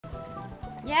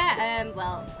Yeah,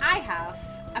 well, I have.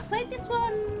 I've played this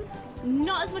one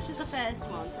not as much as the first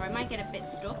one, so I might get a bit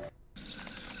stuck.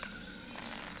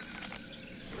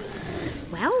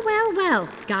 Well,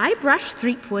 Guybrush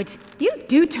Threepwood, you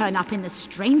do turn up in the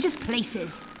strangest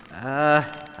places.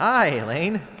 Hi,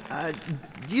 Elaine.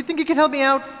 Do you think you could help me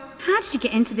out? How did you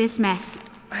get into this mess?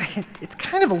 It's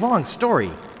kind of a long story.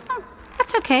 Oh,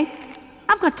 that's okay.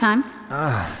 I've got time.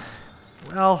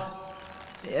 Well,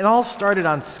 it all started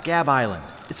on Scab Island.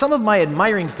 Some of my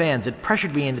admiring fans had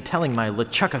pressured me into telling my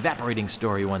LeChuck evaporating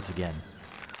story once again.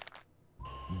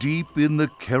 Deep in the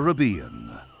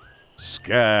Caribbean,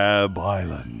 Scab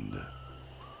Island.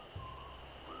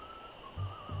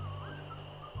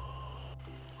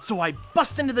 So I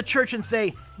bust into the church and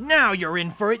say, "Now you're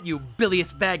in for it, you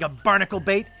bilious bag of barnacle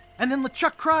bait." And then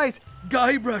LeChuck cries,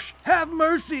 "Guybrush, have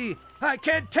mercy! I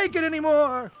can't take it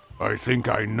anymore!" I think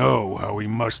I know how he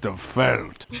must have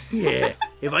felt. Yeah,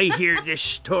 if I hear this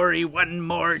story one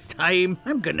more time,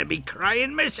 I'm gonna be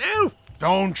crying myself.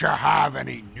 Don't you have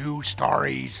any new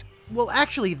stories? Well,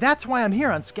 actually, that's why I'm here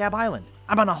on Scab Island.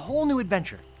 I'm on a whole new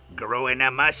adventure. Growing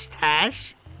a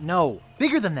mustache? No,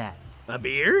 bigger than that. A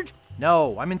beard?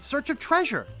 No, I'm in search of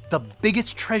treasure. The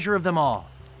biggest treasure of them all.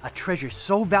 A treasure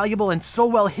so valuable and so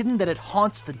well hidden that it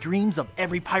haunts the dreams of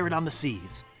every pirate on the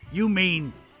seas. You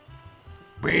mean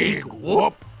Big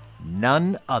Whoop?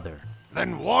 None other.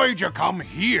 Then why'd you come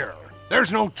here?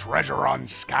 There's no treasure on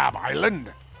Scab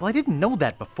Island. Well, I didn't know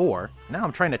that before. Now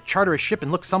I'm trying to charter a ship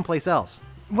and look someplace else.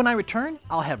 When I return,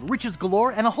 I'll have riches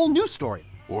galore and a whole new story.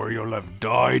 Or you'll have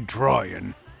died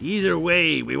trying. either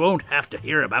way, we won't have to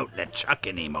hear about LeChuck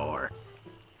anymore.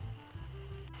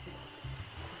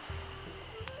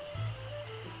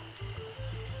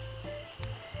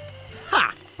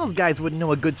 Ha! Those guys wouldn't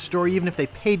know a good story even if they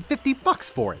paid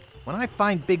 $50 for it. When I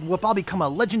find Big Whoop, I'll become a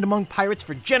legend among pirates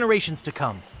for generations to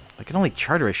come. I can only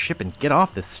charter a ship and get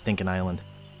off this stinking island.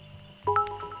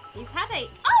 He's had a...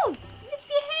 Oh!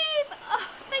 Misbehave! Oh,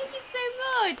 thank you so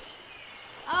much!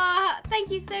 Thank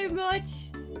you so much.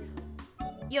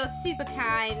 You're super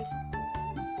kind.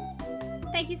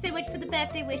 Thank you so much for the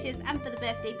birthday wishes and for the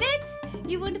birthday bits.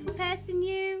 You wonderful person,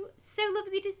 you. So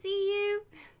lovely to see you.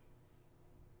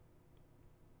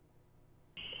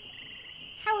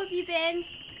 How have you been?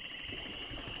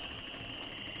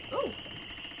 Oh.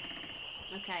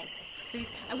 Okay. So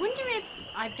I wonder if...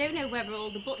 I don't know whether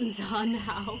all the buttons are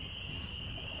now.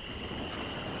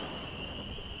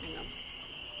 Hang on.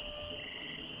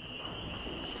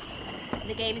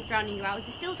 The game is drowning you out. Is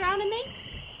it still drowning me?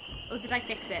 Or did I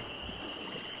fix it?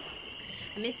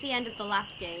 I missed the end of the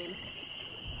last game,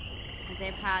 as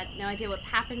I've had no idea what's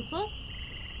happened. Plus,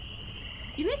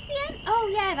 you missed the end? Oh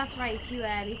yeah, that's right.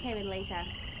 You came in later.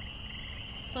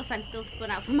 Plus, I'm still spun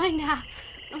out from my nap.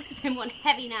 Must have been one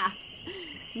heavy nap.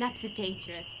 Naps are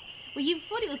dangerous. Well, you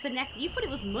thought it was the next. You thought it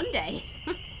was Monday.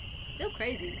 Still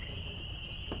crazy.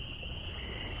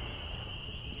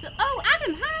 So, oh,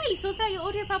 Adam, hi. Sorted out your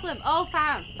audio problem. Oh,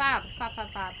 fab.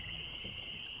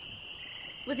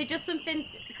 Was it just something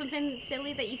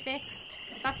silly that you fixed?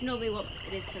 That's normally what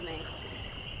it is for me.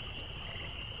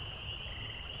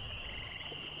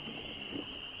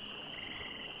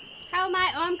 How am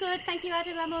I? Oh, I'm good. Thank you,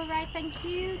 Adam. I'm all right. Thank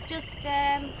you. Just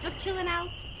chilling out.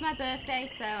 It's my birthday,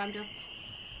 so I'm just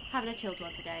having a chilled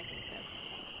one today. So.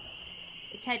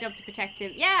 It's her job to protect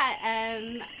him. Yeah.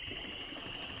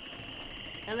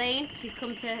 Elaine, she's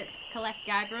come to collect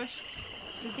Guybrush.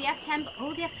 Does the F10...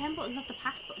 Oh, the F10 button's not the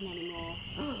pass button anymore.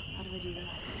 Oh, how do I do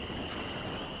that?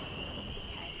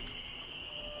 Okay.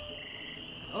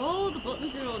 Oh, the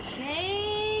buttons are all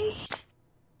changed.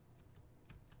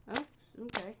 Oh,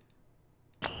 okay.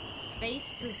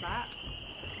 Space does that.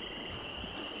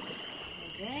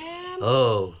 Oh, damn.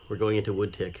 Oh, we're going into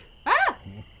Woodtick. Ah!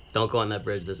 Don't go on that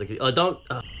bridge. There's like... Oh, don't...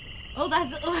 Oh,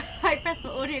 that's... Oh, I pressed for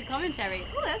audio commentary.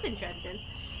 Oh, that's interesting.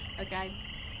 Okay.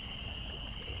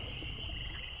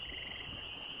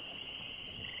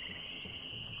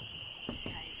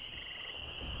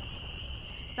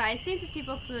 So I assume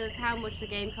 $50 was how much the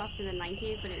game cost in the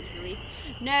 90s when it was released.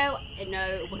 No, it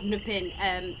wouldn't have been.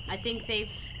 I think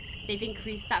they've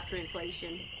increased that for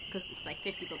inflation because it's like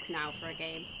 $50 now for a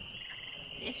game.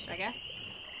 Ish, I guess.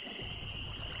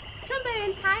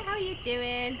 Trombones, hi, how are you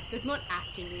doing? Good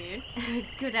afternoon.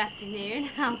 Good afternoon.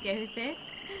 I'll go with it.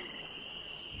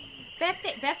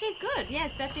 Birthday's good. Yeah,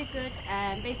 birthday's good.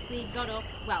 Basically got up.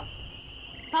 Well.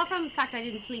 Apart from the fact I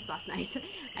didn't sleep last night,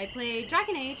 I played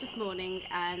Dragon Age this morning,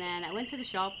 and then I went to the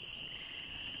shops,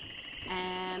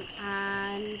 and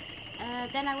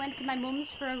then I went to my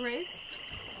mum's for a roast,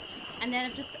 and then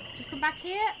I've just come back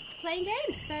here playing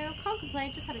games, so can't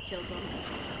complain. Just had a chill one.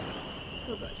 It's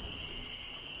all good.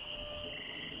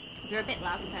 They're a bit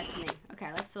loud compared to me.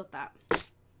 Okay, let's sort that.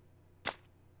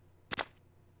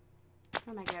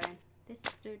 Where am I going? This.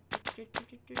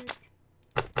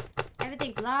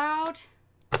 Everything's loud.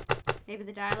 Maybe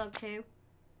the dialogue too.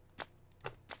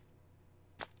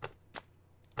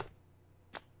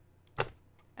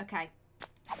 Okay.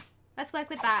 Let's work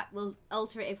with that. We'll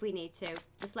alter it if we need to.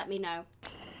 Just let me know.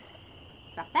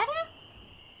 Is that better?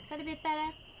 Is that a bit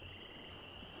better?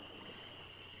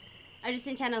 I just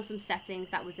intend on some settings.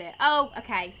 That was it. Oh,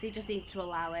 okay. So he just needs to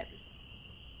allow it.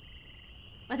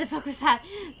 What the fuck was that?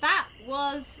 That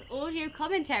was audio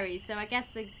commentary. So I guess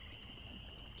the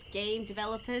game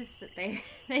developers that they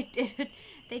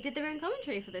did their own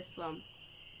commentary for this one.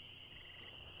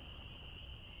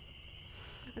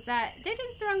 Was that, don't take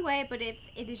this the wrong way, but if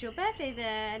it is your birthday,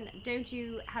 then don't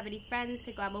you have any friends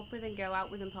to glam up with and go out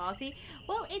with and party?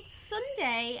 Well, it's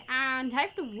Sunday and I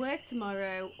have to work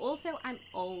tomorrow. Also, I'm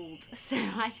old, so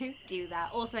I don't do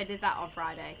that. Also, I did that on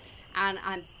Friday, and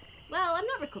I'm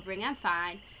not recovering, I'm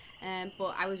fine,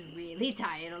 but I was really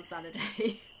tired on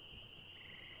Saturday.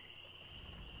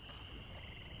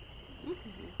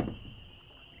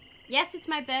 Yes, it's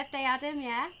my birthday, Adam,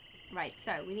 yeah? Right,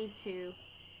 so we need to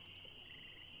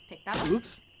pick that up.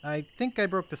 Oops, I think I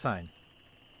broke the sign.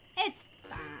 It's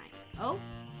fine. Oh?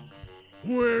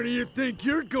 Where do you think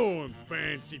you're going,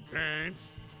 fancy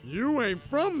pants? You ain't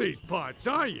from these parts,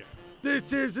 are you?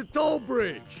 This is a toll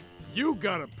bridge. You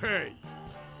gotta pay.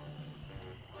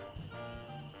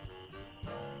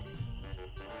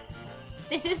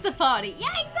 This is the party. Yeah,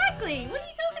 exactly. What are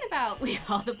you talking about? We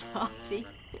are the party.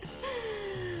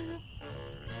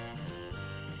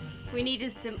 We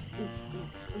needed some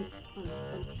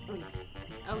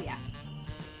Oh yeah.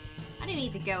 I don't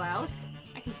need to go out.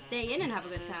 I can stay in and have a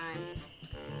good time.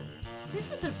 Is this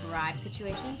some sort of bribe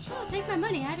situation? Sure, take my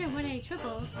money. I don't want any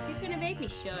trouble. Who's gonna make me,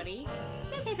 shorty?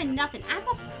 I don't pay for nothing. I'm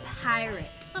a pirate.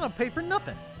 I don't pay for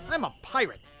nothing. I'm a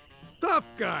pirate. Tough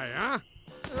guy, huh?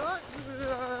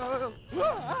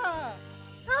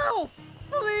 Help!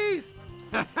 Please!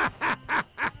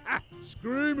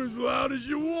 Scream as loud as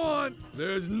you want.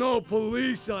 There's no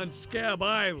police on Scab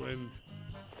Island.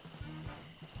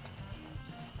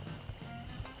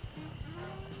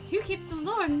 Who keeps the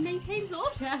law and maintains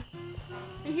order?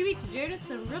 And who eats donuts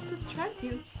and rubs with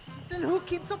transients? Then who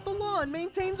keeps up the law and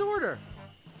maintains order?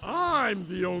 I'm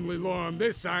the only law on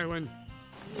this island.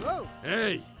 Whoa!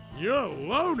 Hey, you're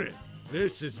loaded.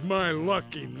 This is my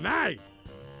lucky night.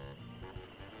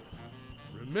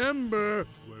 Remember,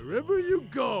 wherever you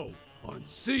go, on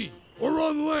sea or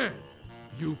on land,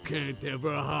 you can't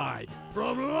ever hide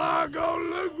from Lago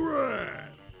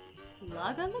LeGrand.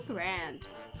 Lago LeGrand.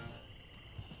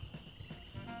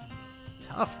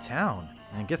 Tough town.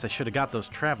 I guess I should have got those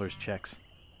traveler's checks.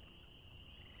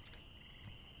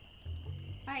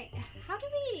 Right, how do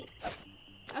we...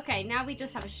 Okay, now we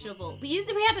just have a shovel. We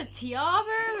had a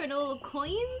tiara and all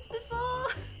coins before.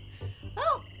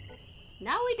 Oh,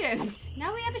 now we don't.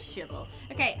 Now we have a shovel.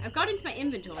 Okay, I've got into my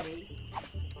inventory.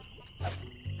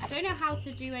 I don't know how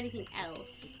to do anything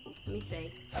else. Let me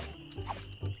see.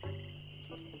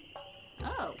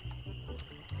 Oh.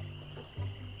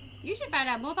 You should find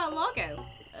out more about Lago.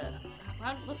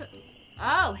 What's it?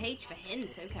 Oh, H for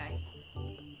hint. Okay.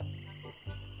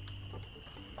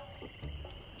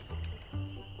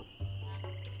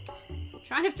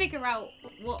 Trying to figure out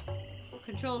what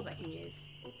controls I can use.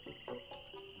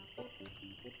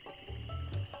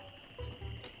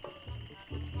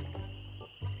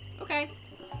 Okay.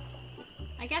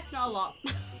 I guess not a lot.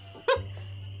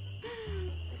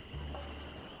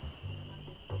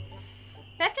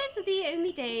 Birthdays are the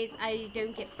only days I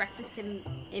don't get breakfast in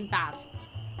bed.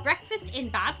 Breakfast in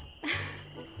bed?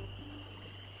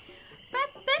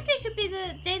 Birthday should be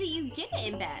the day that you get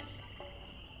it in bed.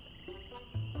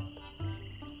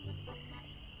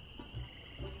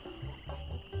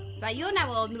 So you're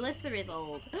now old, Melissa is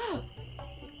old.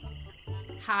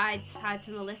 Hides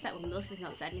from Melissa. Well, Melissa's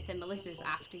not said anything. Melissa's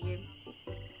after you.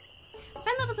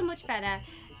 Sound levels are much better.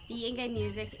 The in-game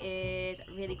music is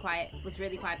really quiet. Was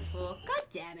really quiet before. God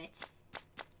damn it.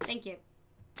 Thank you.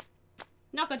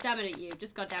 Not god damn it at you,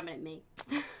 just god damn it at me.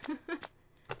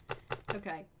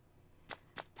 Okay.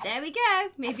 There we go.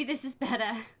 Maybe this is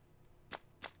better.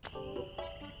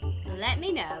 Let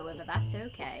me know whether that's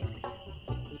okay.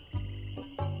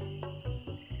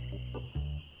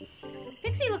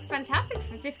 Pixie looks fantastic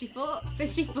for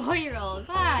 54-year-old.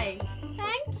 Hi.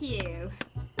 Thank you.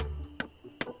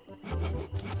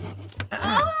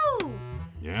 Oh!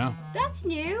 Yeah? That's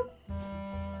new.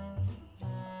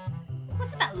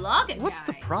 What's with that Largo guy? What's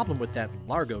the problem with that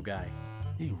Largo guy?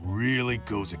 He really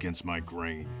goes against my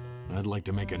grain. I'd like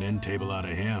to make an end table out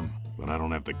of him. but I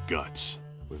don't have the guts.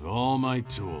 With all my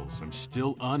tools, I'm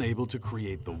still unable to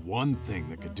create the one thing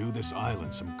that could do this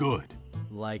island some good.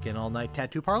 Like an all-night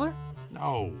tattoo parlor?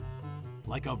 No,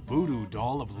 like a voodoo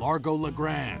doll of Largo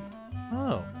Legrand.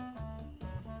 Oh.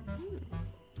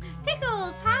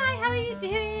 Pickles, hi, how are you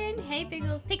doing? Hey,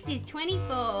 Pickles. Pixie's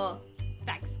 24.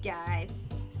 Thanks, guys.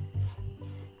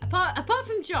 Apart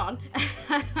from John,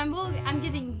 I'm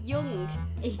getting young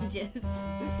ages.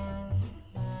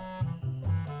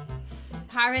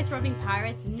 Pirates robbing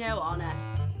pirates, no honor.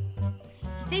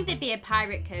 You'd think there'd be a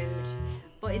pirate code,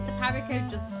 but is the pirate code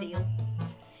just steal?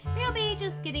 Maybe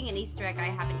just getting an Easter egg I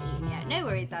haven't eaten yet. No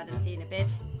worries, Adam, see you in a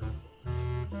bit.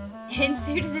 Hints,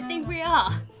 who does it think we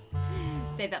are?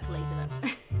 Save that for later,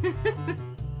 though.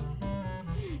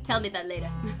 Tell me that later.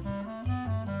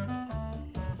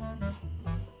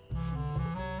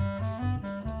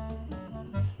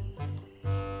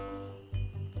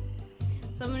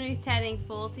 Someone who's turning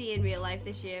 40 in real life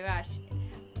this year, Ash.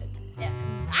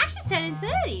 Ash is turning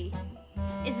 30,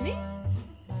 isn't he?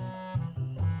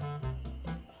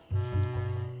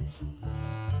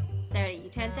 You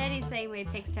turn 30 the same way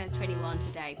Pix turns 21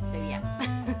 today, so yeah.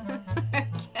 Okay.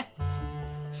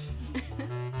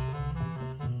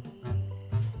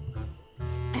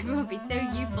 Everyone will be so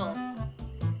youthful.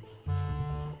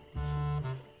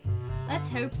 Let's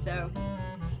hope so.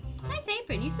 Nice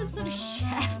apron, you some sort of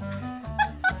chef.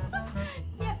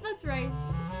 Yep, that's right.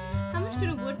 How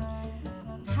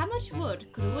much wood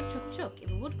could a woodchuck chuck if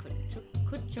a woodchuck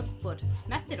could chuck wood?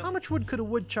 Messed it up. How much wood could a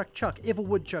woodchuck chuck if a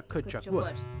woodchuck could chuck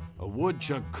wood? A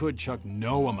woodchuck could chuck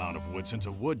no amount of wood since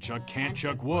a woodchuck can't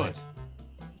chuck wood.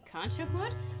 You can't chuck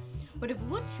wood? But if a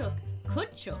woodchuck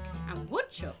could chuck and would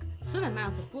chuck some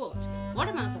amount of wood, what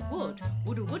amount of wood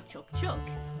would a woodchuck chuck?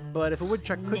 But if a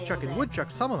woodchuck could Nailed chuck and it. would chuck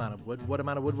some amount of wood, what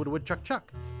amount of wood would a woodchuck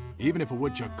chuck? Even if a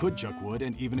woodchuck could chuck wood,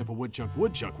 and even if a woodchuck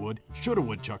would chuck wood, should a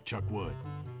woodchuck chuck wood?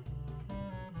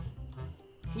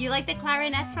 You like the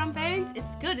clarinet trombones?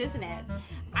 It's good, isn't it?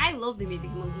 I love the music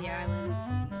in Monkey Island.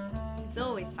 It's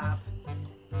always fab.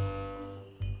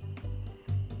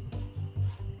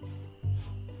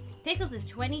 Pickles is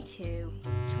 22.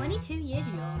 22 years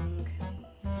young.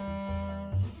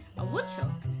 A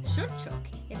woodchuck should chuck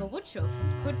if a woodchuck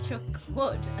could chuck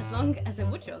wood, as long as a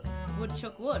woodchuck would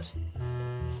chuck wood.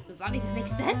 Does that even make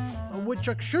sense? A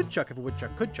woodchuck should chuck if a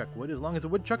woodchuck could chuck wood, as long as a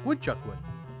woodchuck would chuck wood.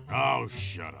 Oh,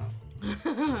 shut up.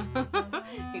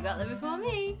 You got there before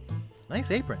me.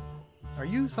 Nice apron. Are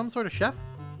you some sort of chef?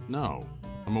 No,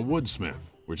 I'm a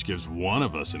woodsmith, which gives one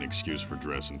of us an excuse for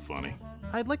dressing funny.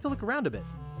 I'd like to look around a bit.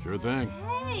 Sure thing.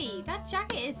 Hey, that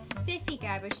jacket is spiffy,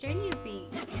 Guybrush. Don't you be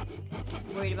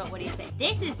worried about what he said.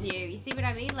 This is new. You see what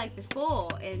I mean? Like before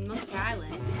in Monkey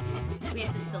Island, we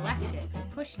had to select it. So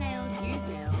push nails, use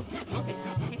nails, look at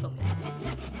nails, pick up nails.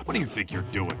 What do you think you're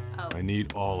doing? Oh. I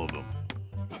need all of them.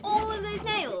 All of those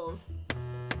nails.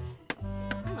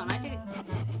 Hang on, I did it.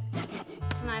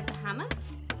 Can I have the hammer?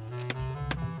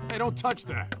 Hey, don't touch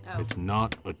that. Oh. It's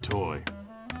not a toy.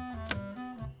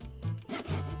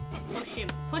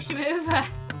 Push him over,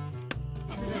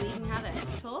 so that we can have it.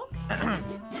 Talk?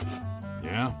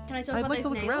 Yeah? Can I talk I'd about like those to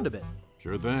look nails? around a bit.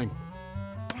 Sure thing.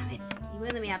 Damn it, you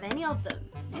won't let me have any of them.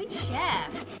 Don't share.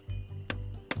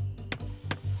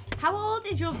 How old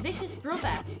is your vicious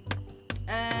brother?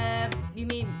 You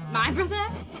mean my brother?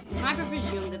 My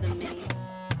brother's younger than me.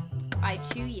 By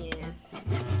 2 years.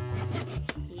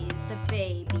 He's the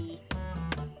baby.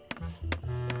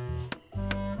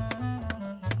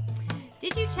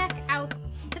 Did I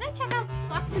check out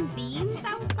Slaps and Beans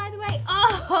out, by the way?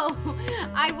 Oh,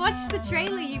 I watched the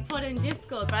trailer you put in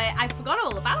Discord, but I forgot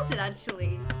all about it,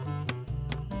 actually.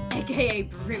 AKA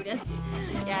Brutus.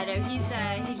 Yeah, no,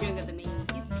 he's younger than me.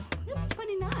 He'll be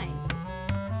 29.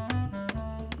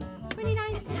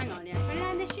 29? Hang on, yeah,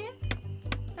 29 this year?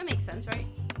 That makes sense, right?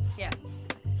 Yeah.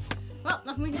 Well,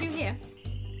 nothing we can do here.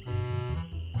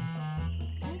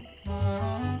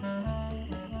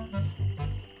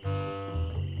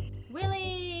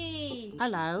 Willy!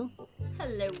 Hello.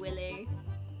 Hello, Willy.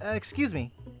 Excuse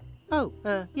me. Oh,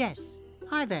 yes.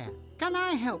 Hi there. Can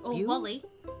I help Or you? Wally.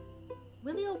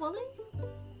 Willy or Wally?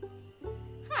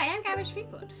 Hi, I'm Guybrush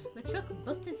Threepwood. The truck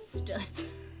busted stud.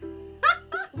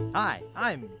 Hi,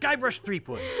 I'm Guybrush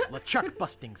Threepwood, LeChuck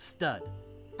busting stud.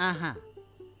 Uh-huh.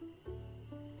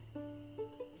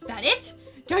 Is that it?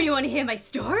 Don't you want to hear my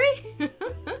story?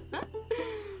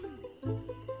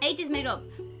 Age is made up.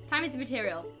 Time is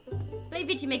material. Play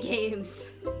Vigimo games.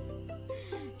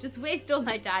 Just waste all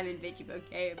my time in Vigimo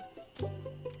games.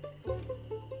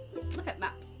 Look at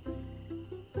map.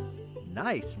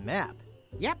 Nice map.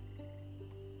 Yep.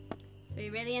 So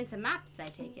you're really into maps, I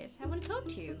take it. I want to talk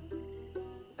to you.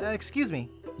 Excuse me.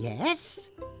 Yes?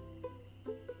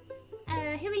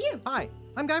 Who are you? Hi,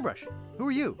 I'm Guybrush. Who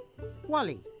are you?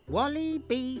 Wally. Wally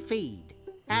B. Feed.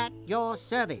 At your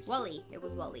service. Wally. It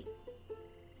was Wally.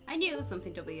 I knew it was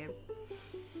something W.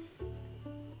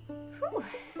 Whew.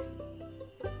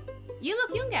 You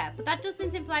look younger, but that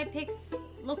doesn't imply Pix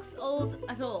looks old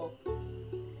at all.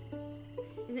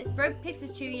 Is it? Broke Pix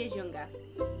is 2 years younger.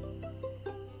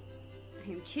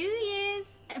 I'm 2 years.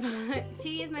 2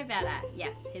 years my better.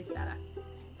 Yes, his better.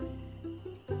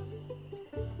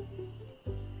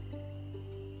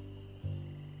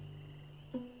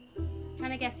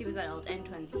 Kinda guessed he was that old. End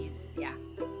 20s. Yeah.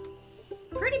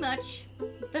 Pretty much.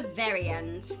 The very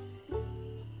end.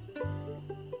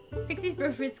 Pixie's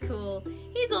brother is cool.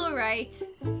 He's alright.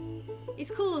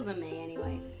 He's cooler than me,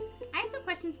 anyway. I have some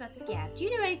questions about Scab. Do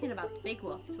you know anything about the Big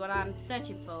Whoop? It's what I'm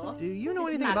searching for. Do you know This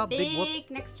is anything my about Big Whoop? big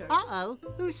next door. Uh-oh.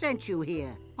 Who sent you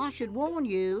here? I should warn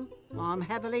you. I'm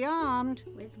heavily armed.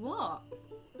 With what?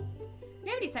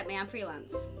 Nobody sent me. I'm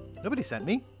freelance. Nobody sent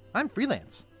me. I'm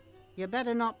freelance. You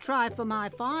better not try for my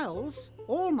files.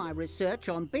 All my research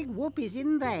on Big Whoop is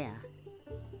in there.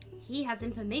 He has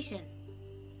information.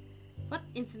 What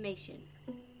information?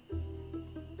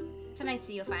 Can I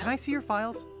see your files? Can I see your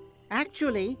files?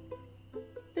 Actually,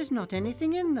 there's not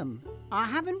anything in them. I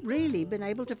haven't really been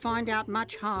able to find out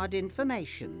much hard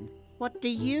information. What do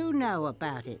you know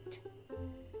about it?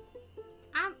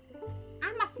 I'm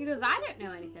asking because I don't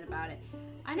know anything about it.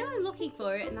 I know I'm looking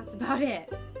for it, and that's about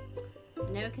it. I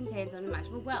know it contains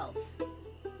unimaginable wealth.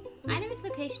 I know its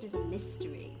location is a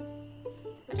mystery.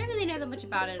 I don't really know that much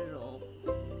about it at all.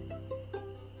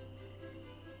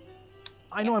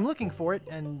 I know I'm looking for it,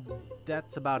 and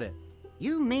that's about it.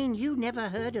 You mean you never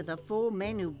heard of the 4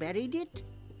 men who buried it?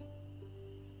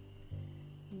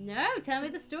 No, tell me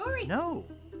the story. No.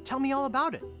 Tell me all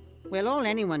about it. Well, all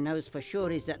anyone knows for sure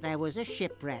is that there was a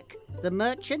shipwreck. The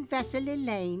merchant vessel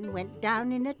Elaine went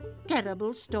down in a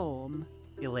terrible storm.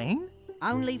 Elaine?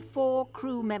 Only 4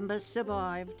 crew members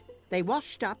survived. They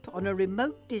washed up on a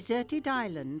remote deserted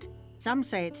island. Some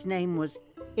say its name was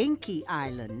Inky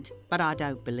Island, but I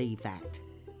don't believe that.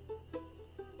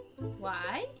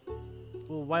 Why?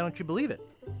 Well, why don't you believe it?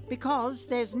 Because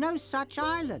there's no such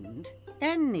island.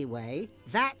 Anyway,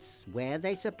 that's where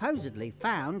they supposedly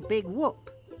found Big Whoop.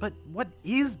 But what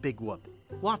is Big Whoop?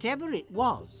 Whatever it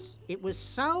was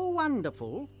so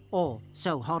wonderful, or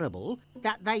so horrible,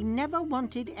 that they never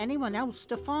wanted anyone else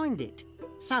to find it.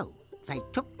 So, they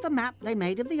took the map they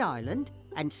made of the island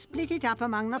and split it up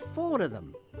among the 4 of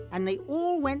them, and they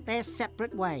all went their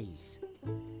separate ways.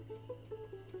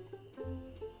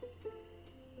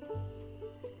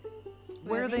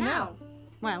 Where are they now?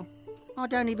 Well, I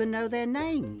don't even know their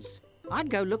names. I'd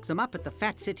go look them up at the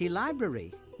Fat City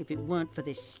Library if it weren't for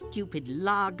this stupid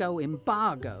Largo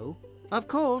embargo. Of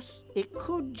course, it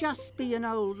could just be an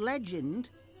old legend,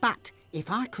 but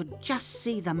if I could just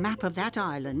see the map of that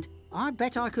island, I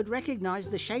bet I could recognize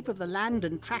the shape of the land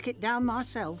and track it down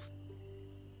myself.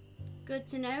 Good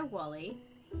to know, Wally.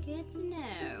 Good to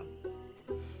know.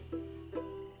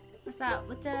 What's that?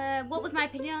 What was my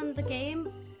opinion on the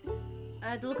game?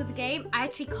 The look of the game? I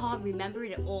actually can't remember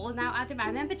it at all now, Adam. I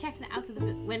remember checking it out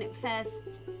when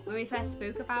we first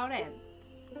spoke about it.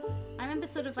 I remember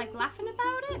sort of like laughing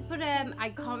about it, but I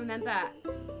can't remember.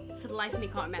 For the life of me,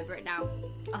 can't remember it now.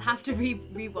 I'll have to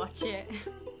rewatch it.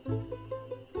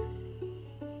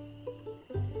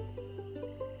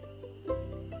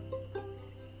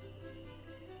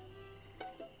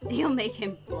 You'll make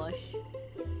him blush.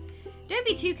 Don't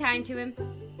be too kind to him.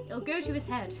 It'll go to his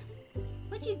head.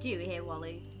 What do you do here,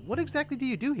 Wally? What exactly do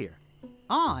you do here?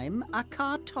 I'm a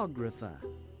cartographer.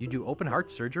 You do open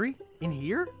heart surgery? In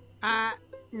here?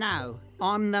 No.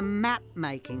 I'm the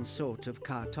map-making sort of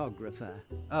cartographer.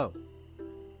 Oh.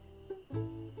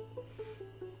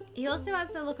 He also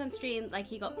has a look on stream like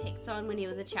he got picked on when he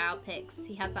was a child Pix.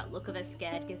 He has that look of a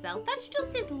scared gazelle. That's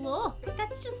just his look.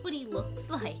 That's just what he looks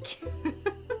like.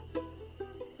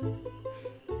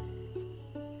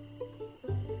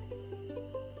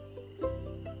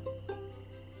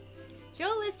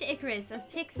 Joel is to Icarus as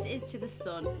Pix is to the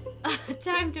sun.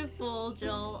 Time to fall,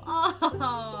 Joel.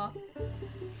 Oh.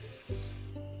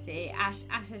 See, Ash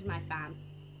is my fan.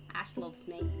 Ash loves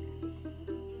me.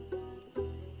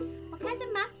 What kinds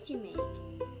of maps do you make?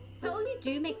 Is that all you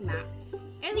do, make maps?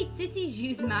 Only sissies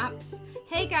use maps.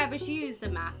 Hey Guybrush used a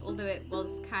map, although it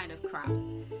was kind of crap.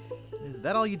 Is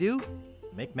that all you do?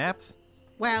 Make maps?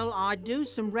 Well, I do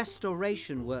some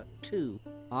restoration work too.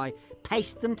 I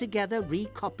paste them together,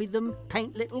 recopy them,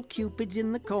 paint little cupids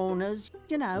in the corners.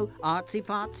 You know,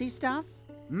 artsy-fartsy stuff.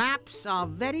 Maps are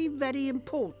very, very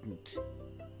important.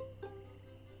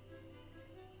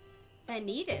 They're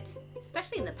needed,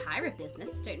 especially in the pirate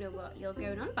business. Don't know what you're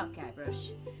going on about,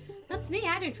 Guybrush. Not to me,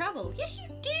 I don't travel. Yes, you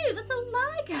do. That's a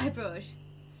lie, Guybrush.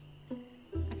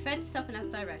 I prefer to stop and ask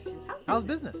directions. How's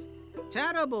business?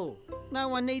 Terrible. No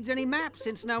one needs any maps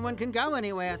since no one can go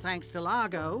anywhere thanks to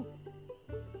Largo.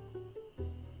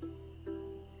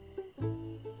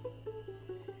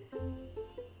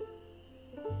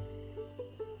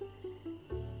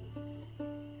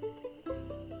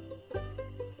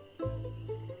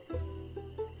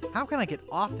 How can I get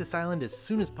off this island as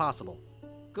soon as possible?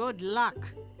 Good luck.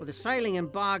 With the sailing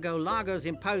embargo Largo's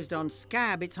imposed on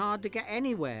Scab, it's hard to get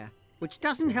anywhere. Which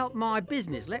doesn't help my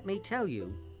business, let me tell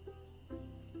you.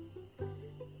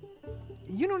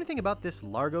 You know anything about this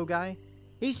Largo guy?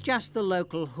 He's just the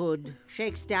local hood.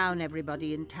 Shakes down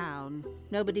everybody in town.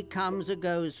 Nobody comes or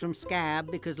goes from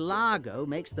Scab because Largo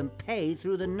makes them pay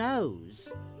through the nose.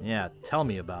 Yeah, tell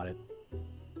me about it.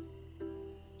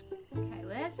 Okay,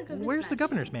 Where's the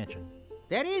governor's mansion?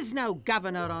 There is no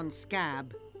governor on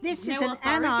Scab. This is No an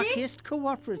authority? anarchist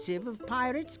cooperative of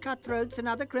pirates, cutthroats, and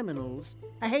other criminals.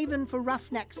 A haven for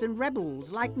roughnecks and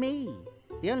rebels like me.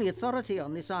 The only authority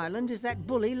on this island is that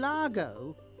bully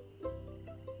Largo.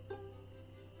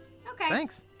 Okay.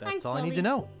 Thanks. That's Thanks, all I need to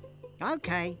Wally. know.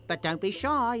 Okay, but don't be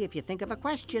shy if you think of a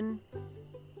question.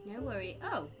 No worry.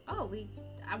 Oh,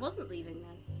 I wasn't leaving then.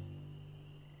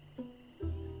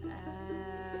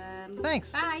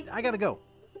 Thanks. Bye. I gotta go.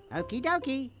 Okie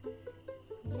dokie.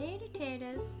 Later,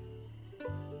 taters.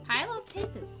 Pile of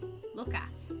papers. Look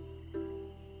at.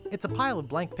 It's a pile of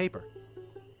blank paper.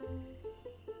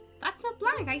 That's not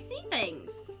blank. I see things.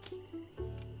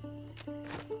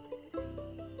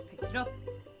 Picked it up.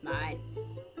 It's mine.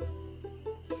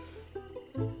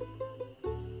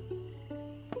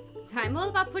 So I'm all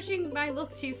about pushing my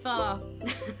luck too far.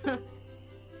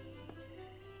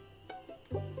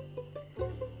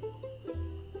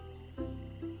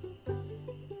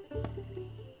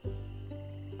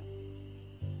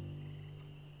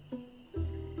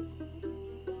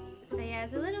 So yeah,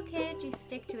 as a little kid, you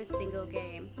stick to a single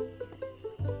game.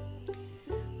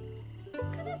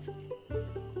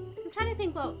 I'm trying to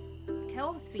think what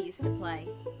co-ops we used to play.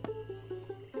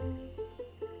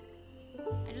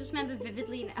 I just remember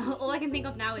vividly, all I can think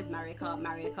of now is Mario Kart,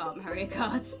 Mario Kart, Mario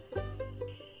Kart.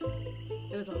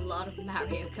 There was a lot of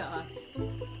Mario Karts.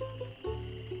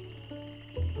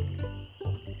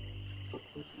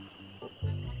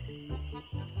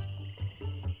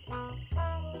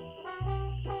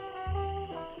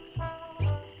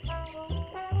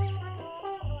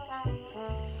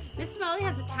 Mr. Molly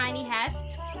has a tiny head.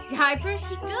 Guybrush,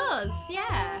 he does,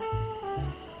 yeah.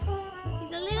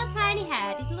 He's a little tiny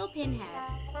head. He's a little pinhead.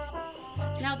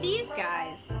 Now these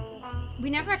guys, we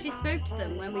never actually spoke to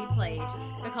them when we played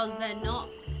because they're not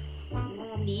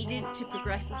needed to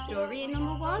progress the story in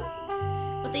number 1.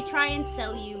 But they try and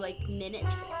sell you like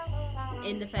minutes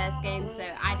in the first game, so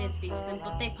I didn't speak to them,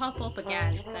 but they pop up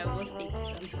again, so we'll speak to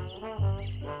them.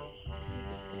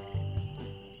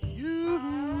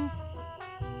 Yoo-hoo.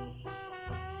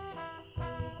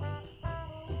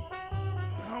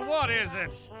 What is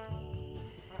it?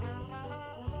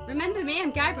 Remember me?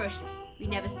 I'm Guybrush. We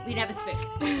never spoke.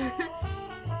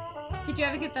 Did you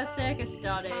ever get that circus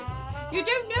started? You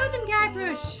don't know them,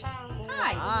 Guybrush.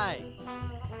 Hi. Hi.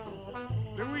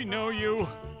 Do we know you?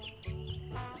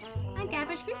 I'm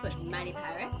Guybrush Threepwood, Mighty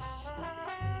Pirate.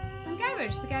 I'm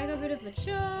Guybrush, the guy who got rid of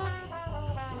LeChuck.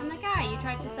 I'm the guy you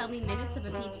tried to sell me minutes of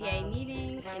a PTA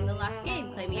meeting in the last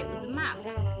game, claiming it was a map.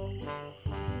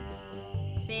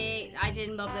 See, I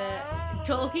didn't bother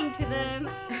talking to them.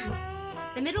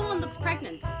 The middle one looks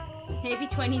pregnant. Maybe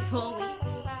 24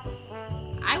 weeks.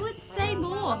 I would say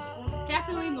more.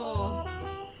 Definitely more.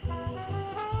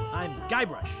 I'm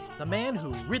Guybrush, the man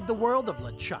who rid the world of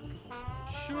LeChuck.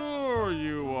 Sure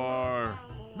you are.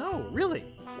 No, really.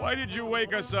 Why did you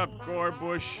wake us up,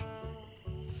 Gorbush?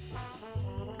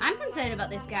 I'm concerned about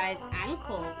this guy's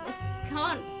ankle. This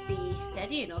can't be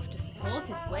steady enough to support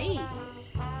his weight.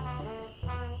 It's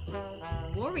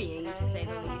worrying, to say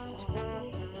the least. What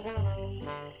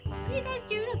are you guys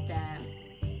doing up there?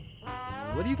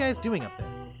 What are you guys doing up there?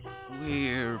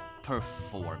 We're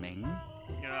performing.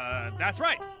 That's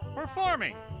right.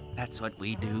 Performing. That's what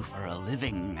we do for a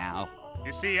living now.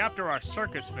 You see, after our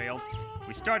circus failed,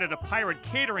 we started a pirate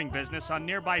catering business on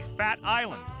nearby Fat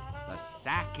Island. The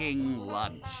Sacking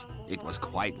Lunch. It was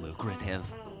quite lucrative.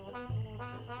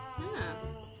 Huh.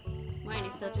 Why are you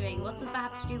still doing? What does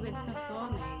that have to do with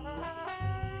performing?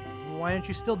 Why aren't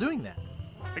you still doing that?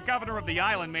 The governor of the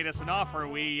island made us an offer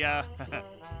we,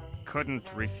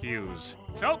 couldn't refuse.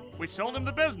 So, we sold him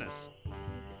the business.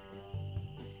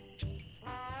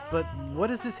 But what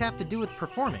does this have to do with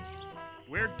performing?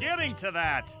 We're getting to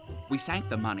that. We sank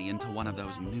the money into one of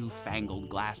those newfangled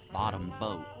glass-bottom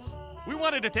boats. We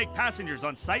wanted to take passengers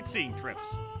on sightseeing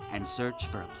trips. And search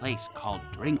for a place called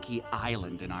Drinky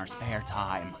Island in our spare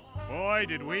time. Boy,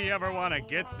 did we ever want to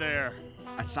get there.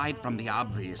 Aside from the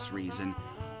obvious reason,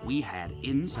 we had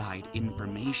inside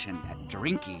information that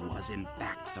Drinky was in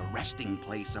fact the resting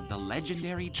place of the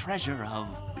legendary treasure of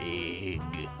Big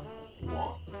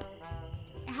Whoop.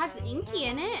 It has Inky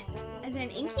in it, as in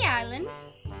Inky Island.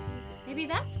 Maybe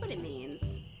that's what it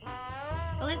means.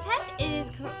 Well, his head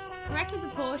is correctly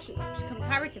proportioned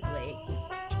comparatively.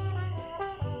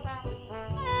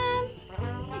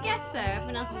 I guess so.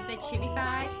 Everyone else is a bit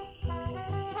chibified.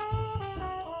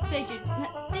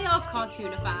 They are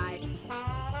cartoonified.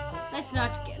 Let's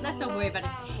not worry about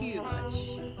it too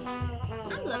much.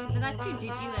 I'm looking for that too. Did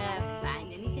you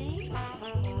find anything?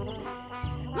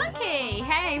 Monkey!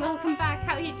 Hey, welcome back.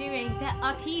 How are you doing? They're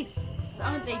artists,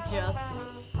 aren't they just?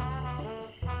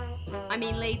 I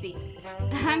mean lazy.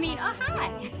 I mean, oh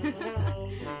hi!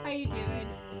 How you doing?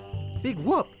 Big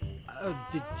Whoop!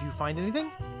 Did you find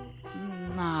anything?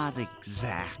 Not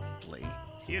exactly.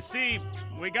 You see,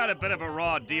 we got a bit of a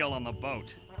raw deal on the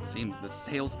boat. Seems the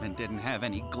salesman didn't have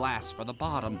any glass for the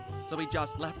bottom, so he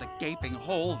just left a gaping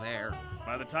hole there.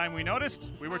 By the time we noticed,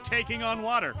 we were taking on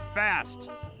water,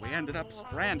 fast. We ended up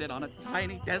stranded on a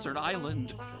tiny desert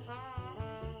island.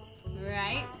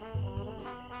 Right.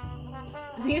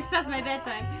 I think it's past my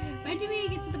bedtime. When do we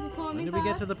get to the performing part? When did we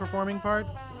get to the performing part?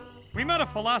 We met a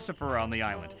philosopher on the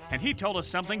island, and he told us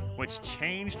something which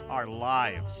changed our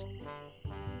lives.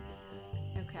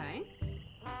 Okay.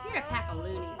 You're a pack of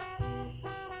loonies.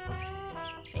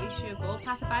 That you should bore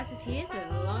passerbys to tears with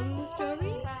long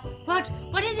stories? What?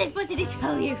 What is it? What did he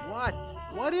tell you? What?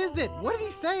 What is it? What did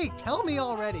he say? Tell me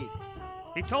already.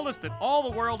 He told us that all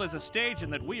the world is a stage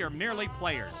and that we are merely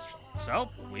players. So,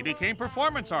 we became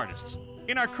performance artists.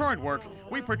 In our current work,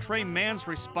 we portray man's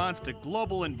response to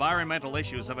global environmental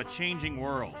issues of a changing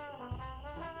world.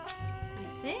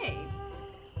 I see.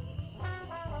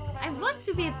 I want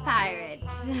to be a pirate.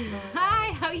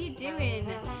 Hi, how you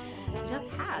doing?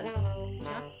 Jotaz.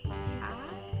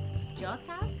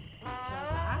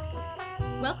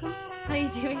 Welcome. How you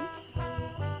doing?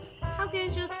 How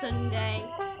goes your Sunday?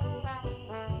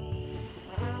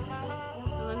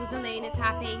 As long as Elaine is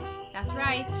happy. That's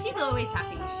right. She's always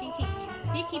happy.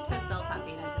 She keeps herself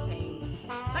happy and entertained.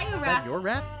 Is that your rat? Is that your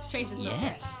rat? Strange as well.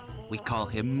 Yes. We call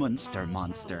him Munster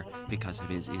Monster because of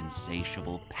his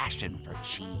insatiable passion for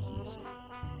cheese.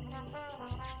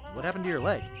 What happened to your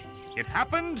leg? It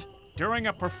happened during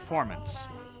a performance.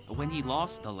 When he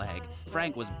lost the leg,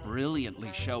 Frank was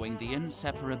brilliantly showing the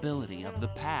inseparability of the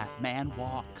path man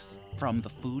walks from the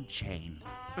food chain.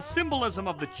 The symbolism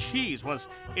of the cheese was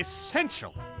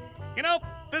essential. You know,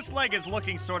 this leg is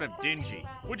looking sort of dingy.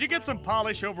 Would you get some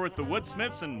polish over at the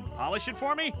Woodsmiths and polish it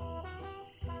for me?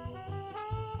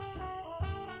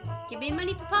 Give me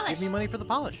money for polish. Give me money for the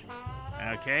polish.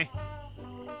 Okay.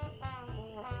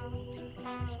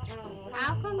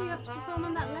 How come you have to perform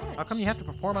on that ledge? How come you have to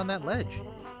perform on that ledge?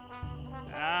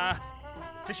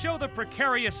 To show the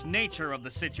precarious nature of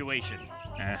the situation,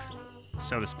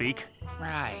 so to speak.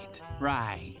 Right.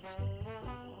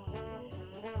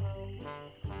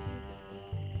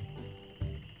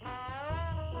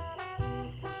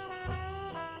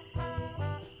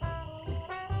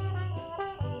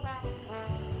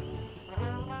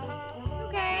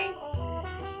 Okay.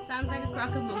 Sounds like a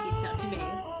crock of monkey snot to me.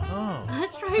 Oh.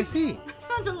 Let's try. I see.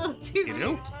 Sounds a little too You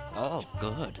rude. do? Oh,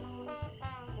 good.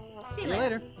 See you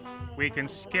later. We can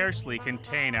scarcely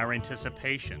contain our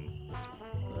anticipation.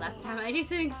 Last time I do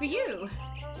something for you.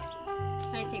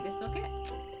 Can I take this bucket?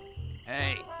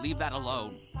 Hey, leave that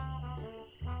alone.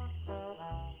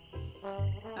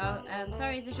 Oh,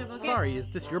 sorry, is this your bucket? Sorry, is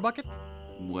this your bucket?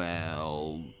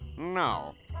 Well,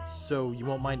 No. So you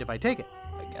won't mind if I take it?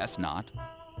 I guess not.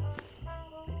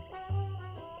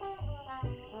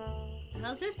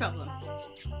 How's his problem?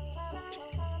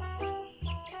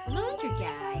 Laundry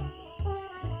guy.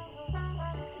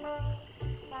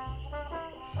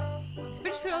 It's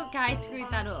pretty sure guy screwed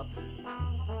that up.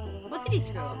 What did he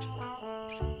screw up?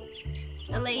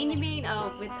 Elaine, you mean?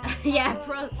 Oh, with yeah,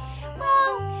 well,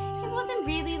 it wasn't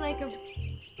really like a.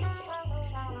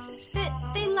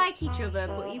 They like each other,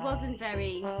 but he wasn't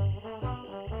very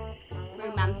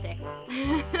romantic.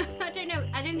 I don't know.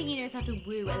 I don't think he knows how to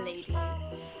woo a lady.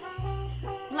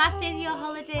 Last days of your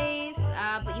holidays,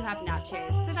 but you have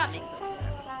nachos, so that makes up for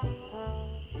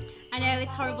it. I know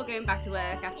it's horrible going back to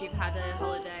work after you've had a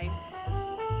holiday.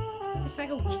 It's like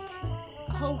a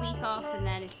whole week off, and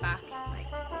then it's back. It's like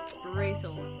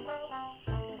brutal.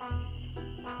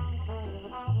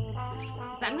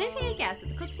 So I'm going to take a guess that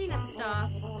the cutscene at the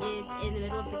start is in the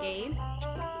middle of the game.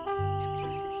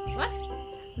 What?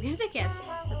 I'm going to take a guess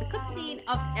that the cutscene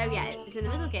of... Oh yeah, it's in the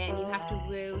middle of the game. You have to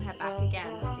woo her back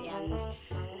again at the end.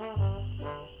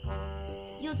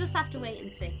 You'll just have to wait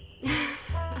and see. It's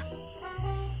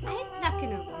not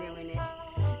going to ruin it.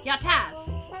 Yataz!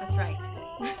 That's right.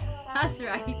 That's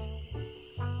right.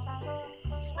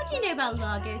 What do you know about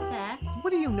Largo, sir?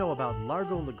 What do you know about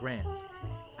Largo Legrand?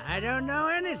 I don't know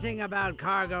anything about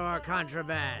cargo or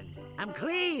contraband. I'm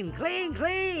clean, clean,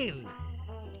 clean.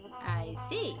 I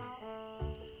see.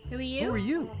 Who are you? Who are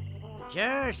you?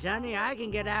 Sure, Sonny, I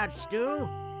can get out stew.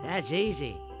 That's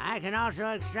easy. I can also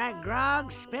extract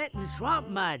grog, spit, and swamp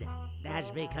mud.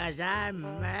 That's because I'm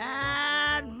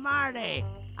Mad Marty.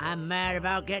 I'm mad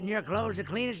about getting your clothes as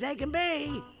clean as they can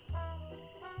be.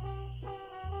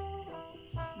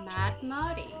 Mad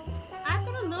Marty. I've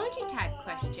got a laundry type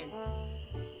question.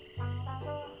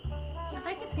 I'd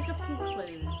like to pick up some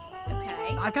clues.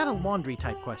 Okay. I got a laundry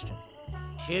type question.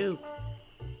 Shoot.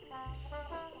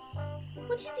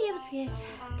 Would you be able to get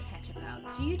Ketchup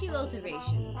out? Do you do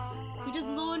alterations? He does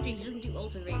laundry, he doesn't do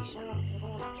alterations.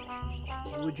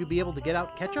 Would you be able to get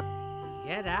out Ketchup?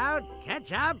 Get out?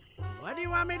 Ketchup? What do you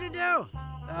want me to do?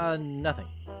 Nothing.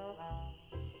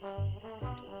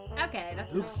 Okay,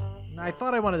 that's Oops. I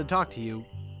thought I wanted to talk to you,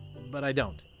 but I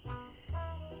don't.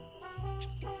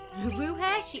 Woo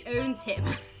her, she owns him.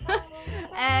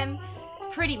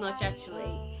 Pretty much, actually.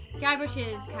 Guybrush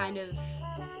is kind of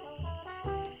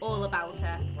all about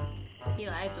her. He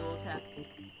like adores her.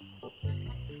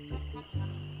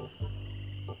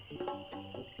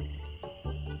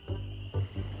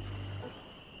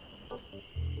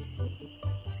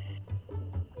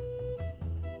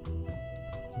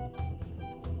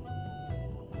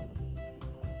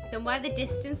 Then why the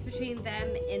distance between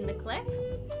them in the clip?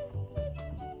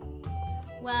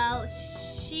 Well,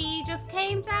 she just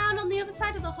came down on the other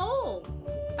side of the hole.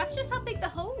 That's just how big the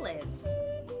hole is.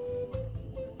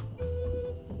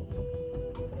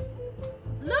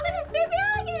 Look at this baby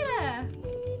alligator!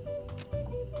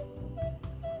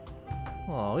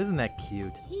 Oh, isn't that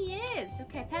cute? He is.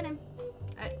 Okay, pet him.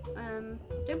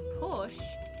 Don't push.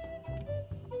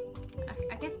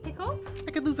 I guess pick up?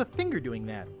 I could lose a finger doing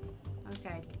that.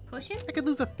 Okay, push him? I could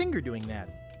lose a finger doing that.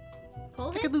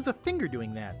 Pull him? I could lose a finger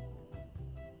doing that.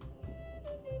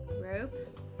 Rope.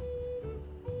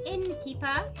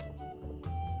 Innkeeper.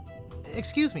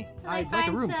 Excuse me. I'd like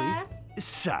a room, please.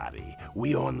 Sorry,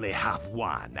 we only have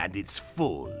one, and it's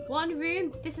full. One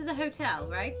room? This is a hotel,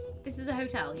 right? This is a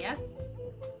hotel, yes?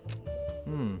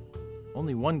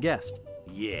 Only one guest.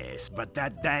 Yes, but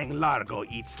that dang Largo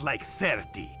eats like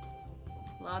 30.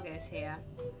 Largo's here.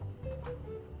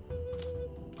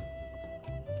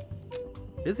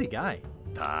 Busy guy.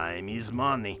 Time is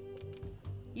money.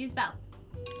 Use bell.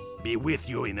 Be with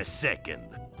you in a second.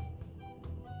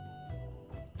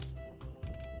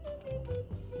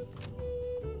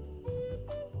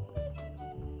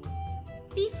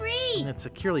 Be free! And it's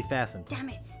securely fastened. Damn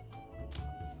it.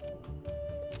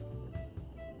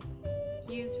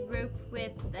 Use rope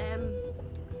with them.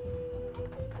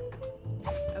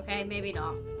 Okay, maybe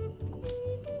not.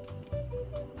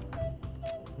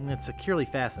 And it's securely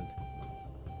fastened.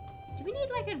 Do we need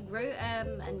like a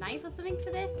knife or something for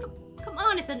this? Come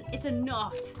on, it's a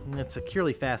knot. And it's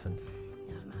securely fastened.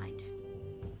 Never mind.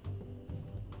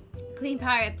 Clean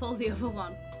pirate, pull the other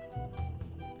one.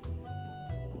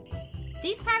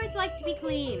 These pirates like to be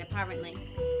clean, apparently.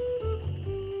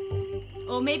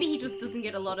 Or maybe he just doesn't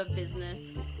get a lot of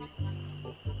business.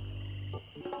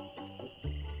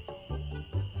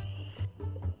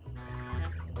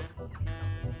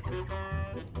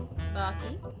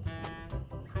 Barky.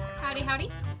 Howdy,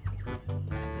 howdy.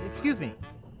 Excuse me.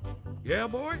 Yeah,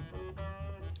 boy?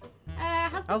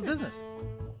 How's business?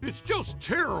 It's just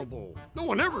terrible. No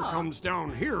one ever comes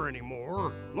down here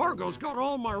anymore. Largo's got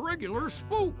all my regulars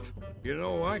spooked. You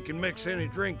know, I can mix any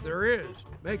drink there is,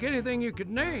 make anything you could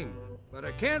name, but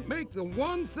I can't make the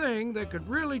one thing that could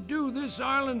really do this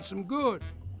island some good.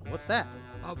 What's that?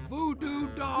 A voodoo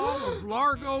doll of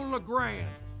Largo Legrand.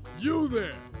 You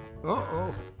there?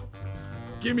 Uh-oh.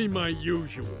 Give me my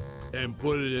usual and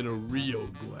put it in a real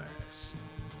glass.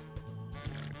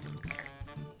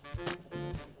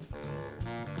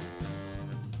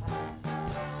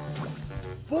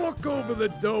 Fork over the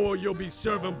dough or you'll be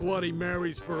serving Bloody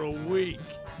Marys for a week.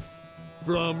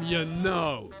 From your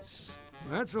nose.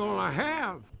 That's all I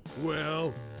have.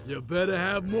 Well, you better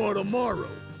have more tomorrow,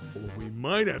 or we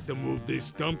might have to move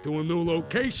this dump to a new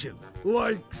location.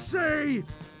 Like, say,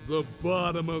 the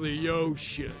bottom of the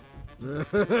ocean.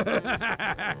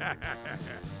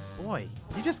 Boy,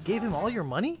 you just gave him all your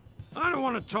money? I don't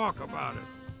want to talk about it.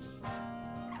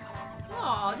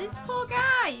 Oh, this poor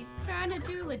guy. He's trying to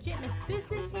do legitimate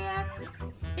business here.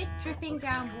 Spit dripping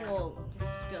down wall.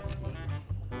 Disgusting.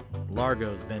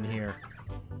 Largo's been here.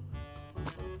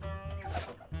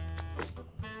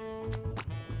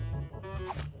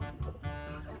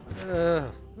 Oh,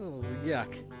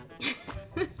 yuck.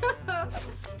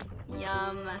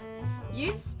 Yum.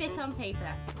 Use spit on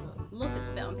paper. Look at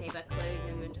spit on paper. Close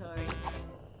inventory.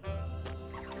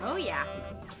 Oh yeah.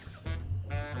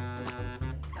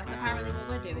 That's apparently what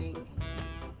we're doing.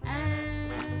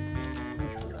 And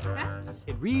look at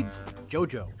It reads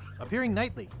JoJo, appearing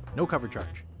nightly, no cover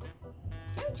charge.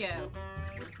 JoJo.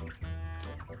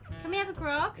 Can we have a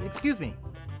grog? Excuse me,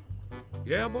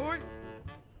 Yeah, boy?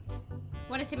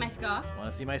 Want to see my scar?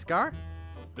 want to see my scar?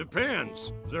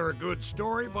 Depends. Is there a good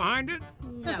story behind it?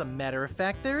 As a matter of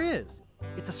fact, there is.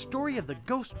 It's a story of the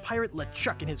ghost pirate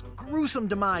LeChuck and his gruesome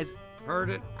demise. Heard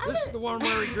it. This is the one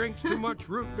where he drinks too much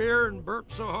root beer and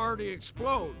burps so hard he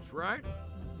explodes, right?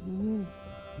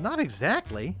 Not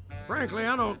exactly. Frankly,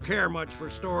 I don't care much for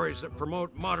stories that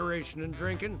promote moderation in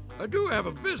drinking. I do have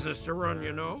a business to run,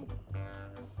 you know.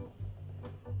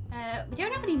 We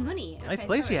don't have any money. Nice Okay,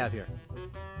 place sorry. you have here.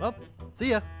 Well, see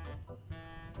ya.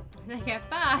 Okay,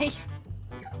 bye.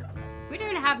 We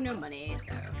don't have no money,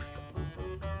 so.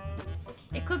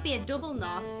 It could be a double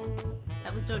knot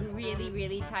that was done really,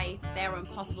 really tight. They're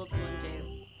impossible to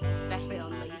undo, especially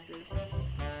on laces.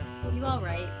 You are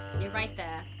right. You're right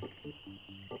there.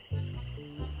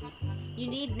 You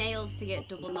need nails to get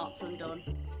double knots undone.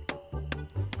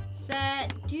 Sir,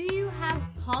 do you have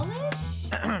polish?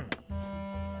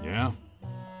 Yeah?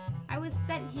 I was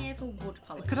sent here for wood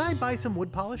polish. Could I buy some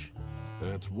wood polish?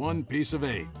 That's 1 piece of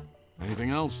 8.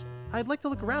 Anything else? I'd like to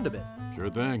look around a bit. Sure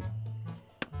thing.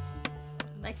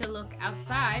 I'd like to look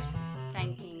outside.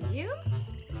 Thanking you.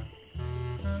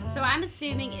 So I'm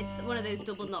assuming it's one of those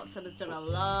double knots that was done a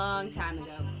long time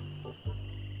ago.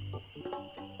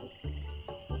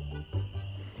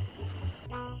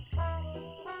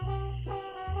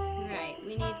 Right,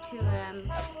 we need to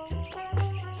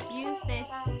use this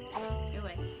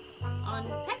on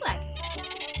Pegleg.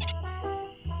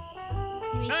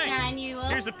 Let me Thanks. shine you up.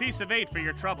 Here's a piece of 8 for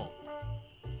your trouble.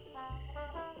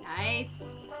 Nice.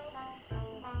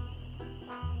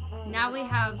 Now we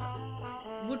have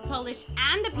wood polish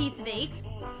and a piece of 8.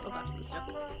 Oh god, I'm stuck.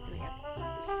 Here we go.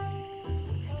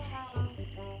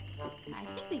 Okay. I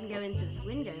think we can go into this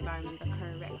window if I remember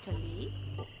correctly.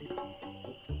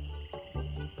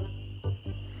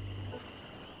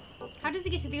 How does it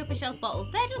get to the upper shelf bottles?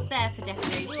 They're just there for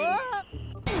decoration.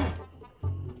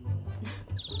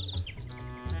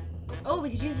 Oh, we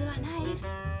could use that knife.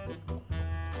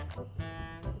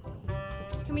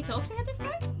 Can we talk to this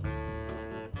guy?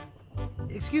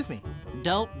 Excuse me.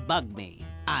 Don't bug me.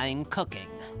 I'm cooking.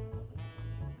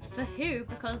 For who?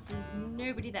 Because there's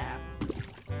nobody there.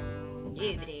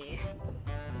 Nobody.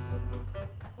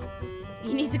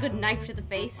 He needs a good knife to the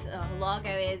face. Oh, Largo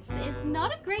is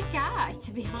not a great guy,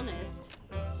 to be honest.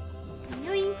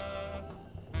 Yoink.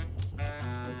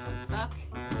 Fuck.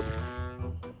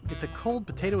 It's a cold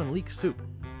potato and leek soup.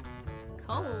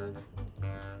 Cold.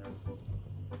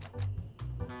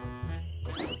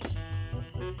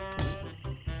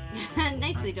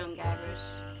 Nicely done,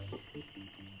 Guybrush.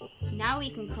 Now we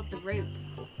can cut the rope.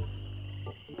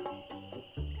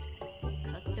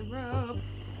 Cut the rope.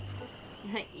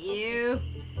 You.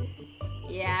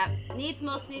 Yeah, needs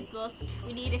must, needs must.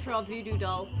 We need it for our voodoo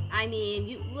doll. I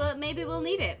mean, well, maybe we'll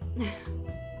need it.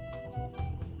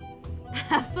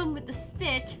 Have fun with the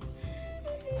spit.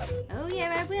 Oh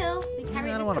yeah, I will. We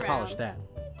carry I don't want to polish that.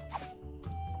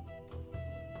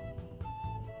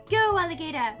 Go,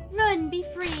 alligator! Run, be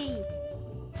free!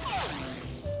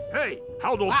 Hey,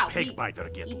 how'd old Wow,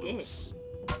 Pegbiter get he did. loose?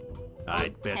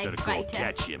 I'd better go Pegbiter.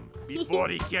 catch him before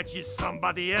he catches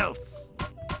somebody else.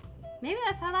 Maybe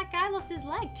that's how that guy lost his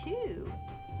leg too.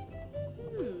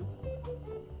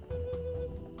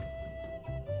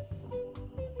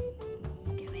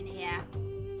 Let's go in here.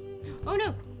 Oh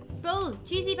no! Roll!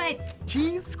 Cheesy bites!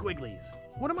 Cheese squigglies.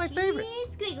 One of my favorites.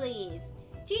 Cheese squigglies!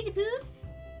 Cheesy poofs!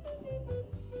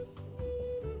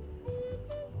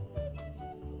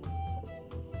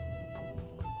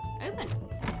 Open.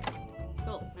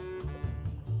 Cool.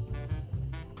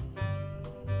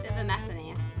 Bit of a mess in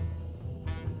here.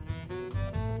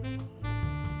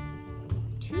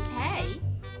 Toupee?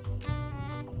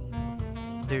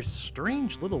 There's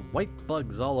strange little white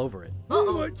bugs all over it.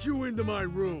 Who let you into my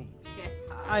room? Shit.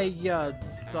 I,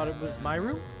 thought it was my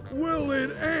room. Well,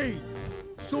 it ain't.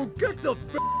 So get the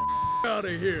out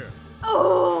of here.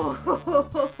 Oh!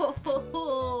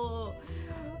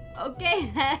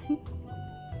 Okay then.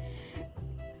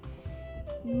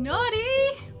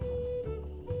 Naughty.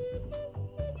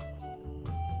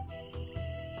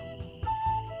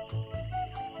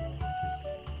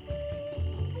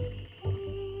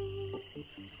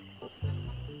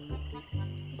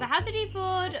 So how did he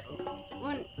afford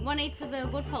 1/8 for the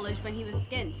wood polish when he was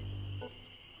skint?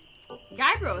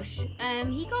 Guybrush,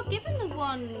 he got given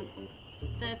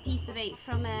the piece of 8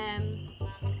 from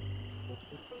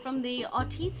the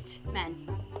artiste men.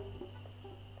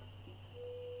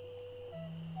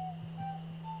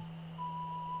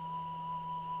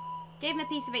 Gave him a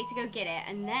piece of 8 to go get it,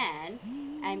 and then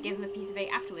gave him a piece of 8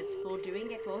 afterwards for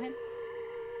doing it for him.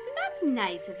 So that's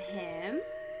nice of him.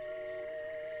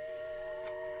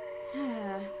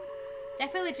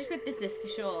 Definitely legitimate business for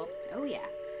sure. Oh yeah.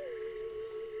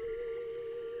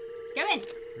 Go in.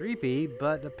 Creepy,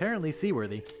 but apparently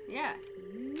seaworthy. Yeah.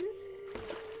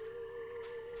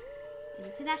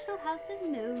 International House of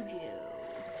Mojo.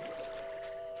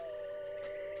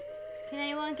 Can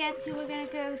anyone guess who we're gonna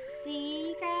go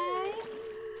see, guys?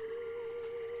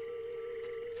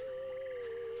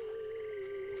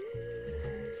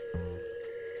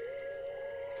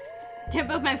 Don't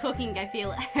bug my cooking, I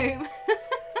feel at home.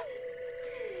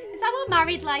 Is that what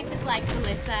married life is like,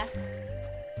 Melissa?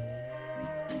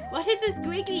 What is a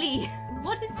squiggly?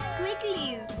 What is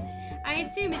squigglies? I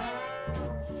assume it's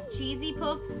cheesy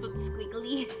puffs, but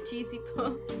squiggly cheesy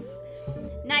puffs.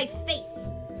 Knife face.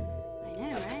 I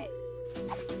know, right?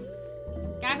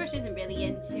 Guybrush isn't really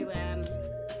into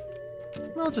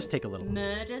I'll just take a little.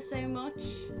 murder so much.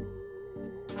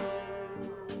 I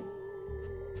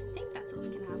think that's all we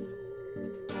can have.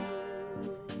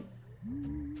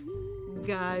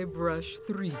 Guybrush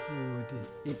Threepwood.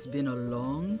 It's been a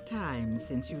long time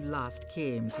since you last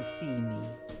came to see me.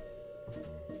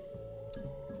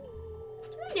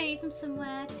 Do I know you from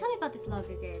somewhere? Tell me about this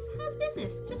Largo Gaze. How's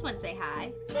business? Just want to say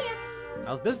hi. See ya.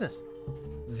 How's business?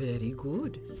 Very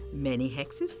good. Many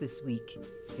hexes this week.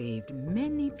 Saved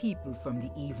many people from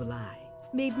the evil eye.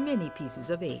 Made many pieces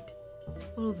of 8.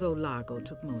 Although Largo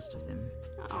took most of them.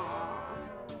 Aww.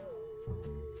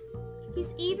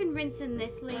 He's even rinsing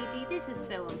this lady. This is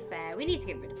so unfair. We need to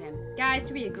get rid of him. Guys,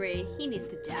 do we agree? He needs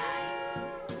to die.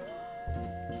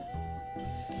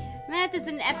 Man, there's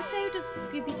an episode of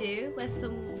Scooby-Doo where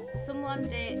someone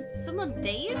days? Son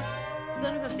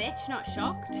of a bitch, not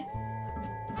shocked.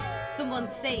 Someone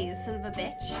says son of a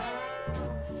bitch.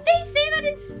 They say that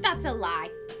that's a lie.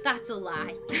 That's a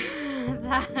lie.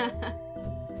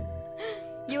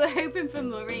 You were hoping for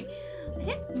Murray.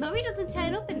 Murray doesn't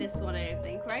turn up in this one, I don't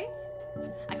think, right?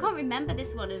 I can't remember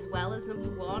this one as well as number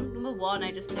 1. Number 1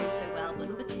 I just know so well, but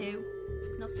number 2,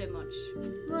 not so much.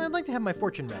 Well, I'd like to have my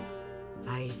fortune read.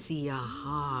 I see a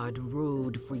hard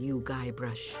road for you,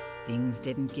 Guybrush. Things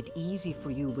didn't get easy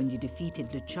for you when you defeated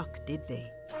LeChuck, did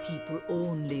they? People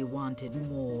only wanted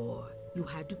more. You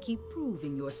had to keep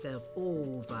proving yourself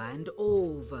over and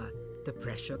over. The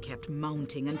pressure kept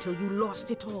mounting until you lost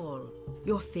it all.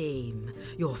 Your fame,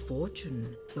 your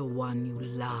fortune, the one you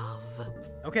love.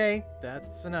 Okay,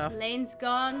 that's enough. Lane's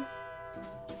gone.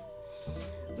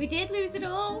 We did lose it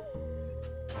all.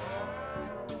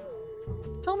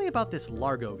 Tell me about this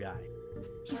Largo guy.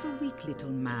 He's a weak little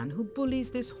man who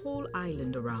bullies this whole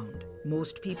island around.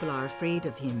 Most people are afraid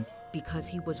of him because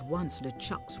he was once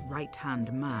LeChuck's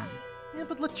right-hand man. Yeah,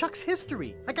 but LeChuck's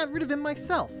history. I got rid of him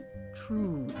myself.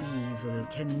 True evil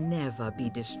can never be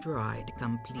destroyed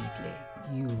completely.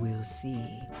 You will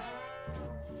see.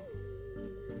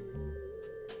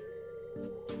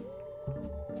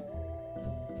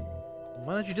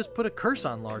 Why don't you just put a curse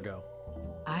on Largo?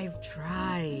 I've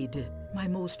tried. My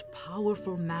most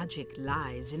powerful magic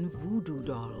lies in voodoo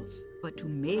dolls. But to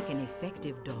make an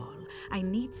effective doll, I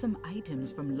need some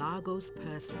items from Largo's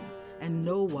person, and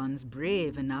no one's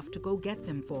brave enough to go get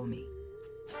them for me.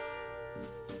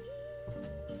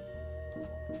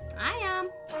 I am.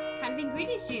 What kind of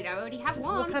ingredients do you need? I already have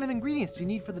one. What kind of ingredients do you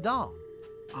need for the doll?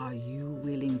 Are you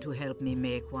willing to help me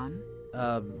make one?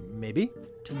 Maybe?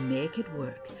 To make it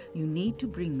work, you need to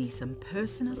bring me some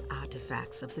personal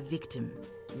artifacts of the victim.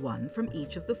 One from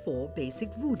each of the 4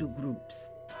 basic voodoo groups.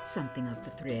 Something of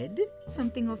the thread,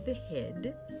 something of the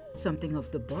head, something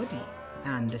of the body,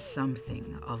 and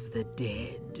something of the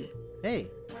dead.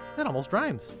 Hey, that almost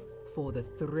rhymes. For the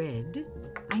thread,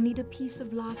 I need a piece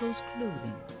of Largo's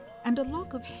clothing, and a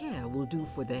lock of hair will do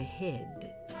for the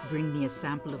head. Bring me a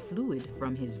sample of fluid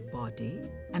from his body,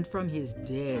 and from his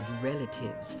dead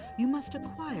relatives, you must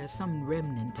acquire some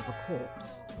remnant of a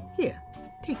corpse. Here,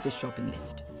 take the shopping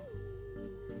list.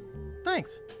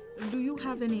 Thanks. Do you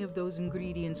have any of those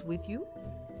ingredients with you?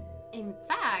 In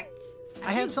fact,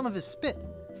 I have some of his spit.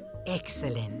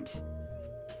 Excellent.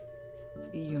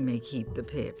 You may keep the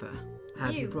paper.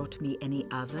 Have you brought me any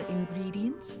other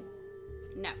ingredients?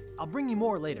 No. I'll bring you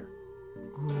more later.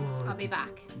 Good. I'll be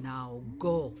back. Now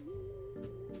go.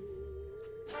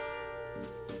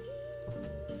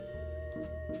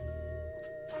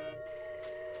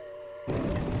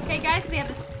 Okay, guys, we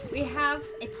have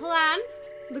a plan.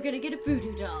 We're gonna get a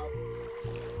voodoo doll.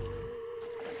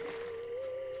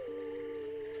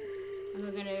 And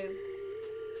we're gonna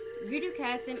voodoo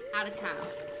curse him out of town.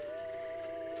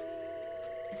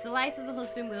 It's the life of a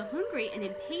husband with a hungry and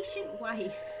impatient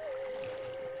wife.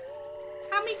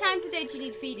 How many times a day do you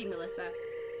need feeding, Melissa?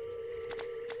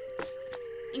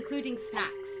 Including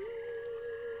snacks.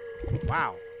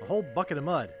 Wow, a whole bucket of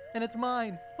mud. And it's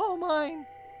mine. All mine.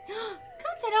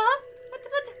 Can't set up.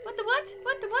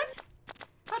 What the what?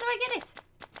 How do I get it?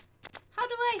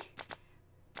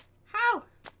 How?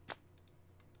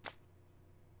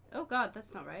 Oh god,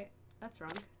 that's not right. That's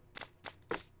wrong.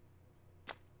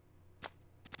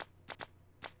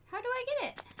 How do I get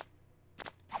it?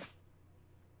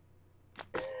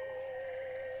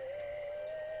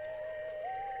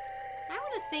 I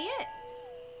want to see it.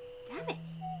 Damn it.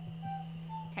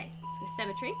 Okay, let's go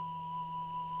cemetery.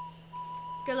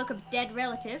 Let's go look up dead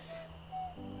relative.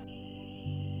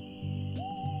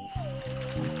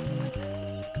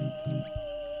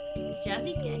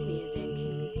 Jazzy dead music.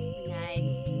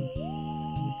 Nice.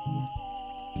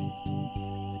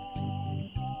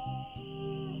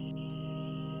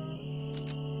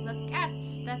 Look at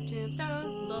that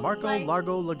tombstone. Looks Marco like...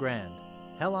 Largo Legrand.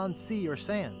 Hell on sea or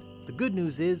sand. The good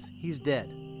news is he's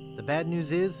dead. The bad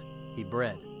news is he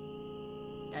bred.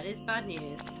 That is bad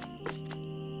news.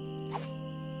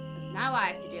 Now I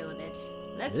have to deal with it.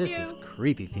 This is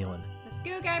creepy feeling. Let's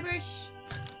go, Guybrush.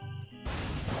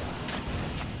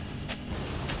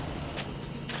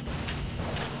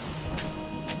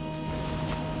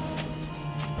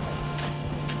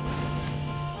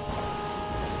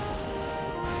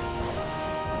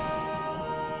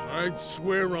 I'd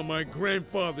swear on my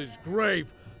grandfather's grave,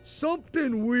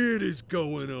 something weird is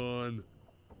going on.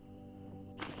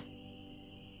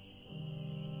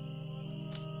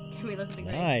 Can we look at the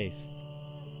grave? Nice.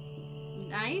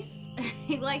 Nice?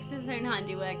 He likes his own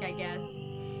handiwork, I guess.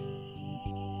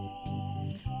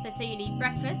 So you need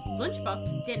breakfast,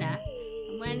 lunchbox, dinner,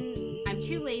 and when I'm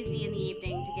too lazy in the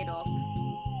evening to get up,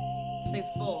 so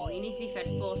 4. You need to be fed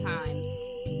 4 times.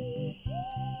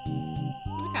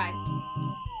 Okay.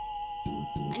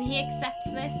 And he accepts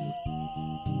this.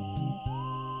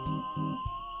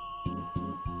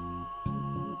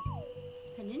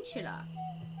 Peninsula.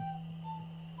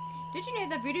 Did you know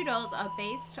that voodoo dolls are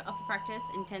based off a practice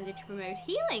intended to promote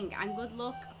healing and good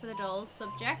luck for the doll's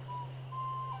subjects?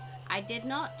 I did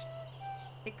not,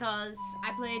 because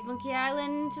I played Monkey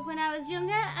Island when I was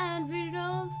younger and voodoo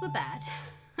dolls were bad.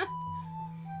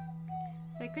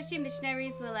 So Christian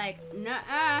missionaries were like,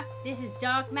 "Nuh-uh, this is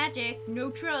dark magic,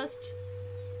 no trust."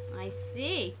 I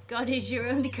see. God is your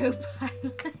only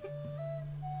co-pilot.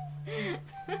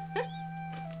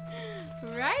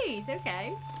 Right,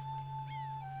 okay.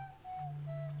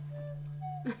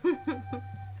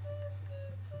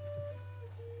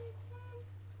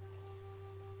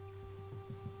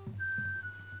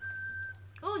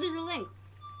 Oh, there's a link.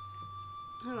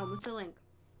 Hang on, what's the link?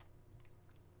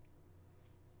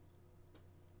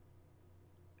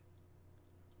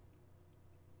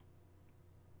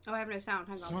 Oh, I have no sound.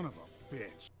 Hang on. Son of a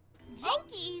bitch.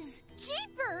 Jinkies!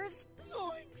 Jeepers!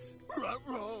 Zoinks!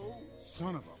 Ruh-roh!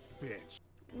 Son of a bitch.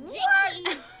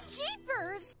 Jinkies!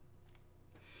 Jeepers!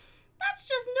 That's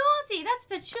just naughty. That's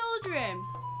for children.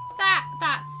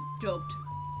 That's dubbed.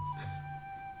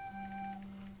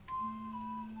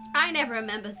 I never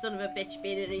remember Son of a Bitch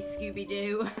being in a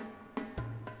Scooby-Doo.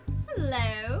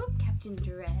 Hello, Captain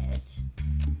Dread.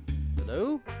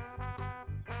 Hello?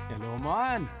 Hello,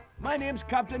 man. My name's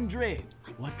Captain Dread.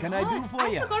 What can I do for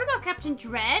you? I forgot about Captain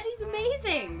Dread. He's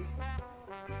amazing.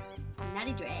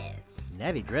 Natty Dreads.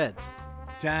 Natty Dreads.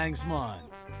 Thanks, man.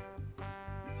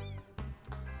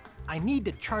 I need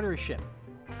to charter a ship.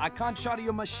 I can't charter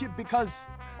you my ship because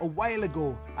a while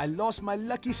ago I lost my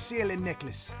lucky sailing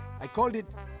necklace. I called it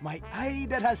my eye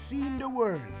that has seen the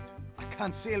world. I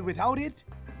can't sail without it.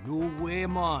 No way,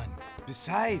 man.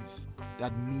 Besides,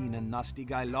 that mean and nasty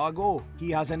guy Largo,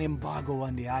 he has an embargo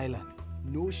on the island.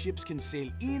 No ships can sail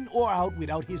in or out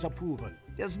without his approval.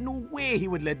 There's no way he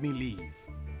would let me leave.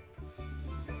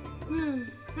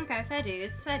 Okay, fair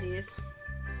dues, fair dues.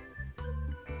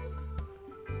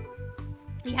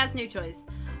 He has no choice.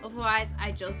 Otherwise,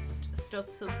 I just stuff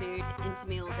some food into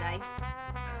me all day.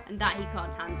 And that he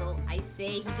can't handle. I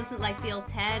see, he doesn't like the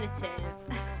alternative.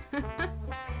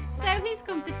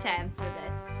 come to terms with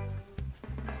it.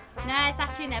 Nah, it's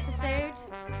actually an episode.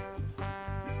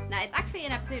 Nah, it's actually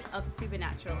an episode of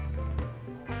Supernatural.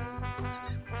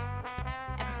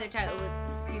 Episode title was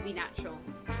Scooby Natural.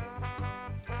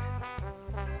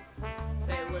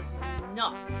 So it was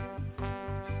not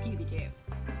Scooby-Doo.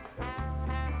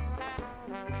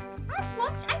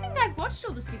 I think I've watched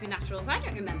all the Supernaturals. I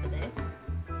don't remember this.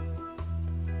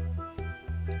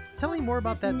 Tell me more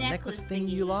about that necklace thing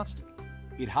you lost.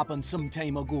 It happened some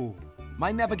time ago.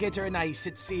 My navigator and I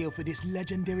set sail for this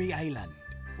legendary island.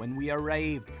 When we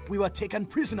arrived, we were taken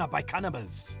prisoner by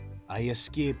cannibals. I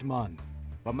escaped, man.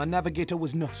 But my navigator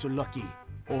was not so lucky.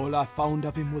 All I found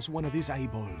of him was one of his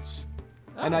eyeballs.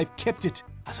 Oh. And I've kept it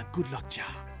as a good luck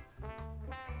charm.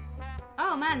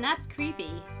 Oh man, that's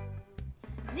creepy.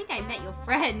 I think I met your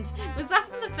friend. Was that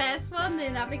from the first one, the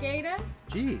navigator?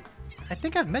 Gee, I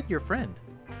think I've met your friend.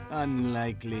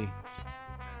 Unlikely.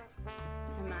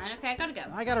 Oh man, okay, I gotta go.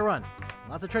 I gotta run.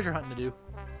 Lots of treasure hunting to do.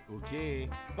 Okay.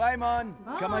 Bye, man.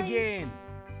 Bye. Come again.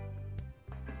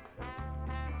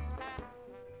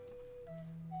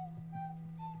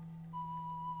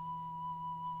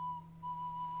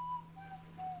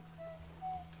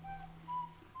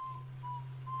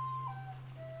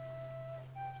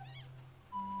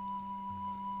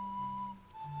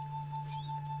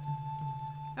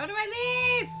 How do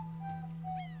I leave?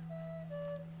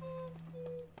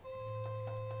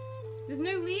 There's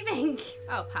no leaving.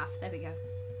 Oh, path. There we go.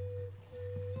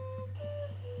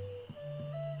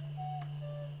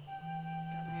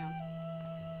 God, hang on.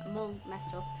 I'm all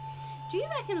messed up. Do you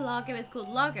reckon Largo is called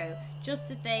Largo just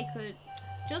so they could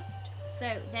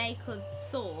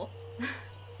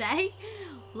say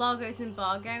Largo's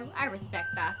embargo? I respect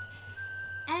that.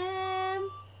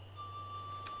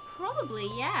 Probably,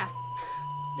 yeah.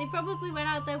 They probably went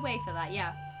out their way for that,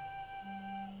 yeah.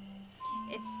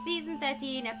 It's season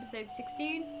 13, episode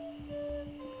 16.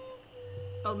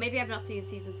 Oh, maybe I've not seen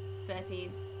season 13.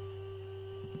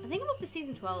 I think I'm up to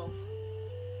season 12.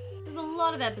 There's a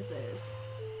lot of episodes.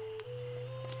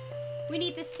 We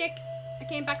need this stick. I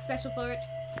came back special for it.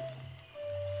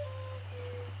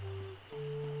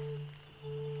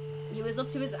 He was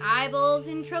up to his eyeballs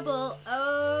in trouble.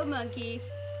 Oh, monkey.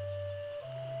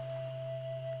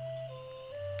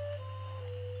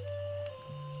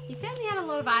 He certainly had a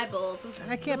lot of eyeballs.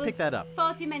 I can't pick that up.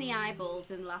 Far too many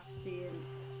eyeballs in last season.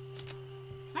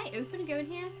 Can I open and go in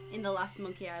here? In the last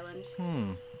Monkey Island.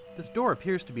 This door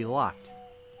appears to be locked.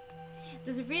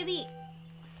 There's a really...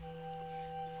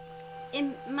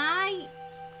 In my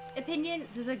opinion,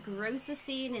 there's a grosser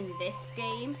scene in this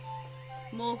game.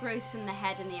 More gross than the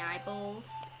head and the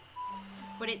eyeballs.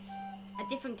 But it's a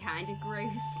different kind of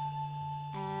gross.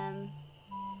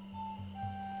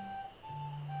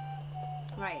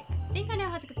 Right, I think I know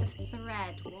how to get the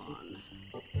thread one.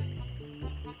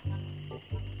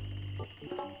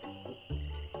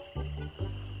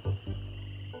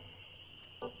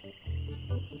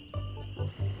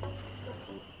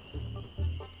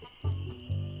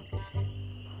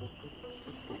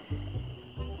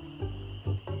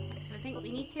 So I think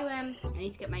we need to, I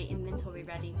need to get my inventory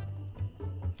ready.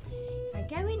 If I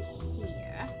go in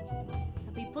here,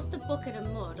 if we put the bucket of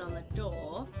mud on the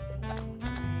door,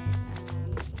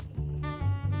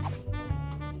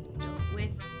 with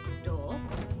door.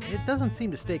 It doesn't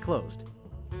seem to stay closed.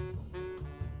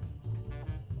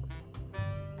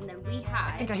 And then we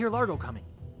hide. I think I hear Largo coming.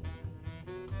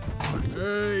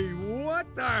 Hey,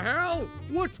 what the hell?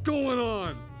 What's going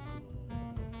on?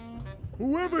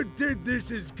 Whoever did this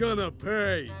is gonna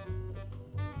pay.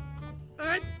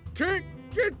 I can't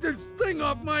get this thing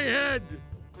off my head.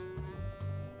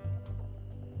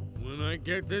 When I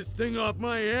get this thing off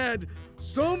my head,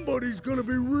 somebody's gonna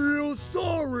be real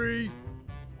sorry.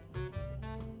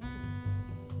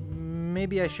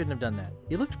 Maybe I shouldn't have done that.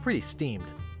 You looked pretty steamed.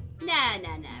 Nah.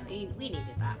 We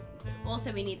needed that.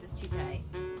 Also, we need this toupee.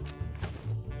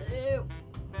 Ew.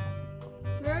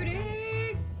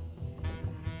 Brody!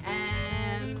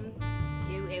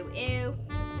 Ew.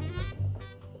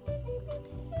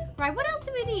 Right, what else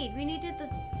do we need? We needed the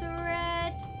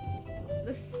thread,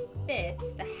 the spit,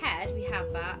 the head, we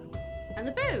have that, and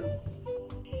the bow.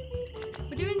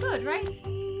 We're doing good, right?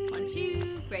 1,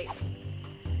 2, great.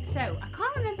 So, I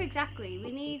can't remember exactly.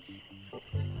 We need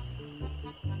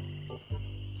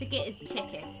to get his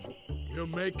ticket. You're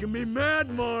making me mad,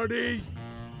 Marty.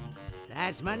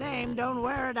 That's my name. Don't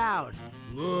wear it out.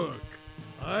 Look,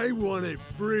 I want it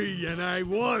free and I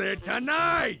want it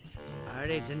tonight.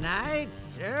 Party tonight?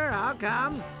 Sure, I'll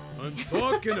come. I'm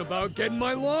talking about getting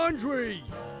my laundry.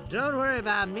 Don't worry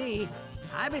about me.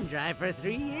 I've been dry for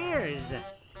 3 years.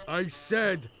 I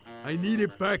said I need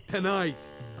it back tonight.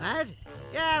 What?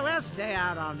 Yeah, we'll stay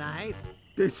out all night.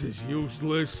 This is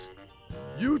useless.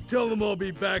 You tell them I'll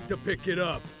be back to pick it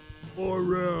up. Or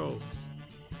else.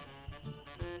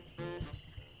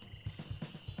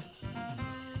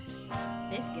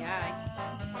 This guy.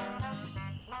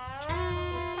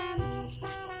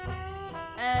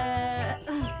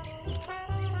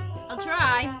 I'll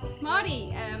try.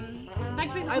 Marty,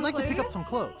 I'd like to pick up some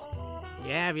clothes.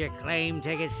 You have your claim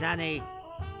ticket, Sonny.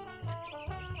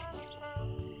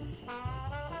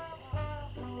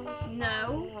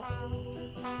 No.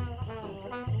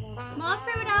 Mom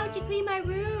threw it out. She cleaned my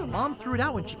room. Mom threw it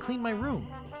out when she cleaned my room.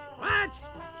 What?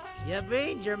 You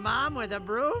beat your mom with a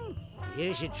broom?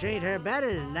 You should treat her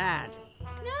better than that.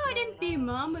 No, I didn't beat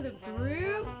Mom with a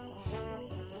broom.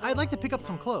 I'd like to pick up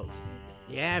some clothes.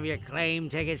 You have your claim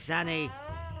ticket, Sonny.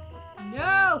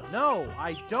 No! No,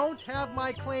 I don't have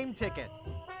my claim ticket.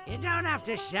 You don't have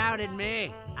to shout at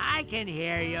me. I can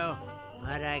hear you.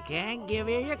 But I can't give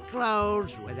you your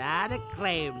clothes without a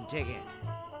claim ticket.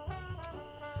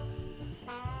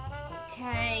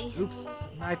 Okay. Oops.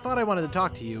 I thought I wanted to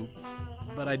talk to you,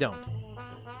 but I don't.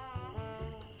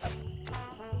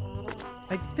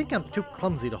 I think I'm too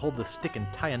clumsy to hold the stick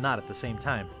and tie a knot at the same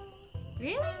time.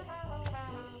 Really?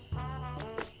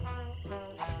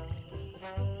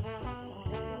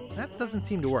 That doesn't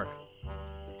seem to work.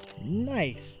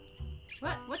 Nice.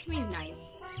 What do you mean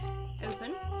nice?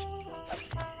 Open.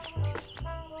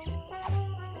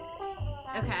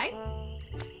 Okay.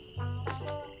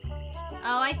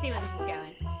 Oh, I see where this is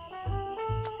going.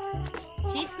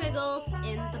 Cheese squiggles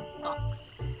in the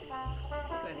box.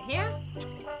 Go over here.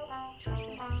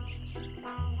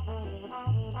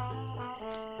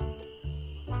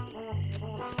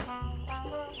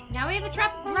 Now we have a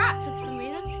trapped rat for some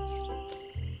reason.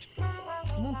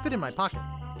 It won't fit in my pocket.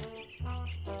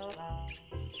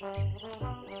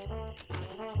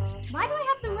 Why do I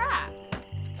have the rat?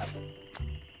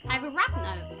 I have a rat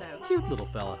note, though. Cute little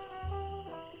fella.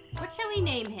 What shall we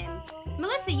name him?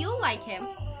 Melissa, you'll like him.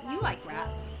 You like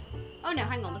rats. Oh no,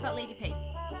 hang on, was that Lady P?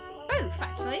 Boof,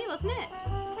 actually, wasn't it?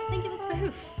 I think it was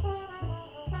Boof.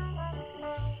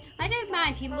 I don't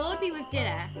mind, he lured me with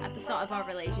dinner at the start of our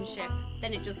relationship.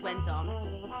 Then it just went on.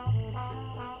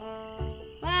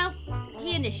 Well,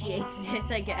 he initiated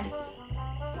it, I guess.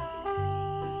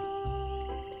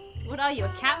 What are you, a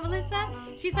cat, Melissa?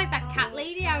 She's like that cat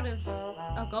lady out of...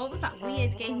 Oh god, what was that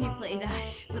weird game you played,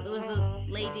 Ash? But there was a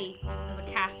lady as a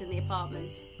cat in the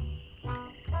apartment.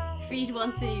 Feed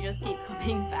once and you just keep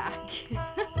coming back.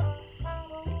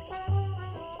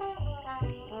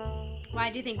 Why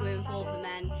do you think women fall for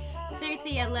men?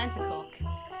 Seriously, I learned to cook.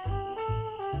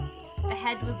 The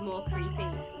head was more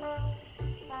creepy.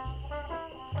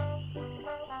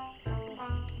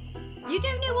 You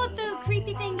don't know what the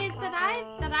creepy thing is that I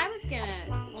was gonna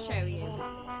show you.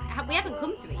 We haven't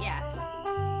come to it yet.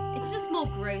 It's just more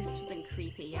gross than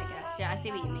creepy, I guess. Yeah, I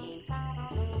see what you mean.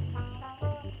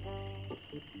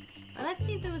 Well, let's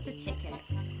see if there was a ticket.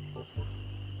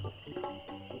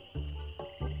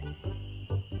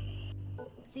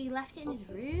 So he left it in his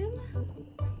room?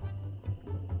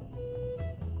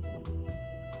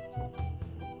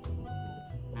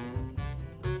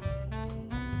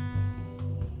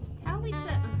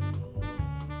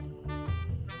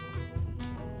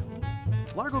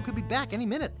 Largo could be back any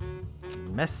minute.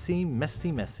 Messy,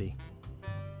 messy, messy.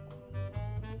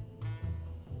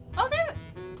 Oh, there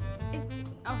is...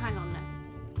 Oh, hang on now.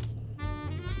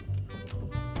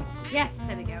 Yes,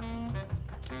 there we go.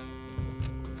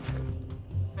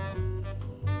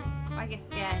 I get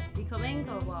scared. Is he coming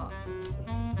or what?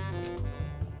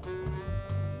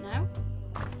 No?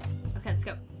 Okay, let's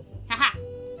go. Haha!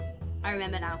 I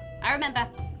remember now. I remember.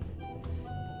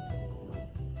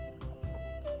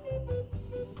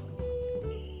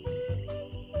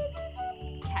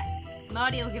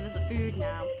 Marty will give us the food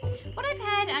now. What I've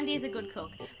heard, Andy is a good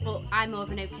cook, but I'm more of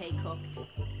an okay cook.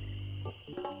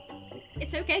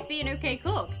 It's okay to be an okay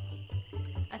cook.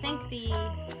 I think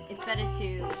it's better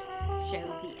to show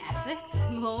the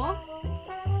effort more.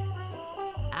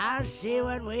 I'll see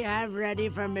what we have ready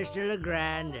for Mr.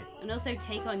 Legrand. And also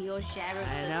take on your share of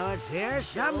I know it's here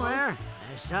somewhere.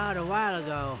 I saw it a while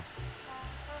ago.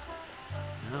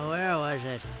 Oh, where was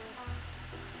it?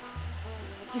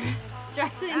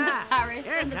 Directly in the parrot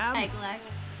and the peg leg.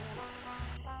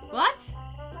 What?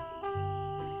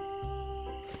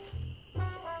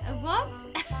 What?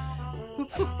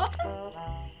 What?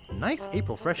 Nice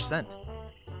April fresh scent.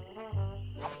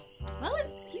 Well,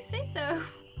 if you say so.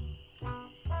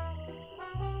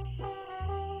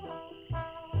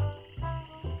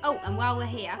 Oh, and while we're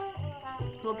here,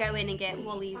 we'll go in and get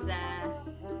Wally's,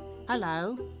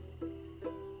 Hello.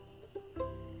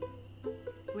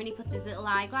 when he puts his little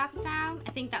eyeglass down. I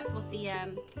think that's what the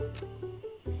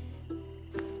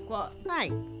what? Hey,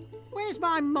 where's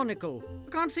my monocle? I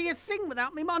can't see a thing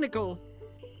without me monocle.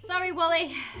 Sorry,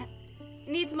 Wally.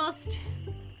 Needs must.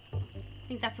 I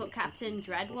think that's what Captain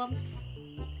Dread wants.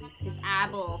 His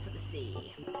eyeball for the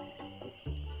sea.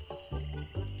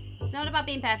 It's not about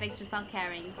being perfect, it's just about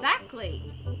caring.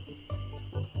 Exactly.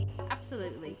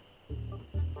 Absolutely.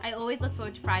 I always look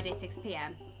forward to Friday 6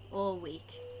 p.m. all week.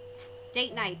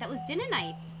 Date night. That was dinner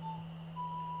night.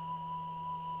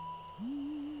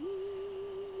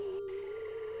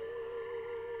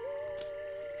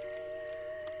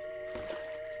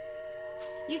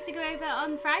 Used to go over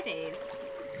on Fridays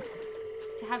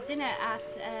to have dinner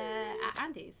at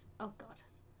Andy's. Oh god,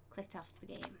 clicked off the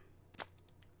game.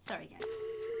 Sorry guys.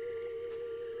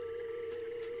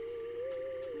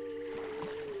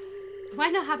 Why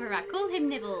not have a rat? Call him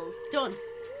Nibbles. Done.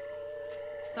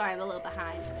 Sorry, I'm a little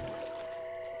behind.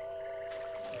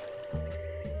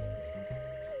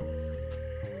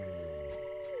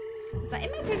 So in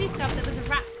my previous job, there was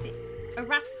a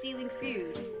rat stealing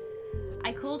food.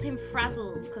 I called him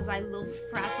Frazzles because I love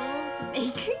Frazzles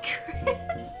bacon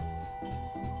crisps.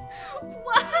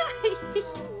 Why?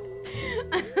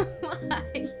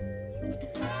 Why?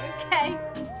 Okay.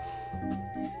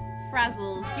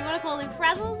 Frazzles. Do you want to call him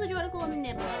Frazzles or do you want to call him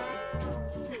Nibbles?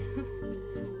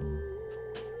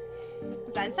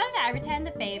 So on Saturday, I returned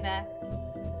the favour.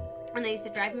 And I used to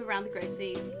drive him around the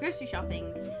grocery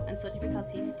shopping and such because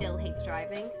he still hates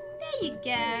driving. There you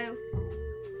go.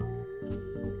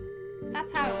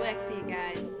 That's how it works for you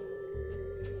guys.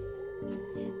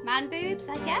 Man boobs,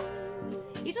 I guess.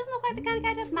 He doesn't look like the kind of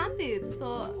guy to have man boobs,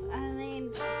 but I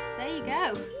mean, there you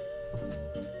go.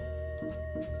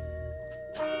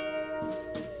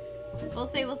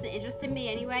 Also, he wasn't interested in me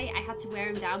anyway. I had to wear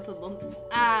him down for months.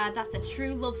 Ah, that's a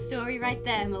true love story right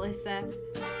there, Melissa.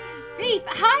 Thief,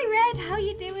 hi Red, how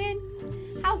you doing?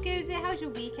 How goes it? How's your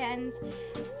weekend?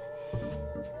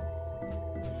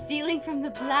 Stealing from the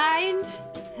blind?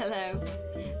 Hello.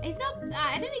 He's not,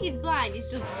 I don't think he's blind, he's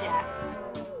just deaf.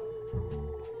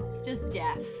 He's just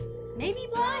deaf. Maybe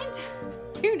blind?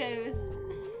 Who knows?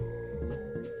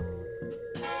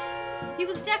 He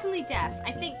was definitely deaf.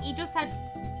 I think he just had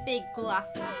big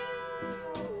glasses.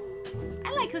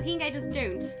 I like cooking, I just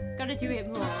don't. Gotta do it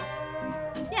more.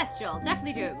 Yes, Joel,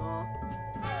 definitely do it more.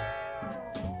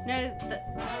 No,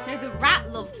 the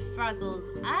rat loved Frazzles.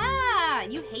 Ah,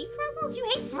 you hate Frazzles? You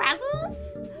hate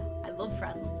Frazzles? I love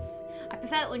Frazzles. I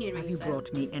prefer onion rings. Have you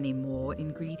brought me any more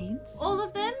ingredients? All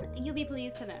of them? You'll be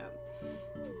pleased to know.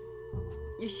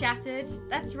 You're shattered.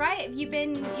 That's right. You've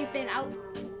been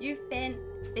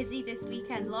busy this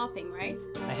weekend LARPing, right?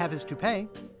 I have his toupee.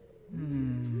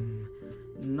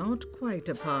 Not quite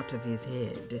a part of his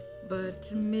head,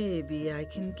 but maybe I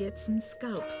can get some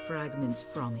scalp fragments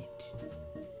from it.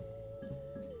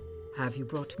 Have you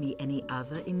brought me any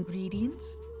other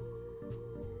ingredients?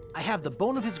 I have the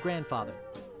bone of his grandfather.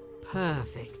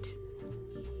 Perfect.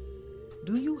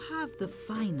 Do you have the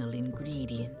final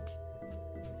ingredient?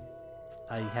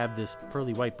 I have this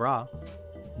pearly white bra.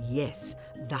 Yes,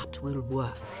 that will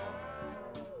work.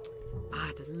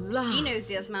 At last. She knows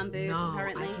he has man boobs, now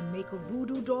apparently. I can make a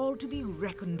voodoo doll to be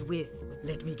reckoned with.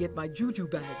 Let me get my juju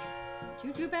bag.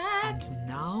 Juju bag. And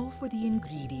now for the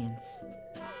ingredients.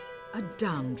 A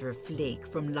dandruff flake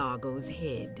from Largo's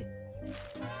head.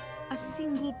 A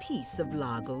single piece of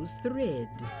Largo's thread.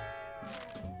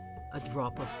 A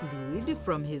drop of fluid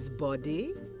from his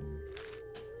body.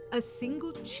 A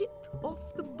single chip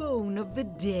off the bone of the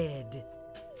dead.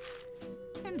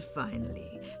 And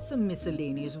finally, some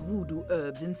miscellaneous voodoo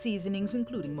herbs and seasonings,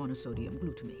 including monosodium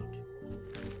glutamate.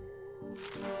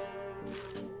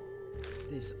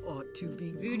 This ought to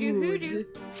be voodoo good. hoodoo.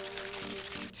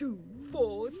 2,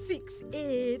 4, 6,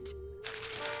 8.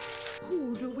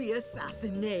 Who do we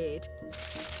assassinate?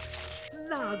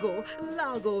 Largo,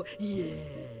 Largo, yeah.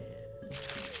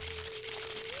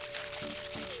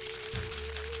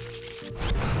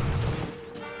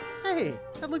 Hey,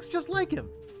 that looks just like him.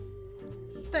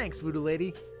 Thanks, Voodoo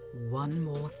Lady. One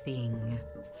more thing.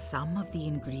 Some of the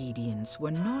ingredients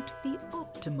were not the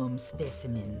optimum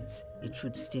specimens. It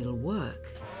should still work,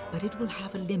 but it will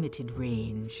have a limited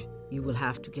range. You will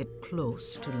have to get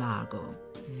close to Largo.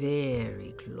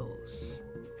 Very close.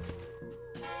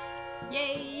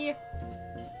 Yay!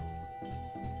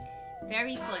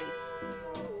 Very close.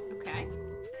 Okay.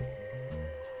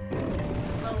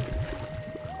 Well,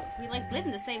 we live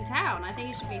in the same town. I think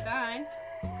it should be fine.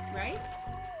 Right?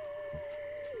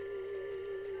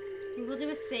 I think we'll do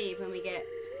a save when we get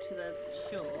to the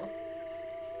shore.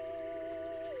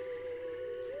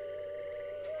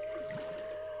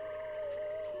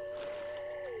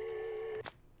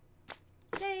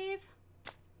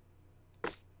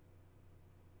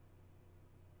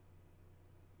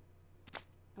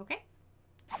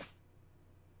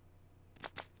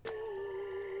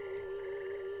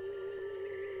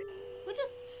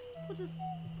 We'll just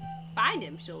find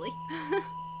him, surely.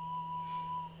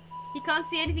 He can't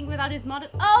see anything without his mod.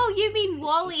 Oh, you mean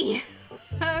Wally?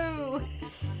 Oh.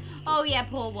 Oh yeah,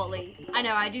 poor Wally. I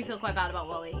know, I do feel quite bad about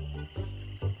Wally.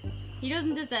 He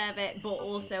doesn't deserve it, but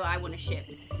also I want a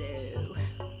ship, so...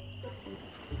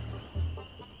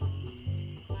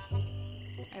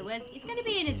 Alright, where's... He's gonna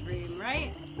be in his room,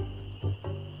 right?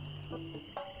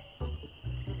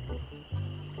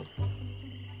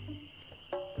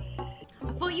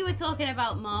 I thought you were talking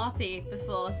about Marty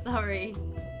before, sorry.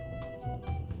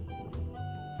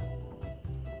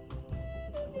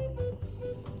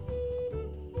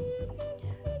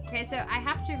 Okay, so I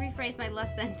have to rephrase my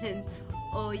last sentence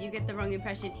or you get the wrong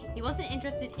impression. He wasn't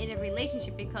interested in a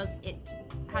relationship because it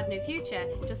had no future,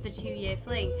 just a 2-year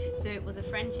fling, so it was a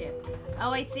friendship.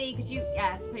 Oh, I see, because you,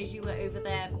 yeah, I suppose you were over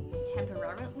there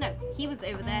temporarily? No, he was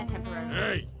over there temporarily.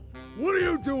 Hey, what are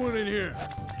you doing in here?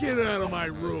 Get out of my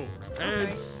room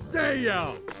and stay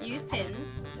out. Use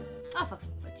pins. Oh, for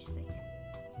fudge's sake.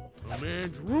 A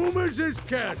man's room is his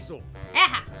castle.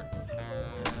 Aha!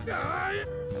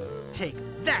 Take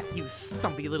that, you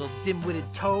stumpy little dim-witted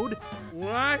toad.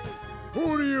 What?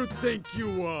 Who do you think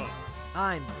you are?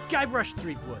 I'm Guybrush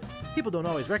Threepwood. People don't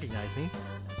always recognize me.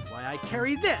 That's why I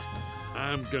carry this.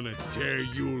 I'm gonna tear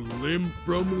you limb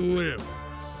from limb.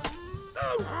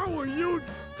 Oh, how are you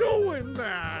doing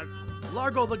that?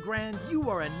 Largo the Grand, you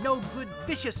are a no-good,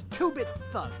 vicious two-bit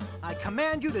thug. I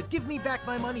command you to give me back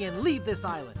my money and leave this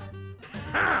island.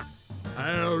 Ha!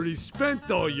 I already spent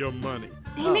all your money.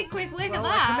 He made quick work of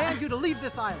that. I command you to leave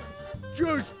this island.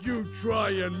 Just you try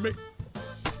and make...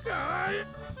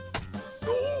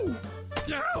 Ooh!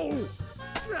 Yow!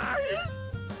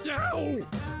 Yow!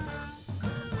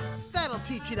 That'll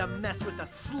teach you to mess with the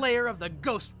slayer of the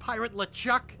ghost pirate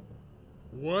LeChuck.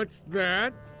 What's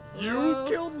that? You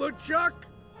killed LeChuck?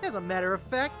 As a matter of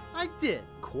fact, I did.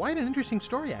 Quite an interesting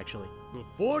story, actually. The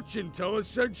fortune teller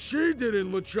said she did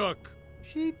in LeChuck.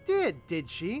 She did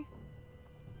she?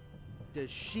 Does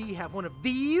she have one of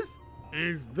these?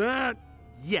 Is that?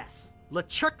 Yes,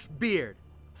 LeChuck's beard.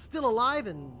 Still alive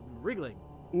and wriggling.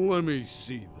 Let me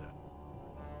see that.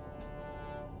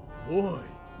 Boy,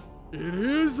 it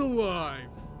is alive.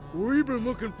 We've been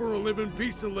looking for a living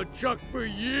piece of LeChuck for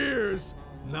years.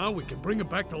 Now we can bring it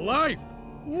back to life.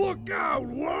 Look out,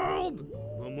 world!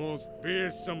 The most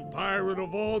fearsome pirate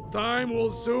of all time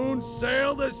will soon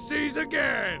sail the seas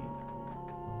again.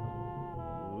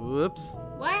 Whoops.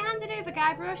 Why hand it over,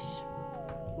 Guybrush?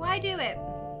 Why do it?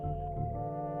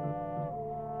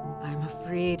 I'm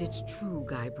afraid it's true,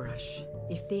 Guybrush.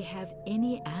 If they have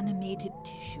any animated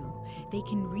tissue, they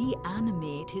can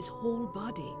reanimate his whole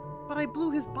body. But I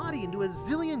blew his body into a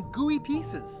zillion gooey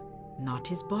pieces. Not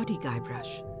his body,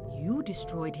 Guybrush. You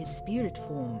destroyed his spirit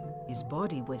form. His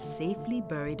body was safely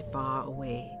buried far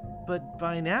away. But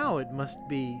by now it must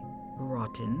be...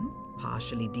 rotten?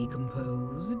 Partially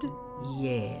decomposed?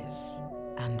 Yes.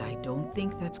 And I don't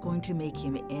think that's going to make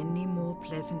him any more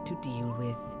pleasant to deal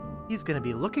with. He's gonna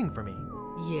be looking for me.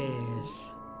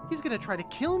 Yes. He's gonna try to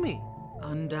kill me.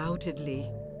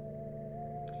 Undoubtedly.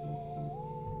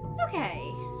 Okay,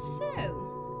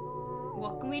 so...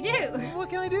 what can we do? What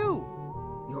can I do?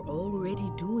 You're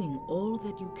already doing all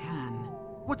that you can.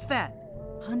 What's that?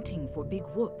 Hunting for Big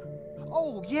Whoop.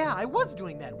 Oh, yeah, I was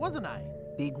doing that, wasn't I?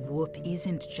 Big Whoop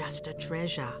isn't just a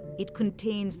treasure. It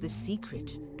contains the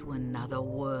secret to another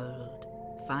world.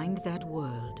 Find that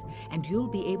world, and you'll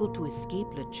be able to escape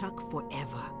LeChuck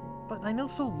forever. But I know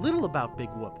so little about Big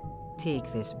Whoop.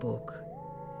 Take this book.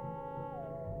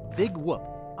 Big Whoop,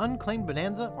 Unclaimed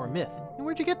Bonanza or Myth. And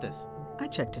where'd you get this? I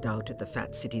checked it out at the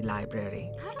Fat City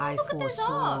Library. I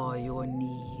foresaw your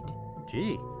need.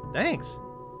 Gee, thanks.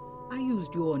 I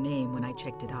used your name when I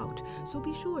checked it out, so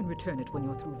be sure and return it when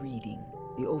you're through reading.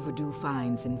 The overdue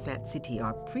fines in Fat City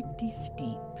are pretty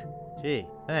steep. Gee,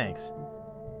 thanks.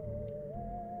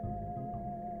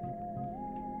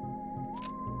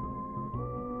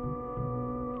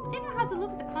 I don't know how to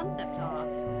look at the concept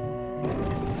art.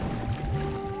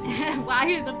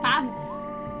 Why are the pants?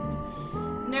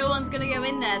 No one's gonna go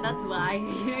in there, that's why.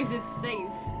 He knows it's safe.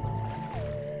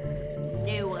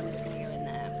 No one's gonna go in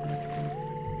there.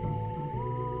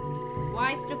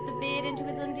 Why stuff the beard into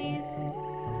his undies?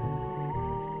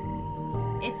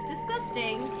 It's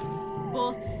disgusting,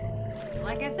 but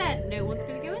like I said, no one's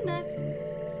gonna go in there.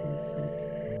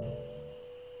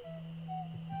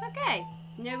 Okay,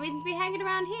 no reason to be hanging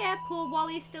around here. Poor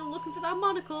Wally's still looking for that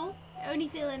monocle. Only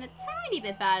feeling a tiny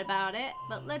bit bad about it,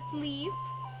 but let's leave.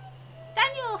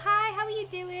 Daniel, hi, how are you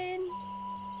doing?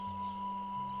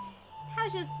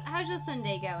 How's your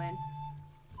Sunday going?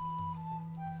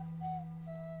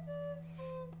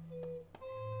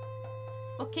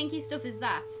 What kinky stuff is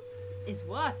that? Is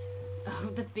what? Oh,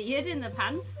 the beard in the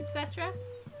pants, etc.?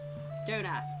 Don't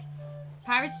ask.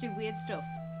 Pirates do weird stuff.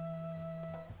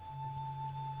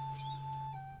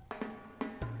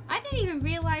 I didn't even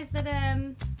realise that,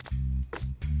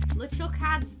 LeChuck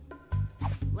had,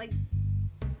 like,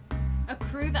 a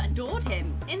crew that adored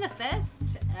him. In the first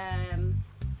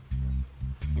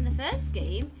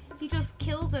game, he just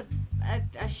killed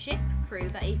a ship crew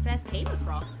that he first came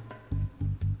across.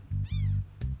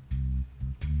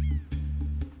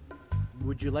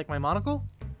 Would you like my monocle?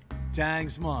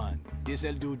 Thanks, man.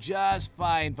 This'll do just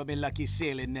fine for me lucky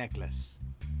sailing necklace.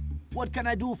 What can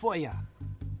I do for ya?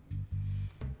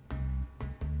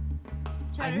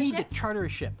 I need to charter a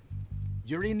ship.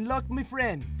 You're in luck, my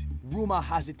friend. Rumor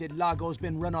has it that Largo's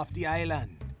been run off the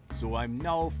island, so I'm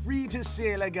now free to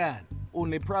sail again.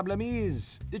 Only problem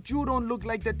is that you don't look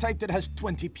like the type that has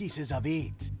 20 pieces of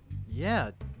 8.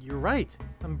 Yeah, you're right.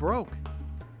 I'm broke.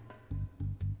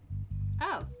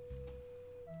 Oh.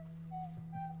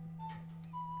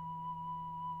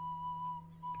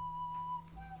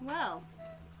 Well.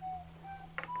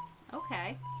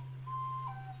 Okay.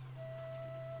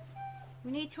 We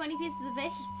need 20 pieces of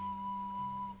 8.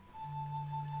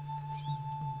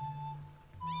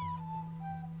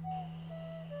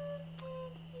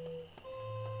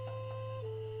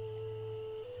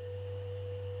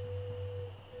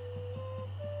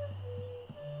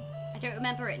 I don't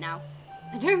remember it now.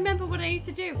 I don't remember what I need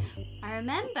to do. I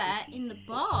remember in the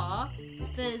bar,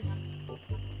 there's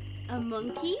a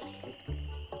monkey.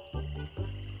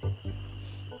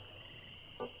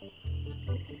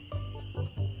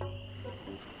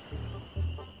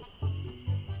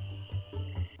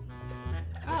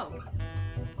 Oh.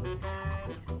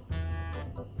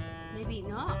 Maybe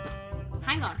not.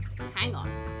 Hang on. Hang on.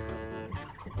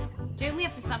 Don't we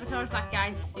have to sabotage that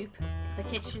guy's soup? The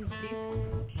kitchen soup?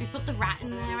 We put the rat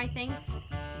in there, I think.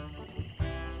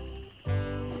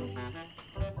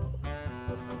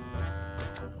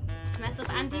 Let's mess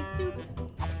up Andy's soup.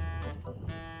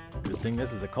 Good thing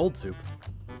this is a cold soup.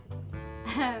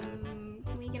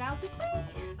 Can we get out this way?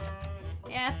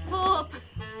 Yeah, poor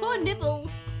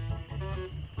Nibbles.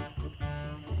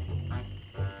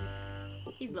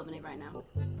 He's loving it right now.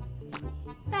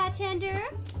 Bartender.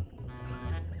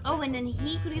 Oh, and then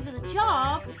he could give us a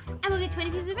job, and we'll get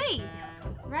 20 pieces of 8,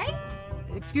 right?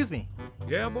 Excuse me.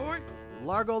 Yeah, boy?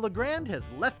 Largo Legrand has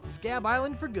left Scab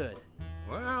Island for good.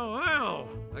 Well,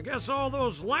 I guess all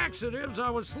those laxatives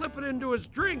I was slipping into his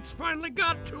drinks finally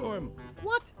got to him.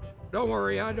 What? Don't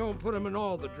worry, I don't put him in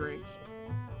all the drinks.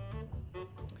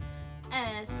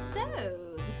 So,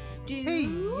 the stew...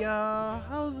 Hey,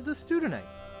 how's the stew tonight?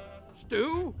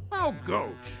 Stew? Oh,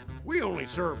 gosh. We only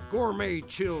serve gourmet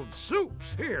chilled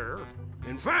soups here.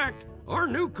 In fact, our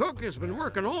new cook has been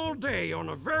working all day on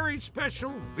a very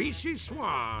special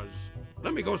vichyssoise.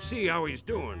 Let me go see how he's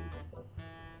doing.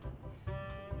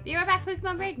 Be right back,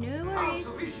 Pokemon Braid. No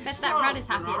worries. Bet that rat is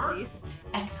happy at least.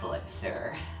 Excellent,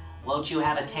 sir. Won't you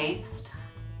have a taste?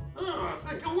 I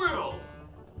think I will.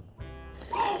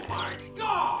 Oh my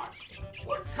God!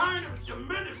 What kind of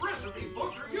demented recipe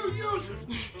book are you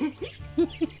using?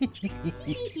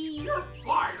 You're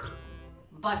fired!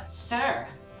 But, sir...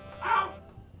 Out!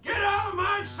 Get out of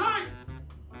my sight!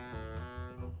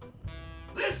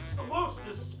 This is the most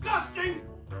disgusting,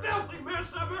 filthy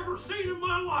mess I've ever seen in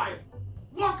my life!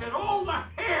 Look at all the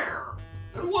hair!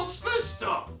 And what's this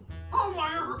stuff? How am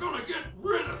I ever gonna get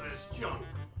rid of this junk?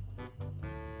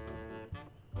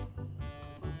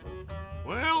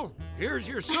 Well, here's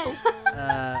your soap.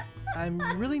 I'm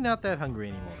really not that hungry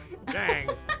anymore. Dang.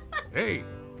 Hey,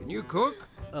 can you cook?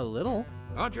 A little.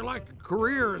 How'd you like a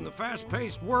career in the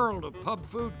fast-paced world of pub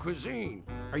food cuisine?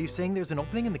 Are you saying there's an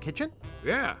opening in the kitchen?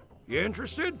 Yeah. You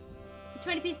interested? For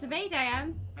 20 pieces of 8, I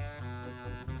am.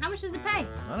 How much does it pay?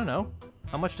 I don't know.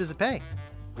 How much does it pay?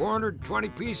 420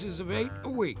 pieces of 8 a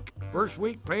week. First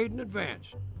week paid in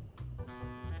advance.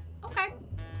 Okay.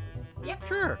 Yep.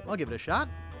 Sure, I'll give it a shot.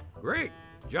 Great.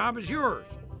 Job is yours.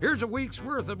 Here's a week's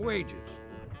worth of wages.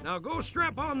 Now go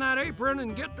strap on that apron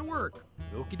and get to work.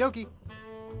 Okie dokie.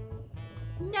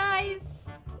 Nice.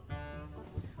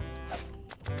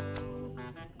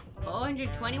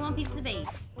 421 pieces of 8.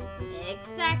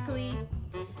 Exactly.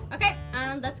 Okay,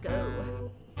 and let's go.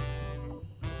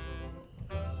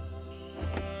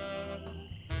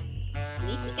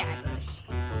 Sneaky Guybrush.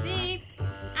 See?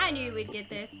 I knew we'd get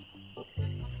this.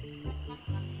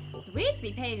 It's weird to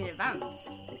be paid in advance.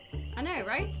 I know,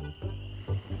 right?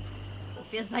 It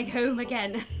feels like home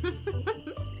again.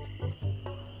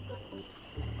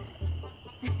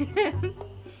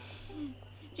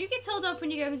 Do you get told off when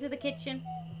you go into the kitchen?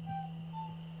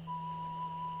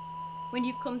 when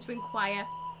you've come to inquire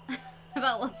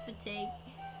about what's for tea.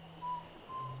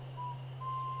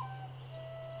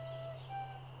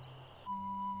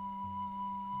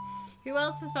 Who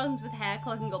else has phones with hair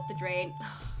clogging up the drain?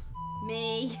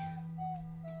 Me.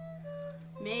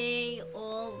 Me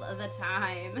all the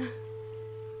time.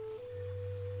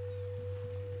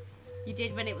 You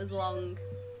did when it was long.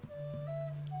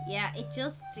 Yeah, it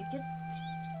just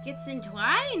gets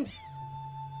entwined.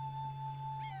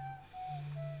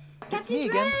 Captain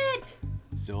Dread!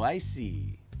 So I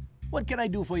see. What can I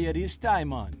do for you this time,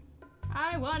 man?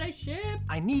 I want a ship.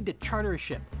 I need to charter a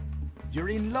ship. You're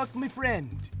in luck, my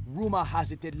friend. Rumor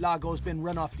has it that Largo's been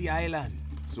run off the island,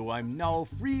 so I'm now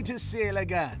free to sail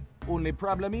again. Only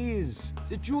problem is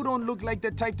that you don't look like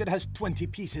the type that has 20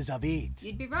 pieces of 8.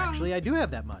 You'd be wrong. Actually, I do have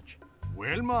that much.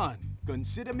 Well, man,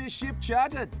 consider me ship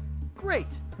chartered. Great.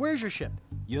 Where's your ship?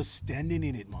 You're standing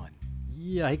in it, man.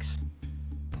 Yikes.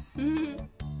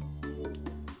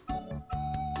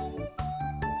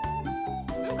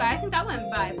 Okay, I think that went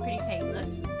by pretty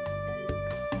painless.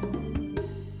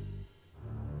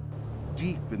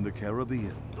 Deep in the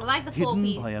Caribbean, I like the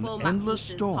hidden by an full endless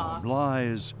map storm, part.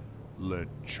 lies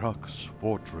LeChuck's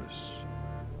fortress.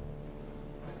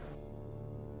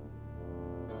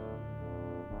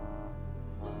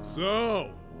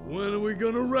 So, when are we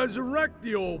gonna resurrect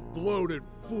the old bloated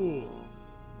fool?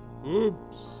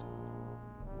 Oops.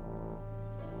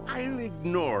 I'll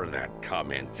ignore that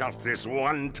comment just this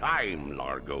one time,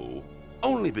 Largo.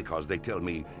 Only because they tell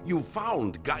me you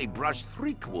found Guybrush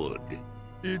Threepwood.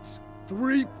 It's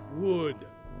Threepwood,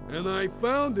 and I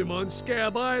found him on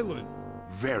Scab Island.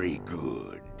 Very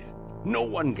good. No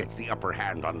one gets the upper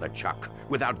hand on LeChuck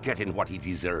without getting what he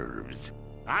deserves.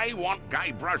 I want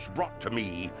Guybrush brought to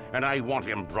me, and I want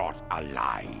him brought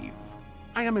alive.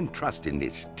 I am entrusting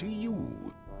this to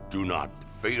you. Do not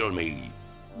fail me.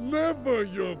 Never,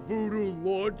 your voodoo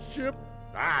lordship.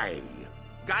 Aye.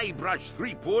 Guybrush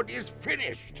Threepwood is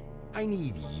finished. I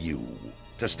need you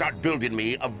to start building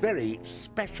me a very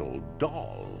special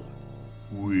doll.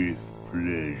 With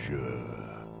pleasure.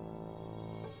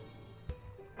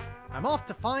 I'm off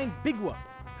to find Big Whoop.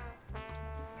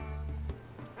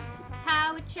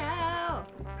 Howard Show.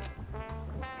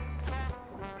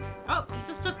 Oh, he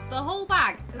just took the whole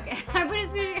bag. Okay, I was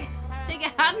just gonna take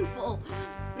a handful.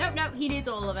 Nope, nope, he needs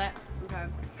all of it. Okay.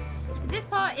 Is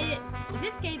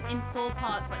this game in 4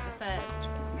 parts like the first?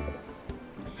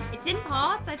 It's in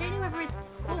parts. I don't know whether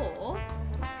it's 4.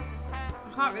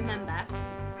 I can't remember.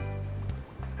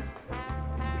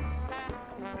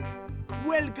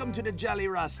 Welcome to the Jolly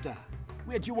Rasta.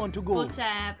 Where do you want to go? But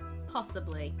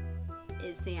possibly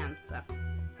is the answer.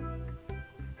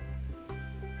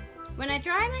 When I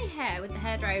dry my hair with the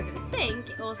hairdryer over the sink,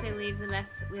 it also leaves a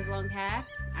mess with long hair.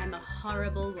 I'm a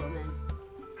horrible woman.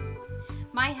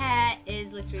 My hair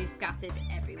is literally scattered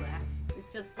everywhere.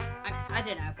 It's just, I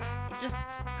don't know. It just,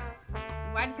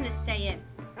 why doesn't it stay in?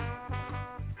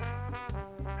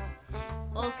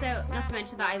 Also, not to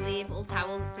mention that I leave all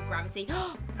towels to gravity.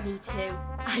 Me too.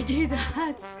 I do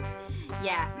that.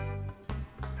 Yeah.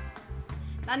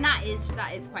 And that is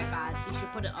quite bad. You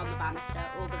should put it on the banister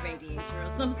or the radiator or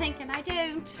something, and I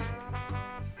don't.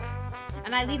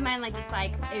 And I leave mine just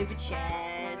over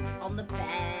chairs, on the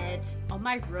bed, on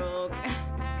my rug.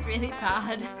 It's really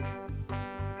bad.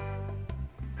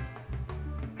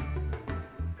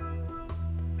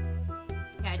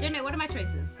 Okay, I don't know. What are my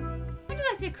choices? Would you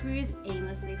like to cruise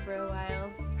aimlessly for a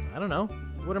while? I don't know.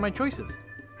 What are my choices?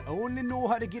 I only know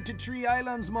how to get to Tree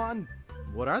Islands, man.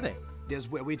 What are they? There's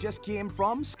where we just came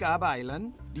from, Scab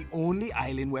Island, the only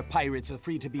island where pirates are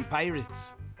free to be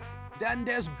pirates. Then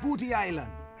there's Booty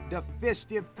Island, the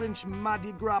festive French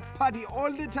Mardi Gras party all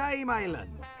the time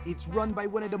island. It's run by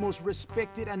one of the most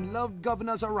respected and loved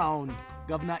governors around,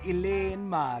 Governor Elaine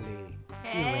Marley.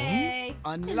 Hey.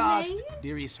 And last,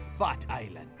 there is Fat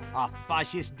Island, a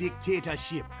fascist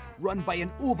dictatorship run by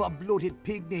an over-bloated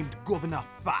pig named Governor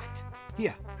Fat.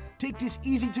 Here, take this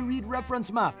easy-to-read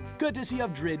reference map, courtesy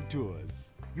of Dread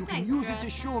Tours. You can use it to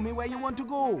show me where you want to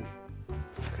go.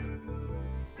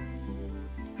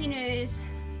 He knows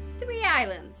 3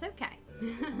 islands. Okay.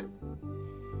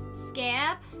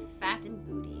 Scab, Fat, and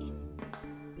Booty.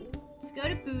 Let's go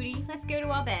to Booty. Let's go to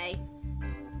our bay.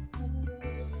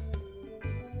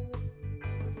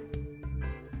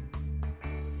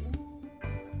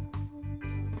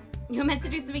 You're meant to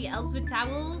do something else with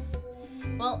towels?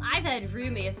 Well, I've heard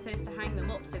Rumi is supposed to hang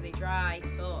them up so they dry,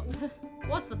 but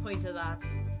what's the point of that?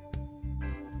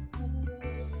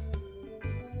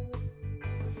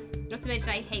 Not to mention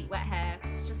I hate wet hair.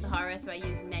 It's just a horror, so I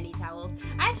use many towels.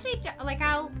 I actually,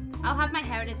 I'll have my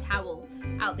hair in a towel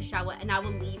out the shower and I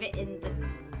will leave it in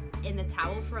in the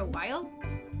towel for a while,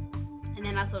 and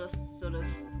then I sort of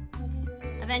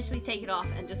eventually take it off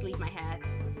and just leave my hair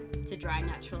to dry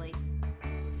naturally.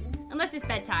 Unless it's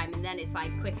bedtime, and then it's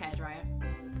like quick hair dryer.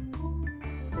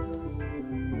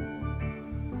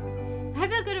 I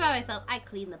feel good about myself. I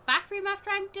clean the bathroom after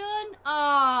I'm done.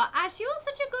 Oh, Ash, you're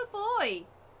such a good boy.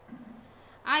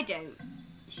 I don't.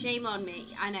 Shame on me.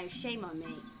 I know, shame on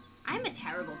me. I'm a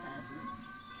terrible person.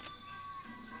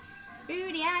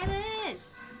 Booty Island,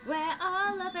 where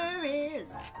our lover is.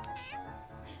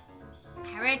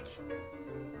 Parrot.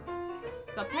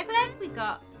 We got Pegleg, we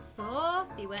got Saw,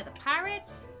 Beware the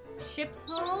Parrot, Ship's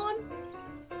Horn.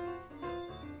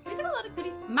 We got a lot of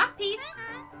goodies. Map piece.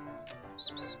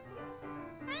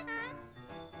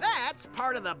 That's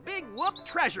part of the Big Whoop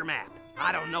treasure map.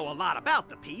 I don't know a lot about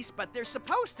the piece, but there's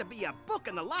supposed to be a book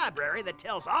in the library that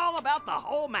tells all about the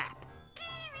whole map.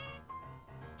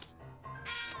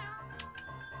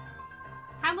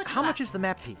 How much is the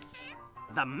map piece?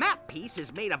 The map piece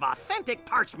is made of authentic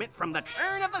parchment from the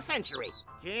turn of the century.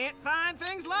 Can't find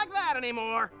things like that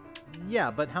anymore.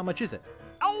 Yeah, but how much is it?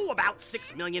 Oh, about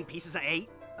 6 million pieces of 8.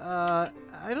 I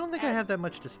don't think I have that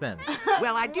much to spend.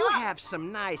 Well, I do have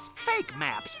some nice fake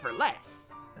maps for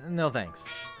less. No thanks.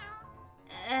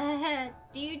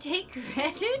 Do you take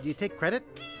credit? Do you take credit?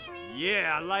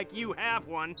 Yeah, like you have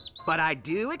one. But I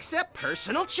do accept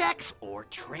personal checks or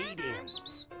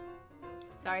trade-ins.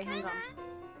 Sorry, hang on.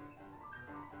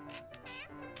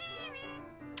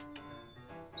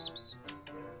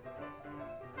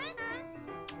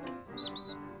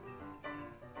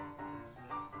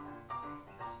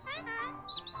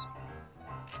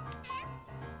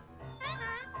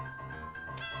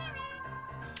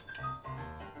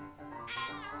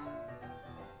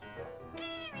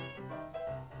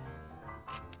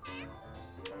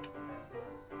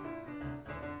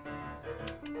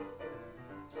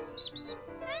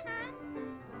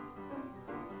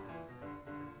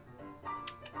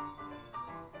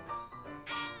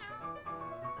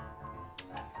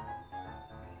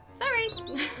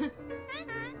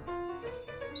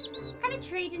 What kind of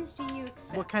trade-ins do you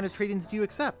accept? What kind of trade-ins do you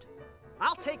accept?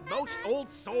 I'll take most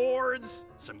old swords,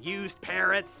 some used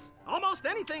parrots, almost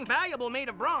anything valuable made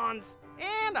of bronze,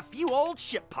 and a few old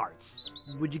ship parts.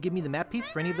 Would you give me the map piece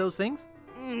for any of those things?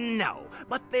 No,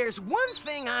 but there's one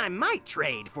thing I might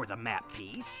trade for the map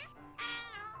piece.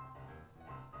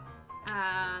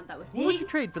 That would be... What would you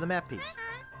trade for the map piece?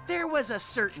 There was a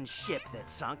certain ship that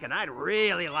sunk, and I'd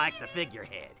really like the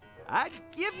figurehead. I'd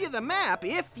give you the map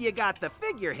if you got the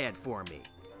figurehead for me.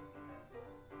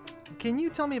 Can you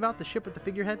tell me about the ship with the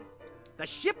figurehead? The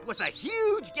ship was a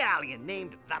huge galleon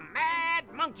named the Mad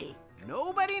Monkey.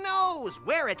 Nobody knows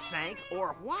where it sank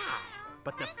or why.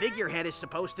 But the figurehead is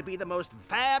supposed to be the most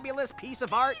fabulous piece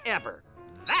of art ever.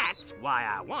 That's why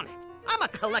I want it. I'm a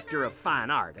collector of fine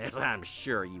art, as I'm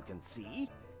sure you can see.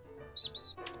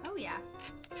 Oh, yeah.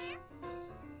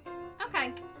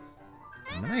 Okay.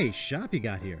 Nice shop you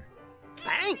got here.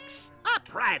 Thanks! I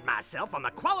pride myself on the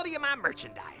quality of my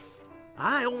merchandise.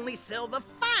 I only sell the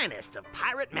finest of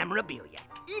pirate memorabilia.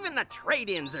 Even the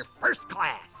trade-ins are first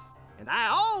class. And I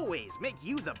always make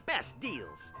you the best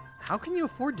deals. How can you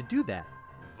afford to do that?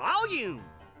 Volume!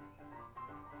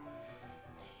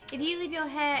 If you leave your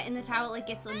hair in the towel, it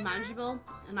gets unmanageable,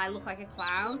 and I look like a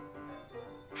clown.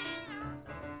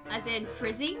 As in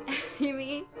frizzy, you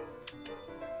mean?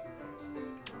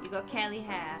 You got curly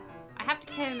hair. I have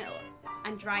to comb it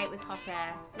and dry it with hot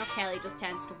air. Not curly, just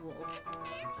turns to wool.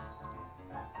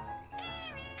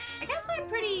 I guess I'm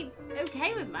pretty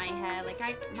okay with my hair. Like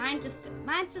mine's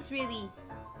just really.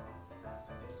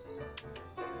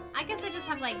 I guess I just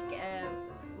have like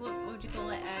what would you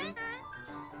call it?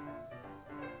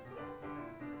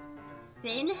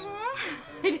 Thin hair?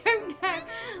 I don't know.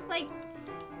 Like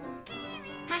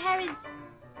my hair is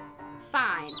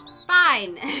fine.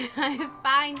 Fine. I have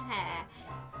fine hair.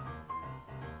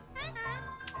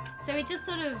 So it just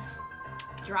sort of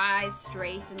dries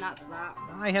straight, and that's that.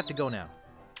 I have to go now.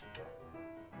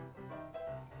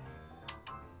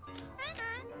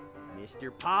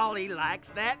 Mr. Polly likes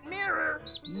that mirror.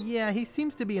 Yeah, he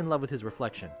seems to be in love with his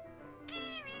reflection.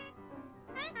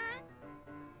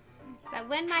 So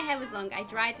when my hair was long, I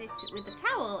dried it with a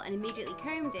towel and immediately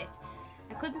combed it.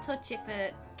 I couldn't touch it for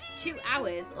 2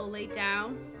 hours or lay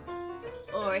down,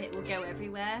 or it will go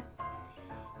everywhere.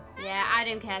 Yeah, I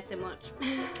don't care so much.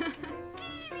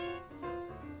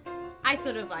 I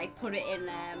sort of like put it in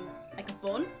like a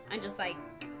bun and just like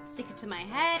stick it to my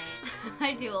head.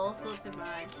 I do all sorts of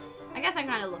mine. I guess I'm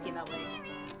kind of lucky that way.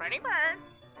 Pretty bird.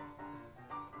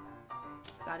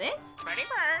 Is that it? Pretty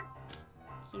bird.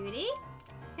 Cutie?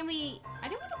 Can we... I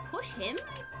don't want to push him.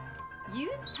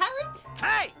 Use parrot?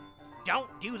 Hey! Don't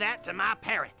do that to my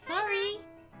parrot. Sorry.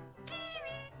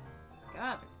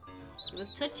 God. It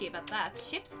was touchy about that.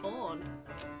 Ship's horn.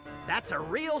 That's a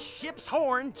real ship's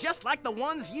horn, just like the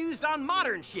ones used on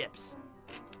modern ships.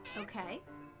 Okay.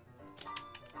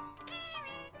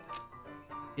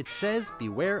 It says,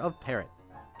 beware of parrot.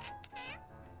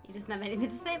 He doesn't have anything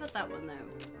to say about that one,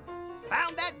 though.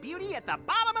 Found that beauty at the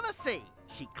bottom of the sea.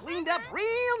 She cleaned up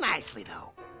real nicely,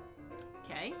 though.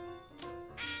 Okay.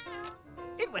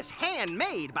 It was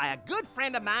handmade by a good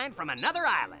friend of mine from another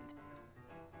island.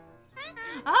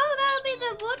 Oh, that'll be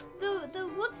the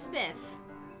woodsmith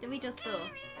that we just saw.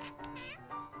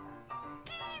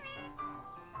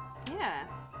 Yeah.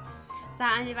 So,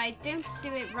 and if I don't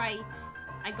do it right,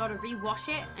 I gotta rewash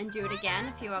it and do it again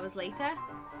a few hours later.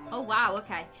 Oh wow,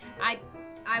 okay.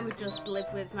 I would just live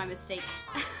with my mistake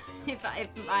if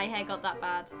my hair got that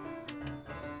bad.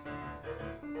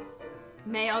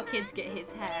 May our kids get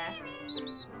his hair.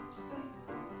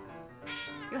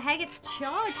 Your hair gets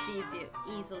charged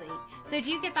easily. So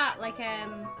do you get that, like,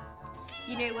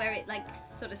 you know, where it, like,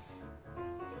 sort of,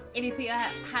 if you put your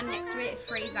hand next to it, it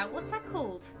frays out? What's that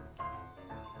called?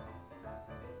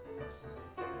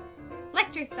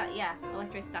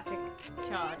 Electrostatic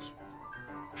charge.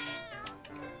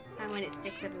 And when it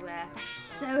sticks everywhere.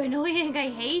 That's so annoying, I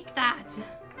hate that.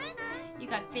 You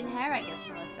got thin hair, I guess,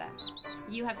 Melissa.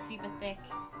 You have super thick.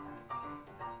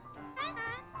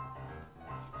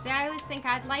 See, I always think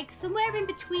I'd like somewhere in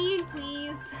between,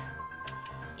 please.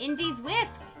 Indy's Whip.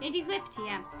 Indy's Whip,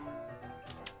 TM.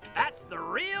 That's the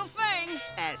real thing,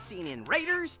 as seen in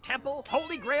Raiders, Temple,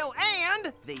 Holy Grail,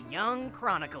 and the Young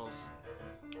Chronicles.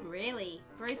 Really?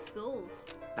 Gross skulls.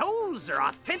 Those are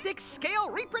authentic scale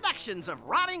reproductions of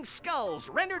rotting skulls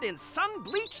rendered in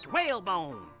sun-bleached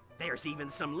whalebone. There's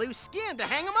even some loose skin to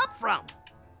hang them up from.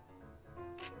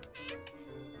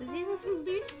 There's even some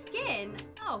loose skin?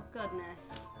 Oh,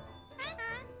 goodness.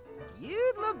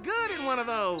 You'd look good in one of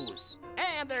those.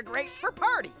 And they're great for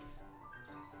parties.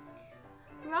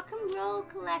 Rock and roll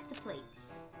collector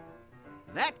plates.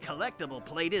 That collectible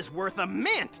plate is worth a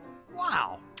mint.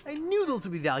 Wow, I knew those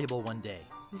would be valuable one day.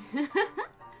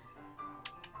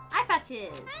 Eye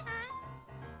patches.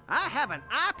 I have an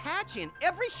eye patch in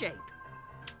every shape.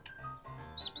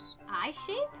 Eye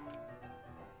shape?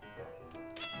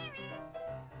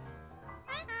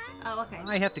 Oh, okay.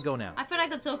 I have to go now. I thought I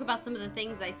could talk about some of the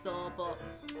things I saw, but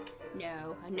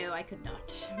no, I could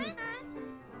not.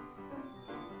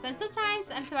 So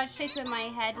sometimes I'm so agitated when my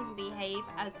hair doesn't behave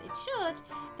as it should,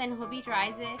 then hubby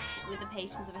dries it with the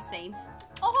patience of a saint.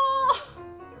 Oh!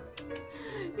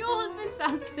 Your husband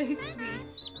sounds so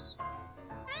sweet.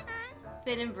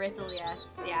 Thin and brittle,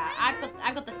 yes. Yeah,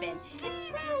 I've got the thin.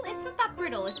 It's not that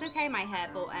brittle. It's okay, my hair,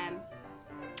 but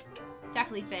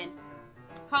definitely thin.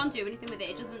 Can't do anything with it.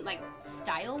 It doesn't, like,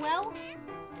 style well.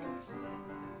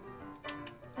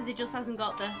 Because it just hasn't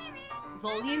got the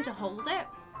volume to hold it.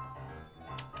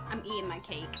 I'm eating my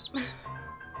cake.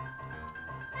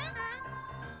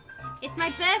 It's my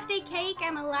birthday cake.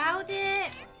 I'm allowed it.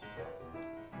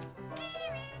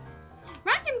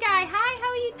 Random guy, hi. How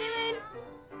are you doing?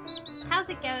 How's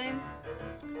it going?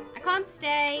 I can't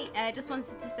stay. Just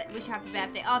wanted to wish you happy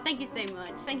birthday. Oh, thank you so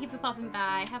much. Thank you for popping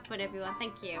by. Have fun, everyone.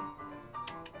 Thank you.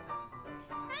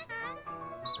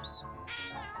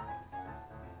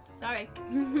 Sorry.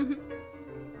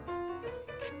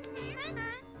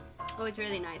 Oh, it's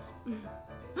really nice.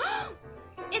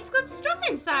 It's got stuff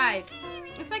inside.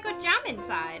 It's like got jam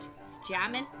inside. It's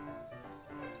jamming.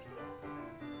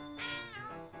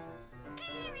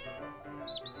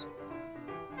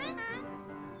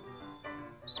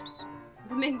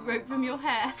 The mink rope from your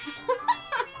hair.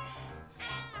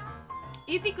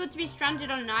 You'd be good to be stranded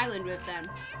on an island with them.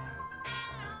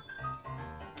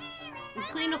 You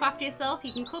can clean up after yourself,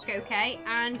 you can cook okay,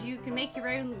 and you can make your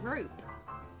own rope.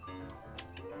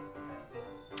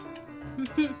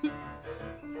 There's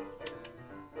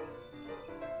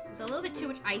a little bit too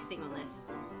much icing on this.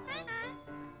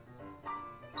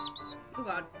 Oh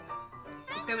god.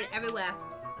 It's going everywhere.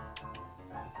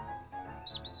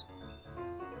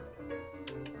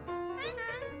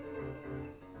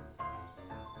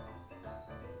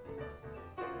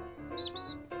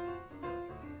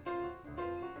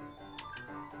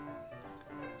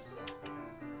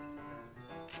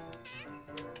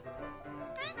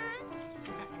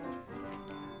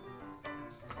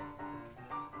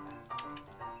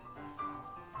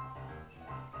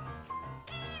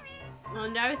 Oh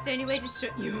no, it's the only way to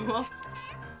shut you up.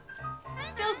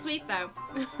 Still sweet though.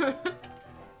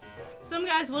 Some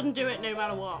guys wouldn't do it no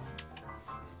matter what.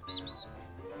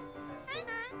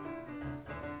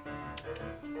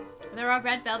 There are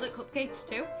red velvet cupcakes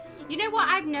too. You know what?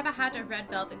 I've never had a red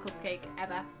velvet cupcake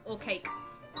ever. Or cake.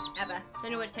 Ever.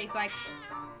 Don't know what it tastes like.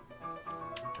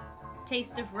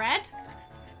 Taste of red?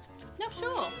 Not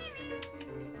sure.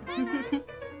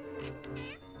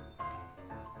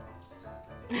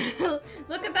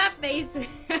 Look at that face.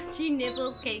 She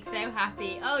nibbles cake so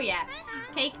happy. Oh yeah.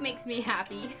 Cake makes me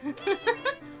happy.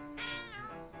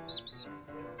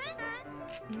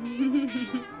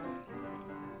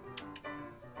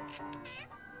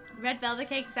 Red velvet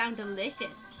cakes sound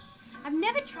delicious. I've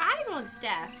never tried one,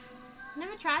 Steph.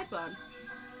 Never tried one.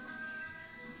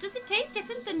 Does it taste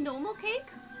different than normal cake?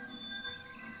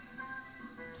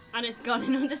 And it's gone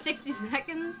in under 60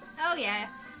 seconds? Oh yeah.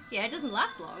 Yeah, it doesn't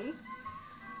last long.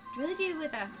 Really do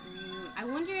with a... I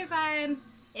wonder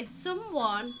if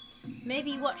someone,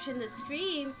 maybe watching the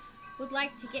stream, would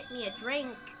like to get me a drink,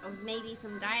 or maybe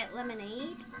some diet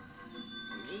lemonade.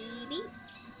 Maybe.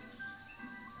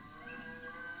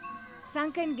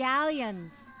 Sunken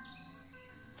galleons.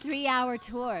 3-hour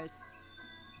tours.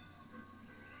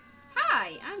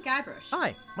 Hi, I'm Guybrush.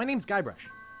 Hi, my name's Guybrush.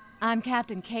 I'm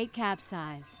Captain Kate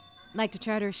Capsize. Like to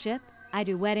charter a ship? I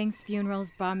do weddings,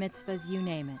 funerals, bar mitzvahs, you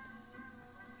name it.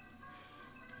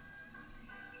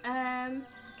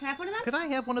 Can I have one of them? Could I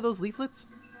have one of those leaflets?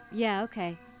 Yeah,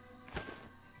 okay.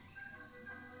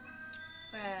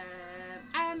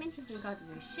 I'm interested in starting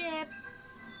a ship.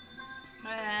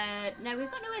 No,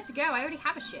 we've got nowhere to go. I already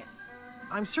have a ship.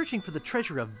 I'm searching for the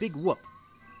treasure of Big Whoop.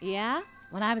 Yeah?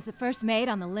 When I was the first mate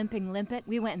on the Limping Limpet,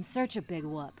 we went in search of Big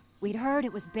Whoop. We'd heard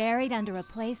it was buried under a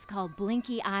place called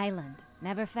Blinky Island.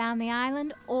 Never found the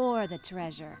island or the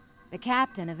treasure. The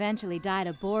captain eventually died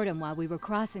of boredom while we were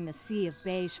crossing the sea of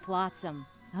beige flotsam.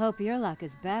 I hope your luck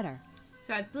is better.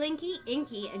 So I had Blinky,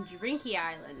 Inky, and Drinky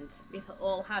Island. We've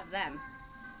all had them.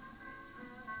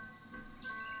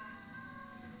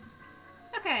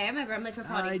 Okay, I remember I'm late for a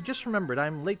party. I just remembered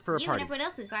I'm late for a You party. and everyone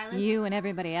else on this island. You and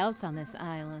everybody else on this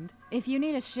island. If you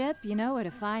need a ship, you know where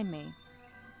to find me.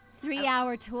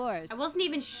 3-hour tours. I wasn't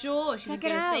even sure she was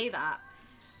going to say that.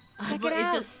 Check But it it's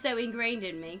out. just so ingrained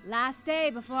in me. Last day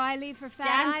before I leave for Fat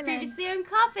Stan's Island. previously owned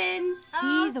coffins. See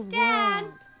Oh, the Stan.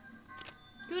 world.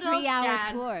 Good old 3-hour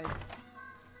Stan. tours.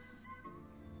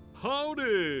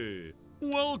 Howdy!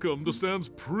 Welcome to Stan's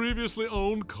previously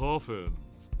owned coffins.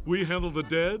 We handle the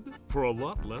dead for a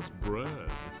lot less bread.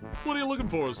 What are you looking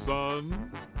for,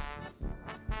 son?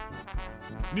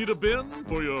 Need a bin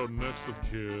for your next of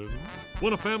kin?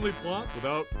 Want a family plot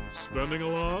without spending a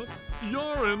lot?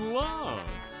 You're in luck!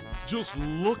 Just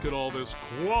look at all this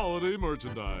quality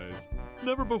merchandise.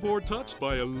 Never before touched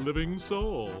by a living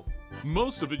soul.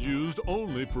 Most of it used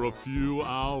only for a few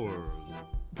hours.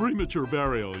 Premature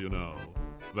burial, you know.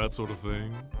 That sort of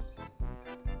thing.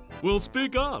 Well,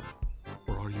 speak up.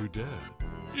 Or are you dead?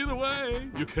 Either way,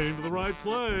 you came to the right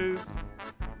place.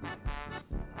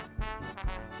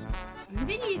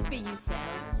 Didn't you used to be used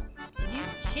sales?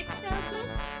 Used ship salesman?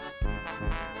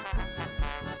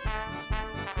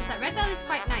 Because that red velvet's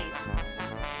quite nice.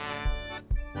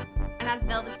 And as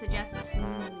Velvet suggests,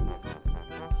 smooth.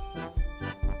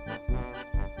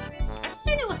 I just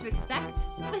don't know what to expect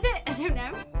with it. I don't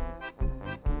know.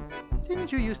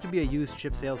 Didn't you used to be a used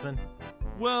ship salesman?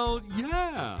 Well,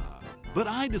 yeah. But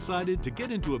I decided to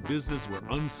get into a business where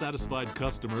unsatisfied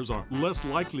customers are less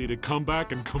likely to come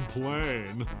back and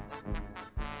complain.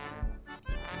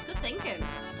 Good thinking.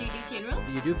 Do you do funerals?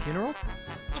 Do you do funerals?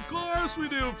 Of course we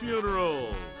do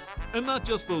funerals! And not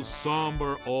just those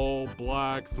somber,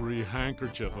 all-black,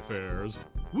 three-handkerchief affairs.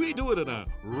 We do it in a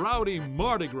rowdy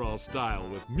Mardi Gras style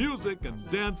with music and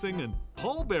dancing and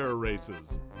pallbearer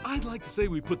races. I'd like to say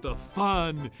we put the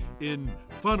fun in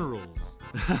funerals.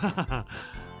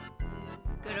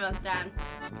 Good one, Stan.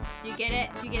 Do you get it?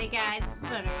 Do you get it, guys?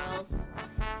 Funerals.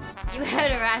 You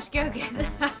heard her, Ash. Go get the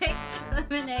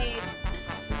lemonade.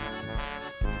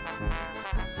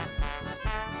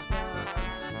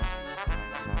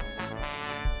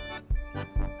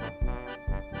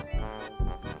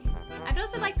 I'd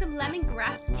also like some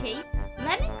lemongrass tea.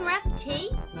 Lemongrass tea?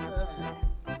 Ugh.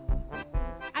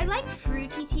 I like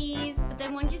fruity teas, but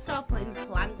then once you start putting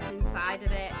plants inside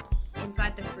of it,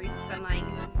 inside the fruits, I'm like,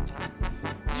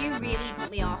 you really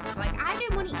put me off. Like, I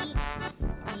don't want to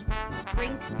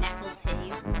drink nettle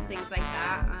tea, things like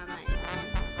that. I'm like,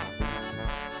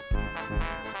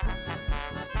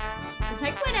 it's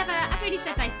like, whatever, I've already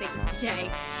said nice things today.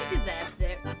 She deserves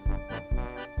it.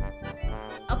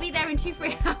 I'll be there in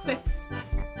 2-3 hours.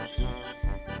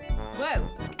 Whoa.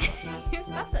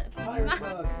 That's a pirate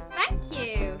mug. Thank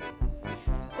you.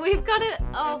 We've got a,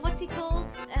 oh, what's he called?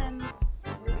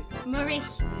 Murray.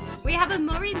 We have a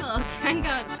Murray mug. Hang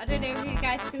on, I don't know if you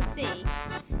guys can see.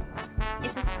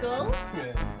 skull.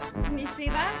 Can you see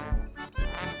that?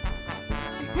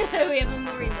 We have a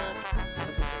Murray mug.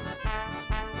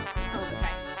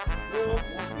 Oh,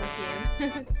 okay.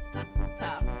 Thank you.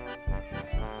 Top.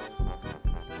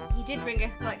 He did bring a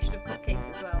collection of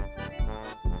cupcakes as well.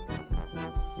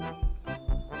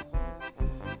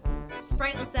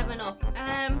 Sprite or 7-Up?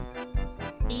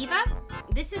 Either.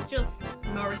 This is just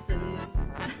Morrison's.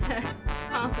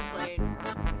 Can't complain.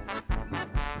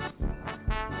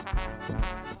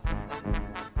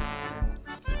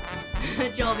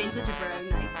 Joel being such a bro,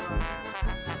 nice one.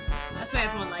 That's why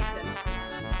everyone likes him.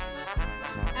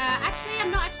 Actually,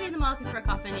 I'm not actually in the market for a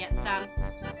coffin yet, Stan.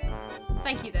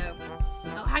 Thank you, though.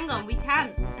 Oh, hang on, we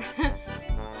can.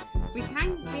 We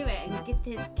can do it and get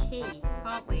this key,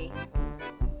 can't we?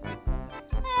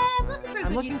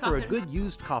 I'm looking for a good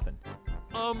used coffin.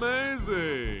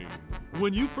 Amazing!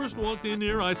 When you first walked in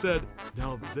here, I said,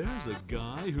 now there's a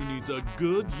guy who needs a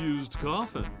good used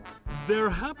coffin. There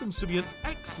happens to be an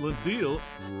excellent deal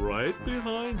right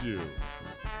behind you.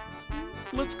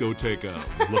 Let's go take a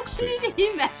look-see. Did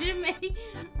he measure me?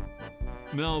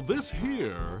 Now this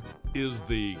here is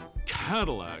the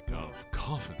Cadillac of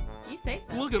coffins. You say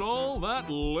so. Look at all that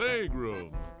leg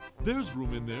room. There's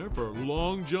room in there for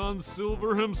Long John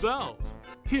Silver himself.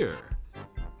 Here,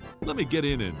 let me get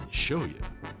in and show you.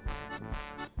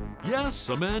 Yes,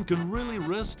 a man can really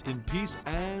rest in peace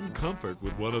and comfort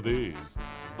with one of these.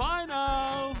 Bye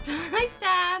now! Hi,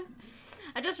 Stan!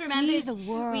 I just remembered the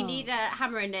world. we need a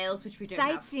hammer and nails, which we don't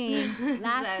Sightseeing. have.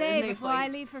 Last So day there's no before I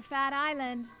point. leave for Fat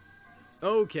Island.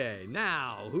 Okay,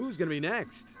 now, who's gonna be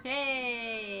next?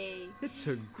 Hey! It's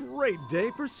a great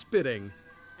day for spitting.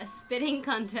 A spitting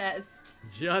contest.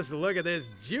 Just look at this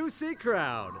juicy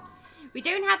crowd. We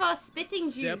don't have our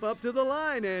spitting juice. Step up to the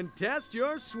line and test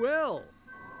your swill.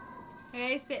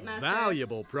 Hey, Spitmaster.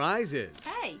 Valuable prizes.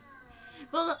 Hey.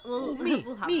 We'll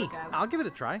have me. a go. I'll give it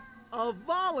a try. A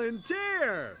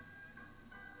volunteer!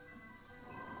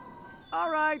 All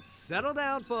right, settle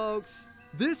down, folks.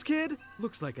 This kid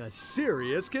looks like a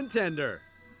serious contender.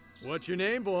 What's your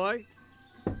name, boy?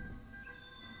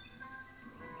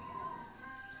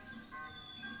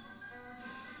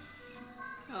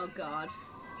 Oh, God.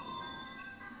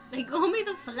 They call me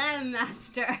the Phlegm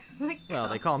Master. Well,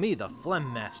 they call me the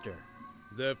Phlegm Master.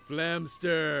 The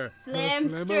Phlegmster.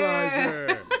 Phlegmster. The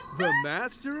Phlegmalizer. The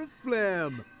Master of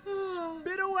Phlegm.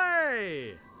 Spit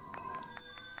away!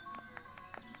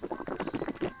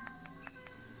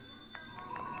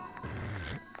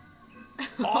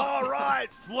 All right,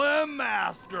 Phlegm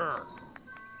Master.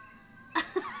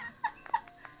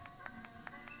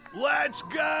 Let's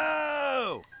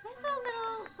go!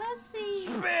 Where's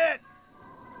the... Spit!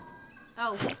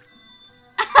 Oh.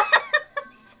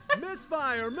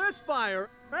 Misfire! Misfire!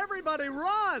 Everybody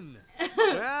run!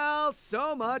 Well,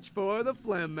 so much for the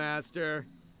Phlegm Master.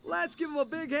 Let's give him a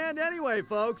big hand anyway,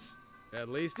 folks. At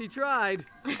least he tried.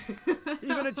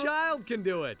 Even a child can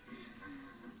do it.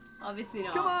 Obviously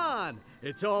not. Come on!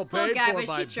 It's all Poor paid guy, for but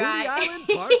by she Booty tried. Island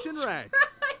Parks and Rec.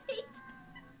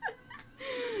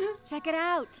 Check it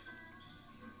out.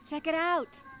 Check it out.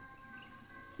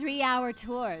 3-hour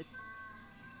tours.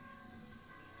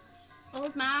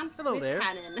 Old man. Hello with there.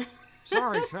 Cannon.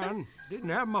 Sorry, son. Didn't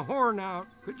have my horn out.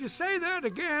 Could you say that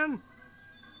again?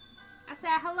 I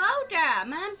said, hello there.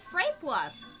 My name's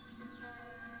Frapewad.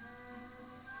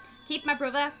 Keep my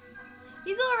brother.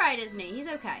 He's alright, isn't he? He's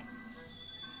okay.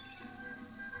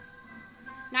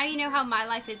 Now you know how my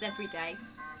life is every day.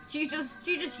 Do you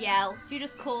just yell? Do you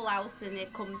just call out and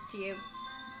it comes to you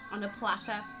on a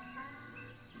platter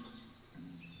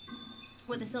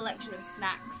with a selection of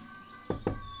snacks?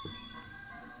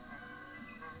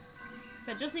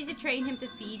 So I just need to train him to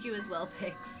feed you as well,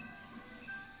 pigs.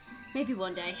 Maybe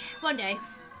one day. One day.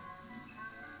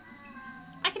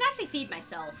 I can actually feed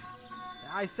myself.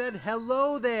 I said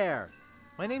hello there.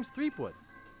 My name's Threepwood.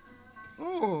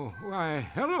 Oh, why,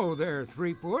 hello there,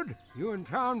 Threepwood. You in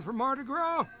town for Mardi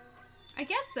Gras? I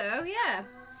guess so, yeah.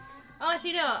 Oh,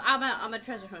 actually, no, I'm a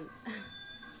treasure hunt.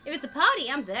 If it's a party,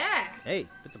 I'm there. Hey,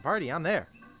 if it's a party, I'm there.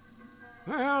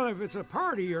 Well, if it's a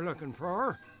party you're looking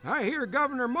for, I hear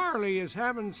Governor Marley is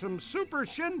having some super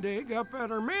shindig up at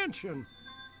her mansion.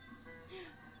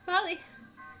 Marley.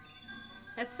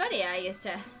 That's funny, I used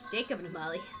to date Governor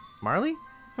Marley. Marley?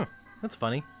 Huh, that's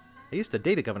funny. I used to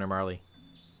date a Governor Marley.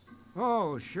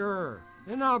 Oh, sure.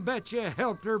 And I'll bet you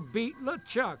helped her beat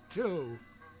LeChuck, too.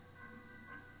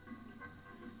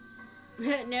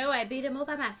 No, I beat him all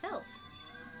by myself.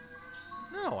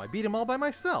 No, I beat him all by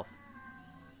myself.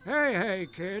 Hey,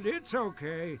 kid, it's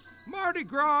okay. Mardi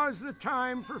Gras is the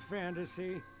time for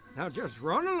fantasy. Now just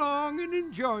run along and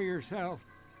enjoy yourself.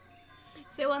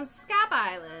 So on Scab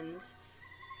Island,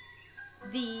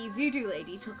 the voodoo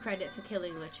lady took credit for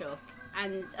killing LeChuck,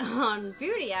 and on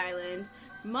Booty Island,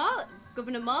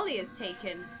 Governor Marley has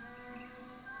taken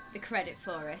the credit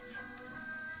for it.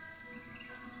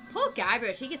 Poor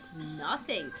Guybrush, he gets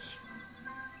nothing.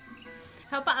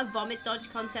 How about a vomit dodge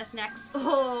contest next?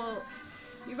 Oh,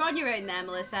 you're on your own there,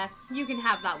 Melissa. You can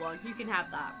have that one. You can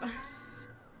have that.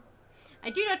 I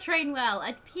do not train well.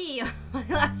 I'd pee on my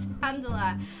last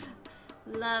handler.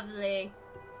 Lovely.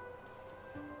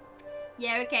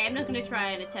 Yeah, okay, I'm not going to try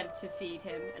and attempt to feed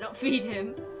him. Not feed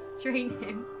him. Train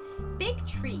him. Big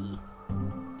tree.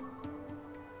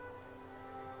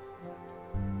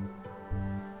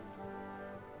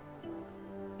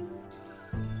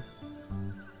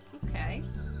 Okay.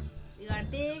 We got a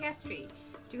big ass tree.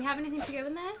 Do we have anything to go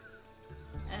in there?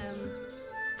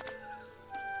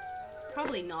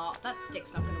 Probably not. That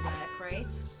stick's not gonna work, right?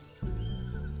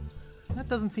 That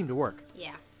doesn't seem to work.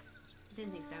 Yeah.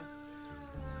 Didn't think so.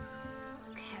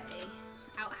 Okay.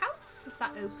 Outhouse? Is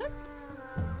that open?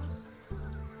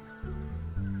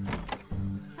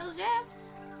 Hell's yeah.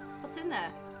 What's in there?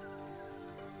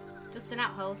 Just an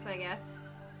outhouse, I guess.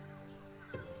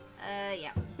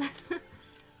 Yeah.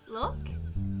 Look.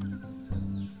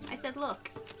 I said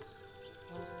look.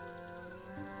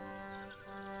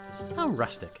 How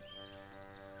rustic.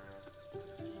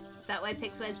 Is that why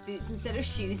Pix wears boots instead of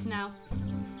shoes now?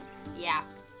 Yeah.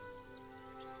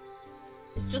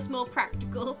 It's just more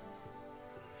practical.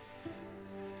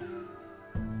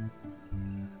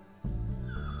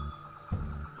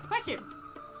 Question.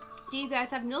 Do you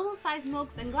guys have normal sized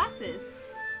mugs and glasses?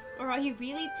 Or are you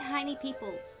really tiny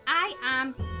people? I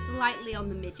am slightly on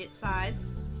the midget size.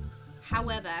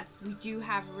 However, we do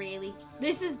have really...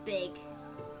 This is big.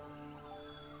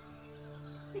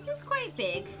 This is quite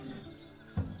big.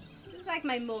 This is like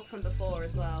my mug from before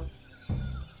as well.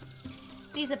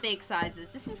 These are big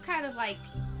sizes. This is kind of like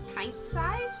pint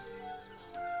size.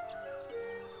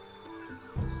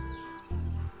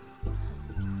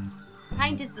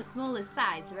 Pint is the smallest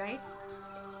size, right?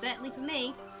 Certainly for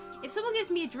me. If someone gives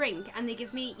me a drink and they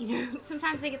give me, you know,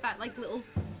 sometimes they get that like little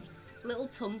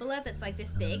tumbler that's like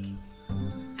this big.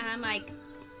 And I'm like,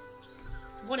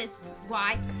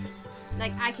 why?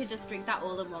 Like, I could just drink that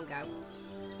all in one go.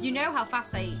 You know how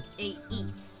fast I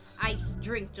eat. I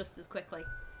drink just as quickly.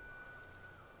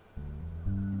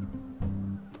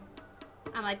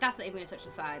 I'm like, that's not even going to touch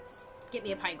the sides. Get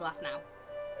me a pint glass now.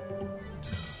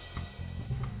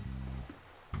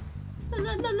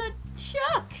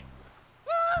 Chuck!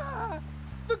 Ah,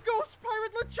 the ghost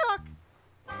pirate LeChuck!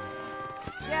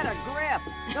 Get a grip!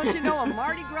 Don't you know a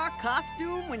Mardi Gras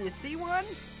costume when you see one?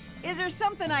 Is there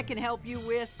something I can help you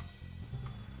with?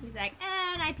 He's like,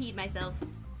 and I peed myself.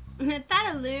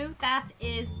 That a loo, that's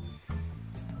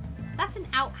an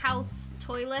outhouse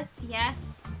toilet,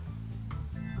 yes.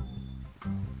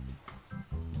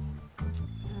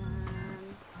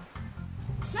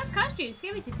 Nice costume,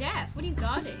 scared me to death. What are you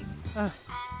guarding?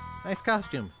 Nice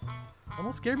costume.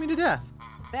 Almost scared me to death.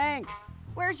 Thanks.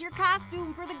 Where's your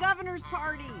costume for the governor's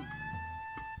party?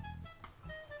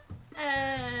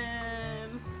 I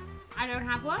don't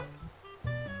have one.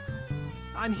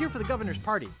 I'm here for the governor's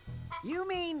party. You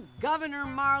mean Governor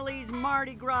Marley's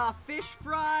Mardi Gras fish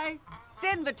fry? It's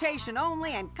invitation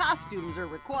only and costumes are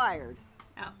required.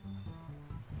 Oh.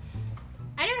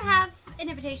 I don't have an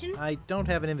invitation. I don't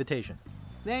have an invitation.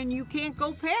 Then you can't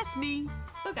go past me.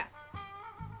 Okay.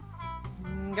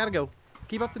 Gotta go.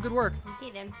 Keep up the good work.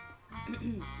 Okay then.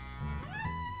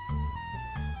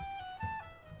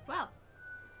 Well.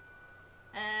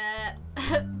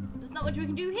 There's not much we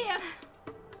can do here.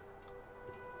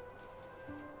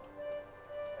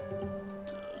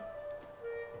 Okay.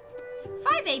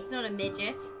 5'8's not a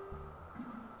midget.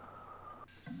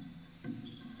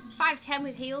 5'10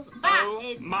 with heels. That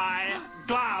is my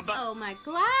glob. Oh my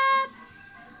glob.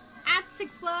 At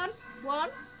 6'1".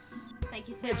 Thank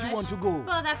you so much you want to go?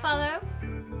 for that follow.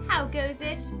 How goes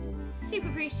it? Super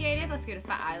appreciated. Let's go to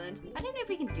Fat Island. I don't know if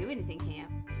we can do anything here.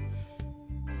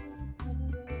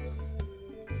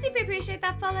 Super appreciate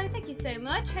that follow. Thank you so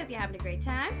much. Hope you're having a great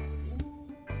time.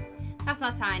 That's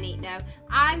not tiny, no.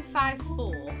 I'm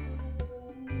 5'4".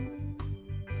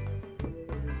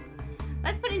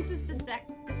 Let's put it into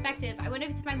perspective. I went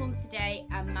over to my mum's today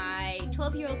and my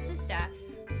 12-year-old sister,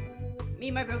 me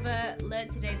and my brother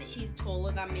learned today that she's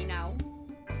taller than me now.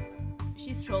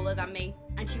 She's taller than me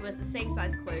and she wears the same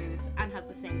size clothes and has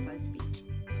the same size feet.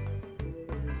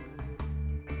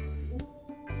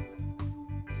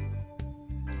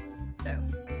 So,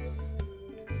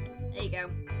 there you go.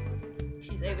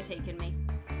 She's overtaken me.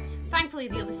 Thankfully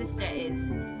the other sister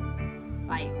is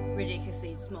like,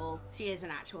 ridiculously small. She is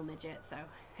an actual midget, so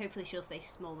hopefully she'll stay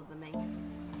smaller than me.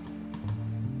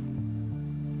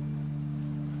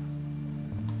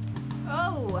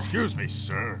 Oh! Excuse me,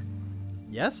 sir.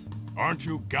 Yes? Aren't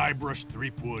you Guybrush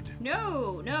Threepwood?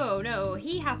 No, no, no.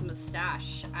 He has a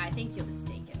mustache. I think you're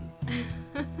mistaken.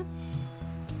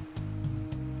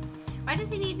 Why does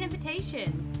he need an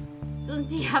invitation? Doesn't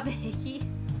he have a hickey?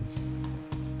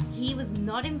 He was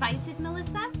not invited,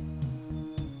 Melissa?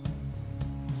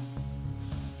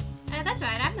 That's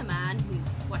right, I'm the man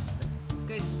who's watched the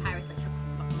Ghost Pirate that chucks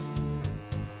buttons.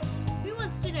 Who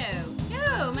wants to know?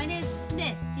 No, my name's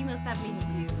Smith. You must have me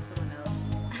confused with someone else.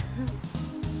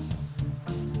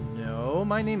 No,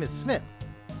 my name is Smith.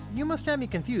 You must have me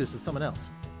confused with someone else.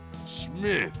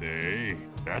 Smith, eh?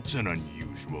 That's an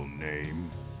unusual name.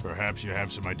 Perhaps you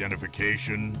have some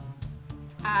identification?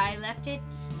 I left it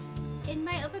in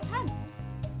my other pants.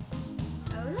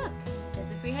 Oh, look. There's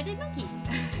a three-headed monkey.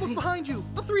 Look behind you!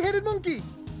 A three-headed monkey!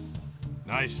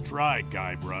 Nice try,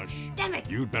 Guybrush. Damn it!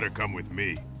 You'd better come with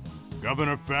me.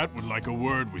 Governor Fat would like a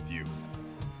word with you.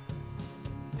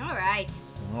 All right.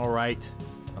 All right.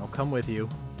 I'll come with you.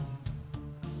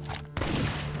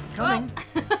 Coming.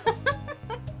 Oh.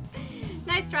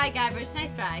 Nice try, Guybrush.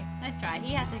 Nice try. Nice try.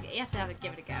 He had to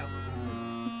give it a go.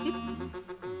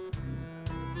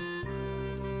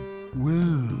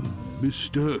 Well,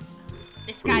 Mr.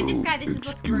 This guy, this is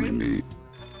what's gross. Me.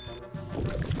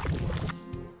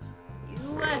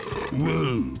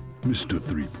 Well, Mr.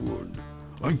 Threepwood,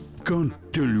 I can't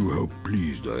tell you how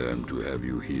pleased I am to have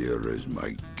you here as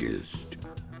my guest.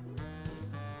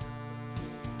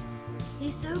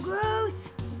 He's so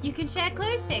gross. You can share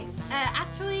clothes pics.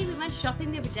 Actually, we went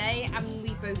shopping the other day and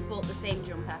we both bought the same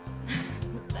jumper.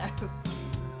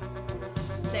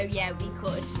 so yeah, we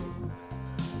could.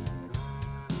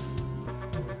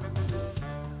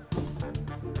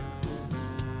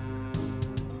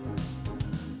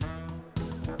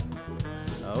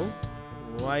 Oh?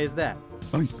 Why is that?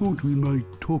 I thought we might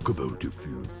talk about a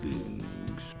few things.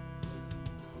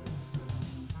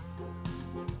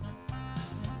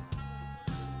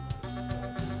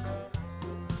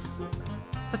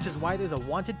 Such as why there's a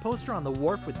wanted poster on the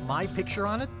wharf with my picture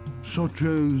on it? Such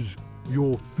as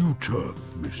your future,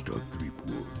 Mr.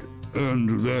 Threepwood,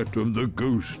 and that of the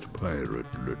ghost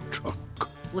pirate LeChuck.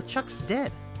 LeChuck's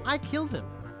dead. I killed him.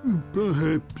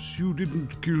 Perhaps you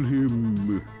didn't kill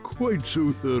him quite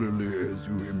so thoroughly as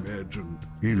you imagined.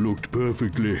 He looked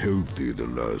perfectly healthy the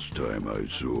last time I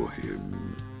saw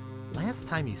him. Last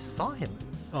time you saw him?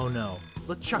 Oh no,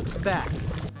 LeChuck's back.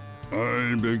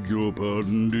 I beg your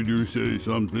pardon, did you say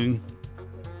something?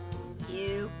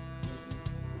 You.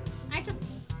 I took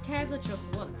care of LeChuck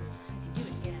once. I can do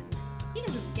it again. He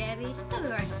doesn't scare me, just tell me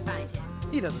where I can find him.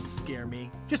 He doesn't scare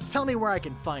me. Just tell me where I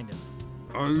can find him.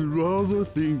 I rather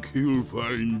think he'll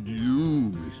find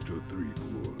you, Mr.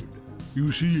 Threepwood. You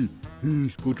see,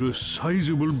 he's put a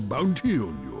sizable bounty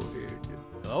on your head.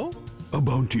 Oh? A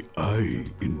bounty I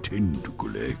intend to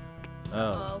collect.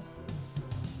 Oh.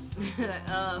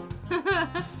 Oh.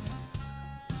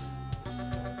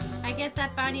 I guess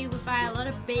that bounty would buy a lot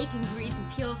of bacon grease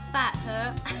and pure fat,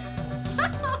 huh?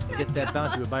 I guess that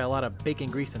bounty would buy a lot of bacon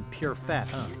grease and pure fat,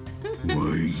 huh?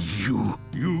 Why,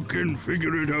 you can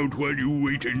figure it out while you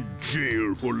wait in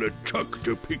jail for LeChuck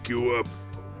to pick you up.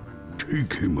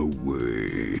 Take him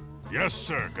away. Yes,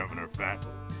 sir, Governor Fat.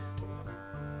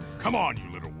 Come on,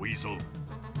 you little weasel.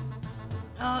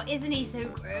 Oh, isn't he so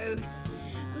gross?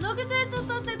 Look at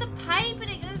the pipe and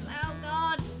it goes, oh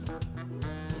god.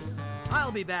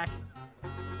 I'll be back.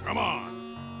 Come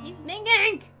on. He's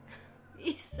minging.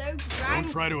 He's so drunk. Don't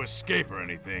try to escape or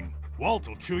anything. Walt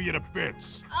will chew you to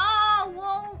bits. Oh,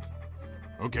 Walt.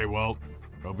 Okay, Walt.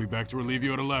 I'll be back to relieve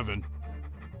you at 11.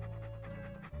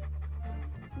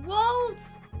 Walt!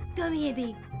 Come here,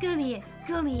 babe. Come here.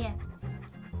 Come here.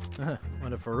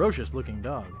 What a ferocious looking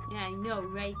dog. Yeah, I know,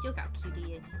 right? Look how cute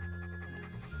he is.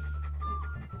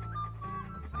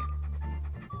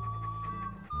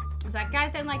 It's like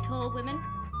guys don't like tall women.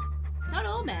 Not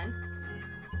all men.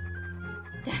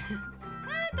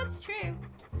 That's true.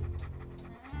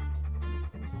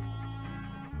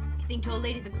 You think tall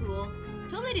ladies are cool?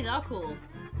 Tall ladies are cool.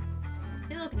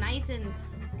 They look nice in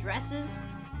dresses,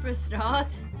 for a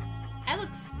start. I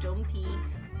look stumpy.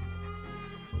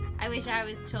 I wish I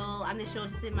was tall. I'm the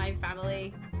shortest in my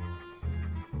family.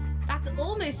 That's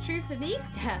almost true for me,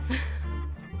 Steph.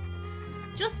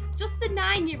 Just the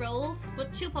 9-year-old,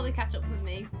 but she'll probably catch up with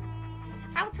me.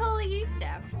 How tall are you,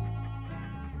 Steph?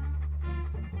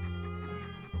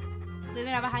 Women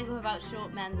have a hang-up about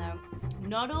short men, though.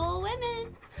 Not all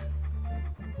women.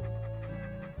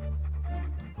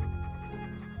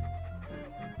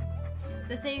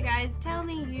 So you guys tell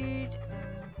me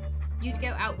you'd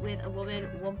go out with a woman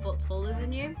 1 foot taller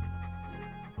than you?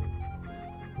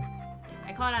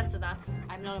 I can't answer that.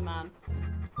 I'm not a man.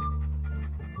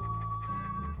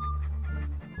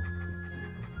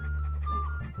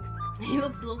 He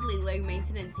looks lovely, low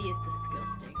maintenance. He is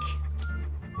disgusting.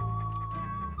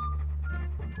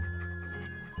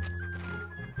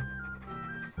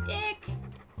 Stick.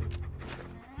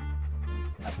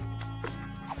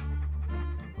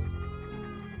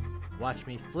 Watch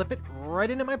me flip it right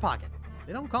into my pocket.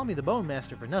 They don't call me the Bone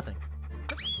Master for nothing.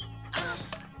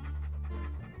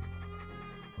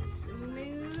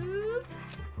 Smooth.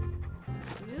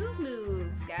 Smooth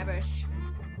moves, Guybrush.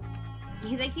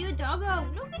 He's a cute doggo.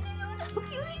 Look at you, little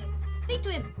cutie. Speak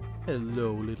to him.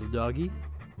 Hello, little doggy.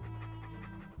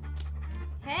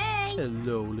 Hey.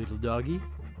 Hello, little doggy.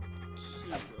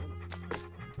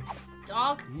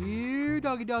 Dog. Here,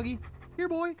 doggy doggy. Here,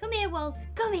 boy. Come here, Walt.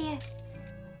 Come here.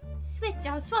 Switch.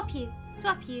 I'll swap you.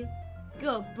 Swap you.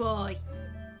 Good boy.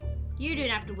 You don't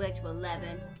have to work till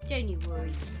 11. Don't you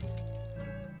worry.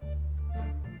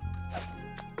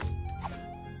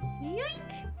 Yoink.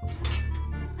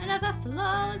 Another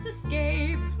flawless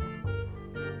escape.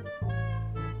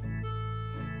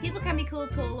 People can be cool,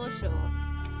 tall or short.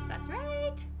 That's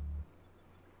right.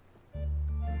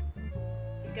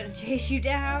 He's gonna chase you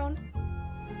down.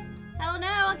 Hell no,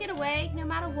 I'll get away no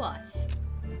matter what.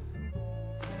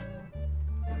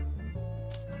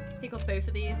 Pick up both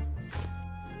of these.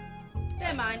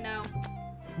 They're mine now.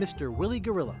 Mr. Willy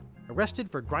Gorilla,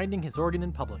 arrested for grinding his organ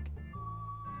in public.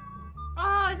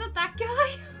 Oh, is that that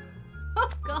guy? Oh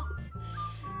god.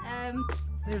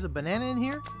 There's a banana in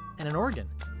here and an organ.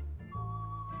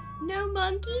 No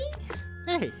monkey?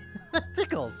 Hey, that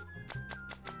tickles.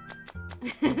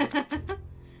 That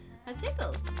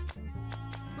tickles.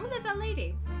 Oh, there's that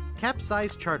lady.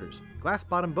 Capsized charters. Glass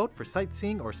bottom boat for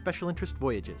sightseeing or special interest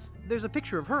voyages. There's a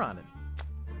picture of her on it.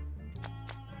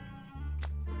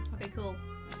 Okay, cool.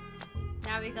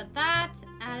 Now we got that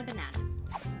and a banana.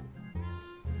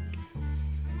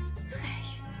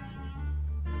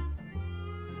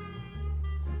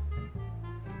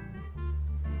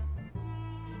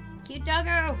 Cute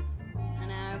doggo! I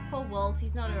know, poor Walt,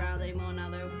 he's not around anymore now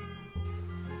though.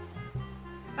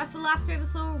 That's the last we ever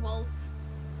saw of Walt.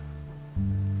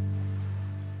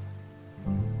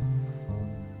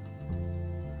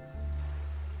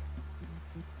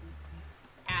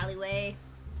 Alleyway.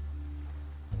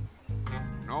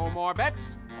 No more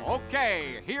bets?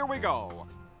 Okay, here we go.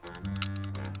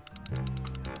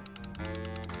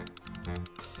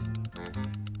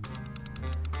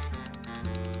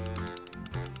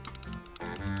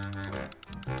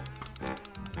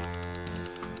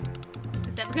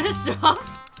 Is that gonna stop?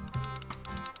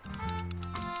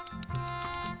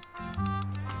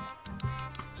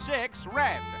 Six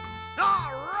red.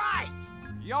 All right!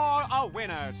 You're a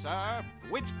winner, sir.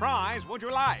 Which prize would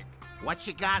you like? What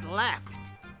you got left?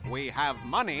 We have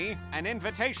money, an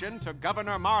invitation to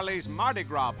Governor Marley's Mardi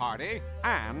Gras party,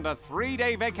 and a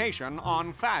 3-day vacation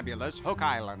on fabulous Hook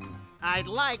Island. I'd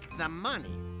like the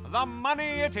money. The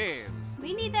money it is.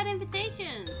 We need that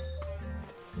invitation.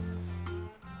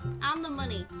 And the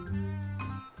money.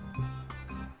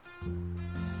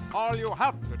 All you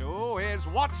have to do is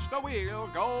watch the wheel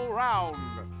go round.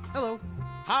 Hello.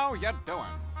 How you doing?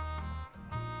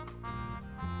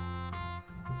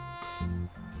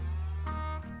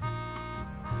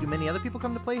 Do many other people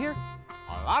come to play here?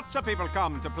 Lots of people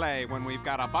come to play when we've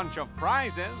got a bunch of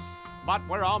prizes, but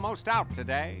we're almost out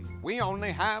today. We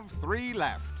only have 3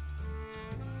 left.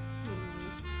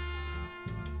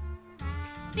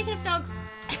 Speaking of dogs,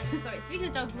 sorry, speaking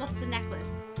of dogs, what's the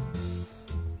necklace?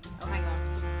 Oh, hang on.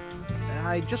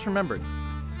 I just remembered.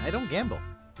 I don't gamble.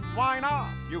 Why not?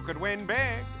 You could win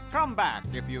big. Come back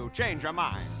if you change your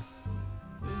mind.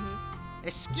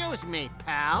 Excuse me,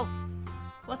 pal.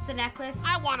 What's the necklace?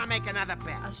 I want to make another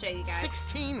bet. I'll show you guys.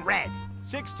 16 red.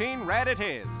 16 red it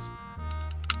is.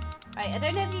 Right, I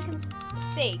don't know if you can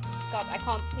see. God, I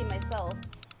can't see myself.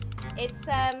 It's,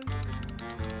 can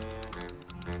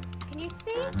you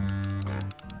see?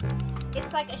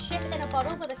 It's like a ship in a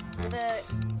bottle with a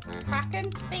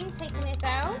kraken thing taking it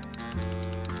down.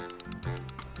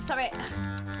 Sorry,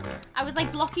 I was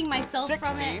like blocking myself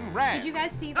from it. 16 red. Did you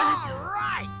guys see that? All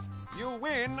right. You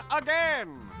win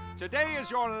again. Today is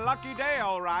your lucky day,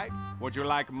 all right. Would you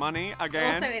like money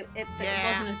again? Also, it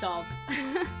wasn't a dog.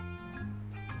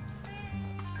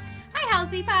 Hi,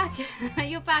 Halsey, back.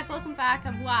 You're back. Welcome back.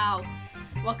 And wow.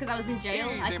 Well, because I was in jail.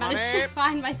 Easy, I managed money. to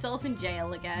find myself in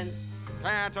jail again.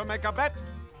 Care to make a bet?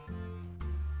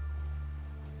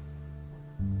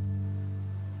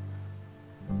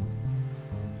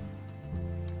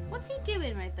 What's he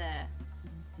doing right there?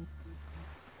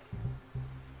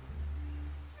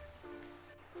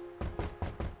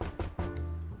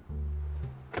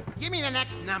 Give me the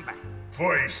next number.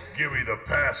 First, give me the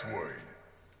password.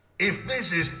 If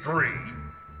this is 3,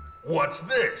 what's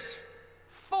this?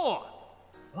 4.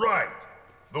 Right.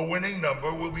 The winning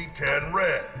number will be 10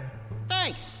 red.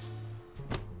 Thanks.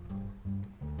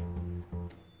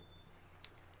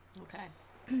 Okay.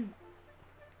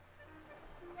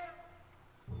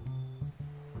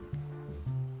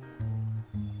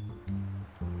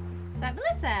 So,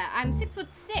 Melissa, I'm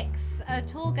 6'6". A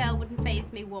tall girl wouldn't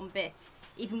faze me one bit,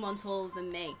 even one taller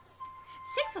than me.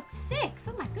 6'6"?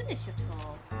 Oh my goodness, you're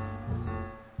tall.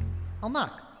 I'll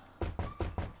knock.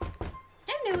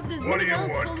 Don't know if there's What many do you girls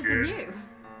want, taller kid? than you.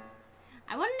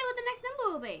 I want to know what the next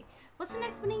number will be. What's the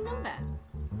next winning number?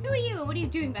 Who are you and what are you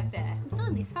doing back there? I'm still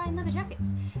in these fine leather jackets.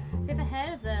 Have you ever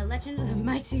heard of the legend of the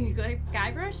mighty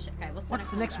Guybrush? Okay, what's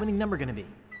the next winning number gonna be?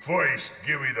 First,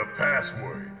 give me the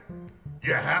password.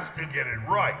 You have to get it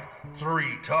right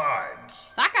 3 times.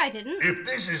 That guy didn't. If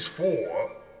this is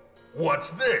 4, what's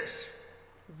this?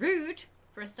 Rude.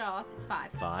 For a start, it's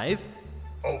 5. 5.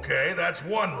 Okay, that's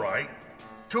 1 right.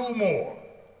 2 more.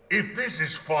 If this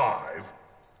is 5,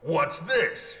 what's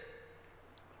this?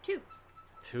 2.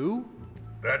 2?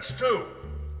 That's 2.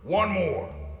 1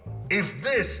 more. If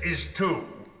this is 2,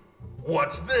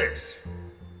 what's this?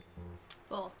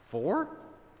 4. 4?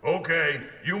 Okay,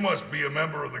 you must be a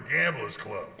member of the Gamblers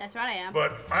Club. That's right, I am.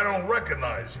 But I don't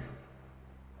recognize you.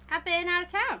 I've been out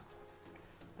of town.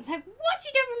 I was like, what?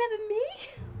 You don't remember me?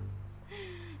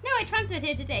 No, I transferred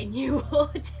here today. New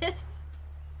orders.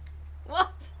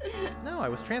 What? No, I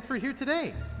was transferred here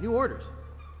today. New orders.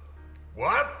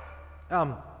 What?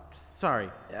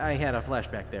 Sorry. I had a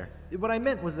flashback there. What I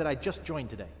meant was that I just joined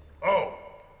today. Oh,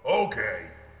 okay.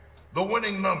 The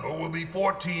winning number will be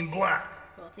 14 black.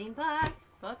 14 black.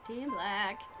 14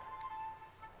 black.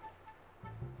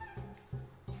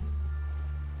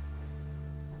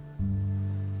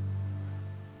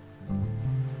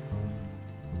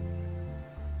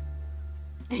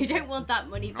 You don't want that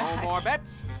money back. No more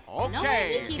bets?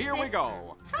 Okay, here we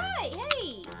go. Hi,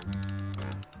 hey.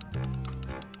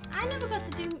 I never got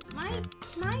to do my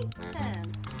turn.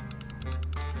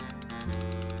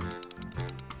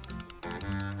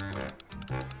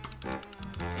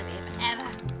 It's gonna be here forever.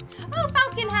 Oh,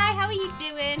 Falcon, hi, how are you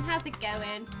doing? How's it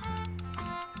going?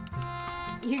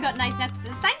 You got nice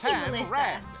necklaces. Thank you, 10 Melissa.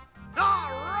 red. All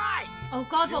right. Oh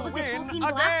God, You what was it? win 14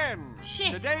 black? again.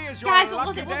 Shit. Today is your Guys, what lucky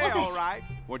was it? What day, was it? all right.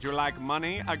 Would you like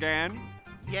money again?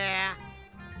 Yeah.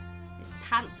 It's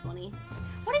pants money.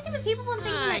 What is it with people want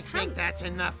things in I their think pants? that's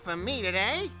enough for me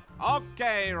today.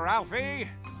 Okay, Ralphie.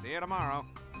 See you tomorrow.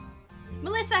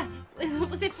 Melissa,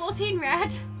 was it 14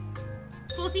 red?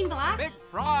 14 black? Big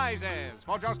prizes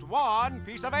for just 1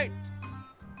 piece of 8.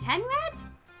 10 red?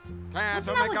 Care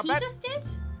Wasn't to that make what a he bet? just did?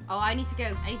 Oh, I need to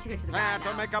go. I need to go to the guy Care to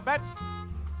now. make a bet?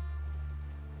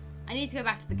 I need to go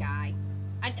back to the guy.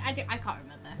 I can't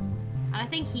remember. And I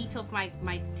think he took my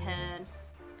turn.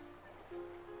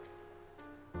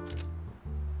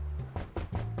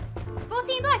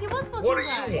 $14 black. It was 14 What do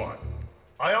black. you want?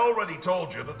 I already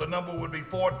told you that the number would be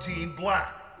 14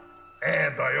 black.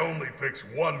 And I only fix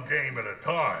 1 game at a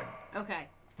time. Okay.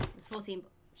 It was 14.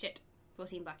 Shit.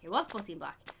 14 black. It was 14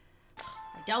 black.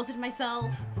 I doubted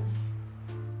myself.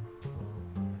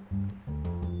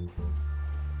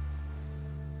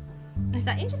 Is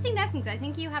that interesting necklaces? I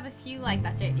think you have a few like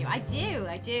that, don't you? I do.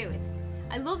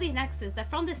 I love these necklaces. They're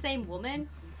from the same woman.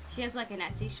 She has like an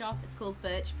Etsy shop. It's called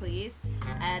Birch Please.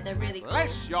 They're really cool.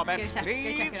 Place your bets, go check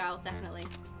please. it out, definitely.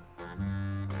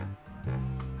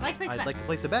 I'd like to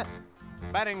place a bet.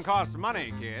 Betting costs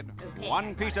money, kid. Okay,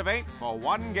 1 piece of 8 for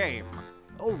 1 game.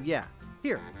 Oh, yeah.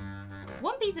 Here.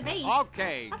 1 piece of 8.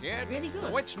 Okay, That's kid. really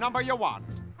good. Which number you want?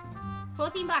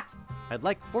 14 black. I'd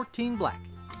like 14 black.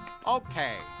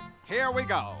 Okay, here we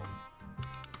go.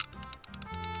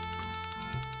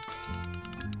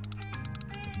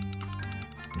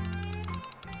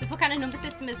 What kind of number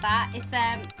system is that? It's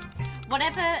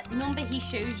whatever number he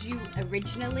shows you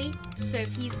originally. So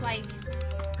if he's like,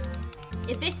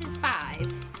 if this is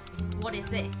 5, what is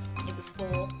this? It was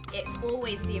 4. It's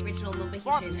always the original number he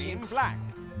shows you. 14 black.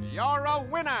 You're a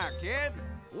winner, kid.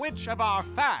 Which of our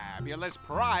fabulous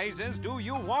prizes do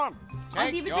you want?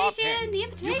 Take the your invitation, pick. the You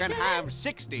can invitation. have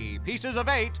 60 pieces of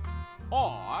 8,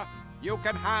 or you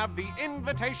can have the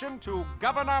invitation to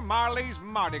Governor Marley's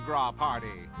Mardi Gras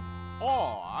party,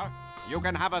 or you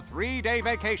can have a 3-day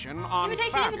vacation on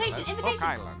fabulous Hook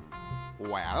Island.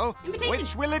 Well, Invitation.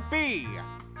 which will it be?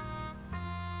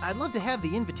 I'd love to have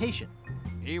the invitation.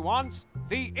 He wants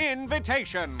the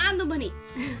invitation. And the money.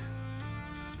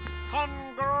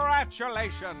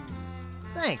 Congratulations!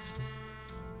 Thanks.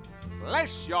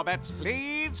 Place your bets,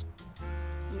 please.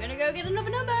 I'm gonna go get another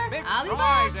number. Big I'll be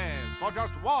back. prizes for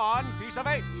just one piece of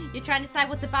 8. You're trying to decide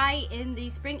what to buy in the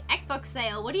spring Xbox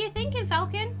sale. What are you thinking,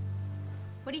 Falcon?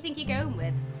 What do you think you're going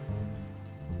with?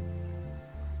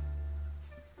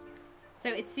 So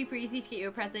it's super easy to get you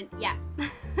a present. Yeah.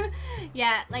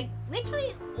 Yeah, like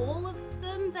literally all of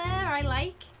them there I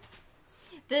like.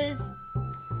 There's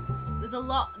a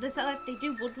lot. There's like they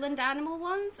do woodland animal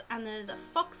ones, and there's a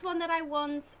fox one that I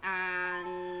want,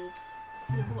 and what's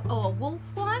the other one? Oh, a wolf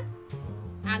one.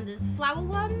 And there's flower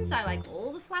ones. I like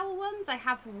all the flower ones. I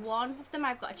have one of them.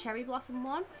 I've got a cherry blossom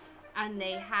one, and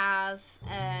they have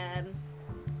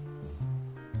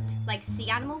like sea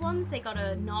animal ones. They got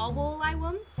a narwhal I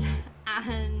want,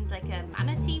 and like a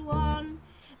manatee one.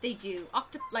 They do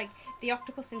like the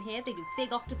octopus in here. They do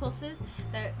big octopuses.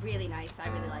 They're really nice. I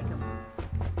really like them.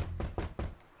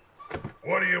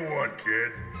 What do you want,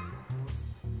 kid?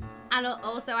 And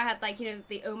also I had like, you know,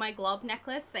 the Oh My Glob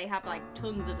necklace. They have like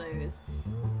tons of those.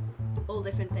 All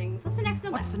different things. What's the next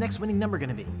number? What's the next winning number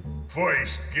gonna be?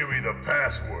 First, give me the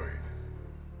password.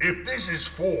 If this is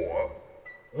 4,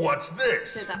 what's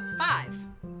this? So that's 5.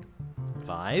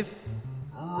 5?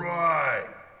 Right.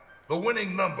 The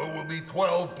winning number will be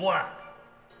 12 black.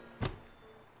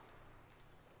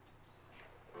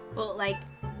 But like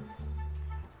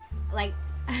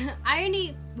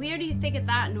we only figured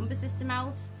that number system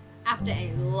out after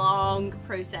a long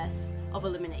process of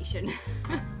elimination.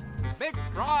 Big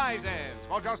prizes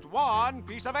for just one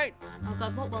piece of 8. Oh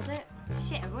god, what was it?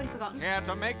 Shit, I've already forgotten. Care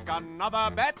to make another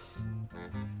bet?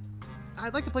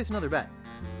 I'd like to place another bet.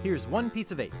 Here's one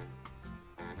piece of 8.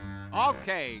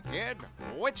 Okay, kid.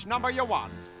 Which number you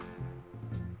want?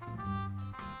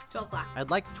 12 black. I'd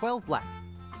like 12 black.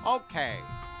 Okay,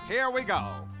 here we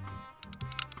go.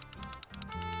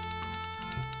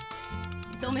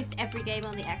 It's almost every game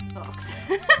on the Xbox.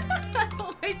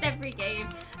 Almost every game.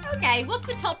 Okay, what's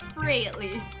the top 3 at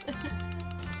least?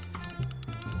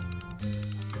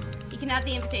 You can add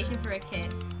the invitation for a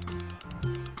kiss.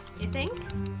 You think?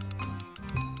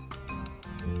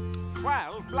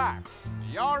 12 black.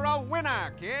 You're a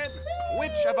winner, kid.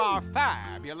 Which of our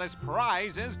fabulous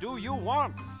prizes do you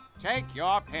want? Take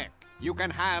your pick. You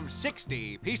can have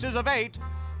 60 pieces of 8,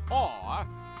 or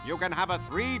you can have a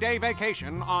 3-day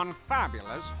vacation on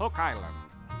fabulous Hook Island.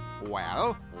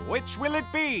 Well, which will it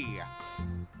be?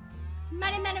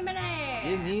 Money, money, money!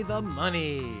 Give me the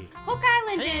money. Hook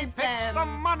Island He is picks the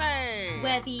money.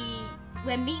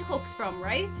 where meat hook's from,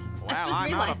 right? Well, I've just I'm out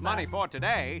realized of money that. for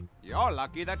today. You're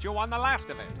lucky that you won the last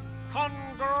of it.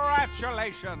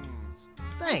 Congratulations.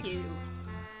 Thanks. Thank you.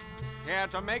 Care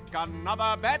to make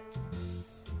another bet?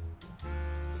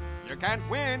 You can't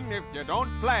win if you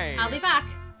don't play. I'll be back.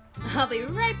 I'll be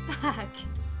right back.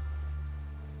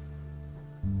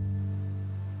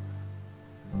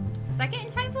 So I get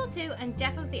in Titanfall 2 and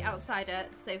Death of the Outsider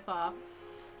so far,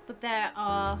 but there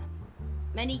are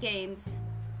many games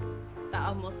that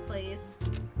are must-plays.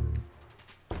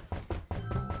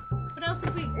 What else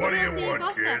have we? What else have you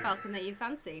got there, Falcon, that you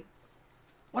fancy?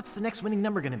 What's the next winning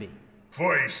number gonna be?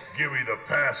 First, give me the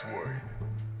password.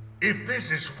 If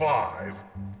this is 5,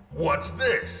 what's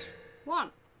this? 1.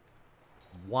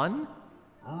 1?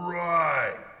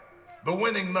 Right. The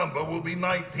winning number will be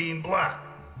 19 black.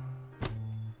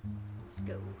 Let's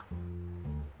go.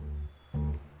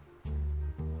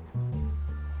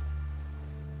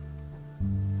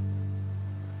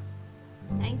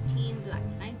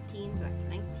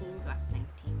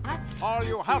 All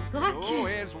you have to do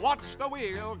is watch the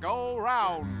wheel go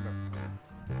round.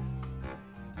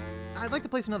 I'd like to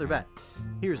place another bet.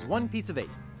 Here's one piece of 8.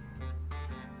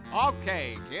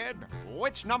 Okay, kid.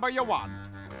 Which number you want?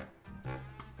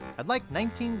 I'd like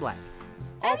 19 black.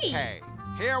 Okay,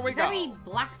 here we go. Very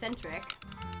black-centric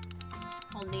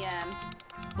on the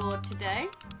board today.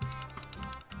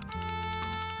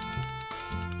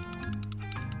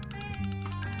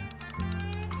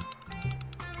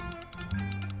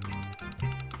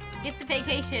 Get the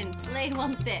vacation. Lane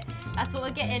wants it. That's what we're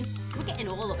getting. We're getting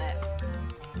all of it.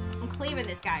 I'm clearing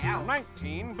this guy out.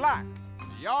 19 black.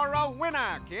 You're a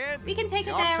winner, kid. We can take it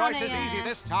Your there on choice a, is easy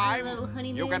this on time. a little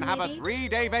honeymoon, You can have maybe. a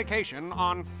 3-day vacation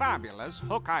on fabulous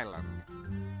Hook Island.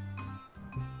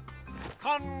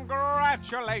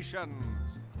 Congratulations.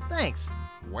 Thanks.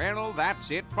 Well,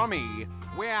 that's it for me.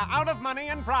 We're out of money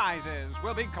and prizes.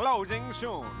 We'll be closing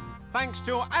soon. Thanks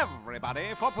to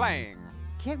everybody for playing.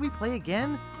 Can't we play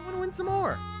again? I want to win some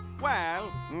more.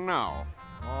 Well, no.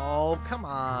 Oh, come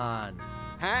on.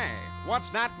 Hey, what's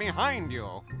that behind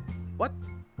you? What?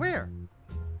 Where?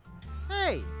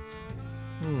 Hey!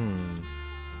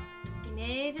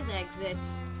 made his exit.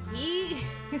 He...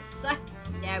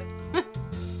 no.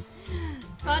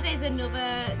 Spa Day's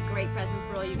another great present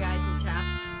for all you guys in chat.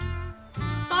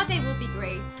 Spa Day will be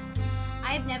great.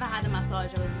 I have never had a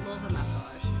massage. I would love a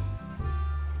massage.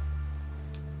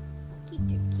 Okie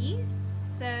dokie.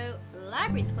 So, the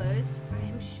library's closed.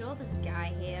 I'm sure there's a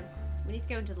guy here. We need to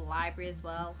go into the library as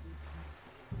well.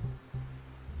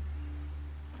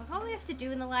 I forgot what we have to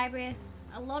do in the library.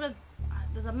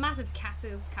 There's a massive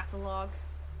catalogue.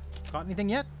 Caught anything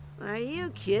yet? Are you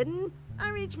kidding? I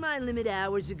reached my limit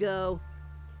hours ago.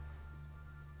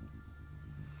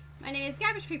 My name is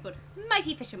Guybrush Threepwood,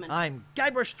 mighty fisherman. I'm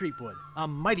Guybrush Threepwood, a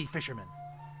mighty fisherman.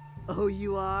 Oh,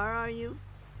 you are you?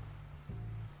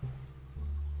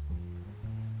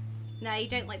 No, you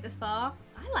don't like the spa?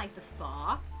 I like the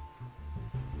spa.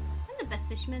 I'm the best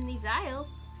fisherman in these isles.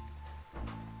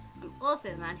 I'm also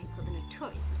the man who caught the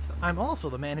notorious LeChuck. I'm also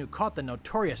the man who caught the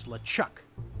notorious LeChuck.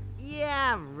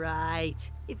 Yeah, right.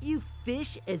 If you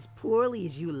fish as poorly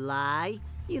as you lie,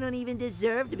 you don't even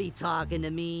deserve to be talking to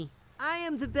me. I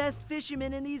am the best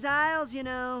fisherman in these isles, you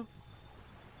know.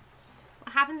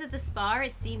 What happens at the spa,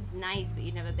 it seems nice, but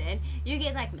you've never been. You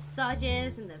get like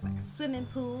massages, and there's like a swimming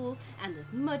pool, and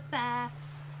there's mud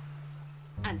baths,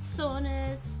 and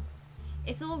saunas.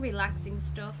 It's all relaxing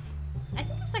stuff. I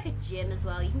think it's like a gym as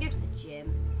well. You can go to the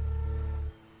gym.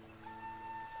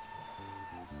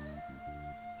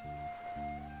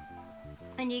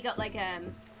 And you got like,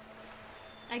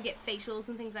 I get facials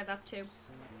and things like that too.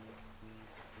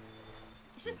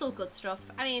 It's just all good stuff.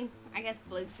 I mean, I guess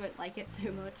blokes won't like it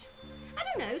so much. I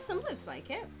don't know, some blokes like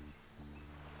it.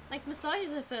 Like,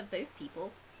 massages are for both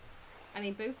people. I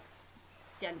mean, both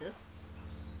genders.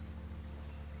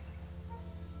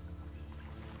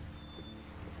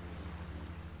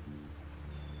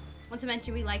 Not to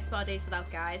mention we like spa days without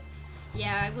guys.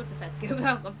 Yeah, I would prefer to go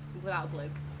without a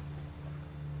bloke.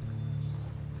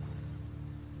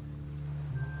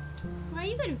 Why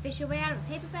you couldn't fish your way out of a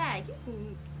paper bag?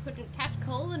 You couldn't catch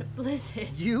cold in a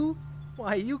blizzard. You?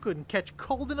 Why, you couldn't catch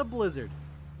cold in a blizzard.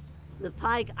 The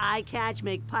pike I catch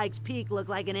make Pike's Peak look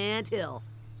like an anthill.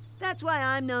 That's why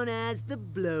I'm known as the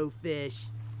Blowfish.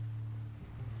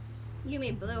 You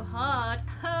mean blow hard?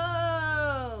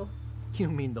 Ho! You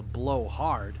mean the blow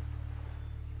hard.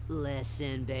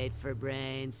 Listen, Bait for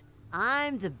Brains.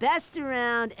 I'm the best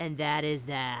around, and that is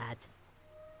that.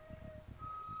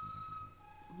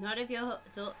 Not if your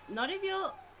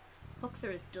hooks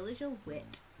are as dull as your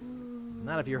wit.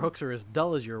 Not if your hooks are as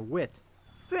dull as your wit.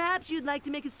 Perhaps you'd like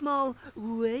to make a small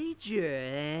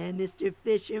wager, Mr.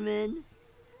 Fisherman?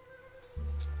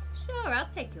 Sure, I'll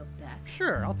take your bet.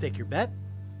 Sure, I'll take your bet.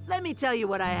 Let me tell you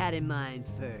what I had in mind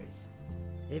first.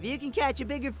 If you can catch a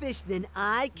bigger fish than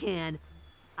I can,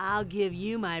 I'll give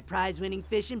you my prize-winning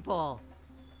fishing pole.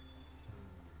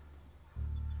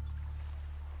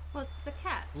 What's the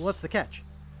catch? What's the catch?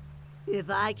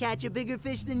 If I catch a bigger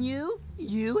fish than you,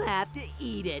 you have to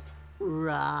eat it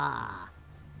raw.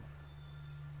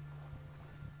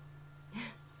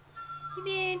 You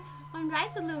mean on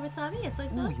rice with a little wasabi and soy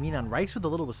sauce? Ooh, you mean on rice with a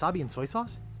little wasabi and soy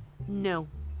sauce? No,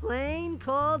 plain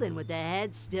cold and with the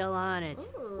head still on it.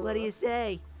 Ooh. What do you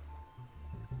say?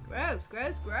 Gross,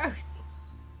 gross, gross.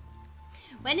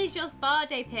 When is your spa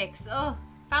day picks? Oh,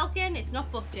 Falcon, it's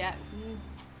not booked yet.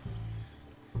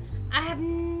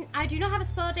 I do not have a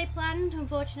spa day planned,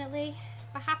 unfortunately.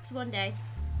 Perhaps one day.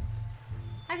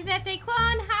 Happy birthday,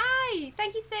 Quan! Hi!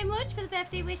 Thank you so much for the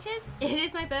birthday wishes. It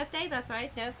is my birthday, that's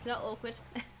right. No, it's not awkward.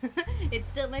 It's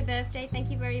still my birthday. Thank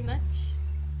you very much.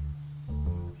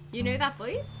 You know that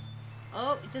voice?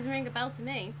 Oh, it doesn't ring a bell to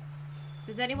me.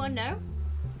 Does anyone know?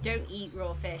 Don't eat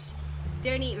raw fish.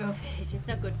 Don't eat raw fish. It's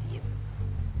not good for you.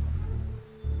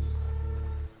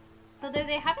 Although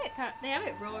they have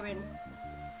it raw in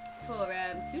for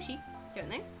sushi, don't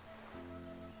they?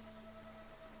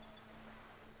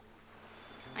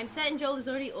 I'm certain Joel is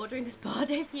already ordering a spa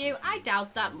day for you. I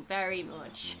doubt that very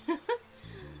much.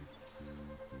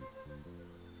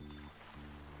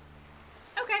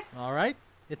 Okay. All right,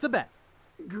 it's a bet.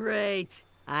 Great.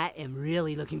 I am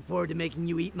really looking forward to making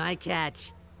you eat my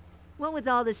catch. What with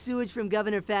all the sewage from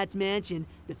Governor Fat's mansion,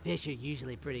 the fish are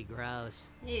usually pretty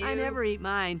gross. Ew. I never eat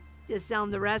mine. Just sell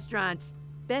them to restaurants.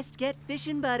 Best get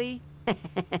fishing, buddy.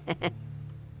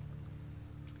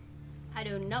 I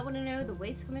do not want to know the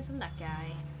waste coming from that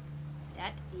guy.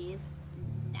 That is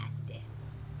nasty.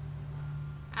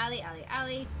 Alley, alley,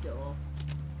 alley, door.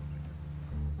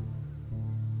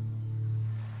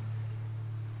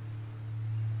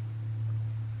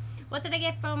 What did I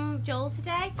get from Joel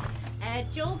today?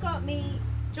 Joel got me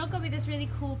this really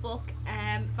cool book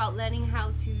about learning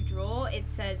how to draw. It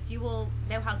says you will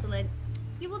know how to learn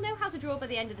you will know how to draw by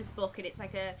the end of this book, and it's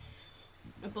like a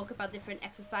book about different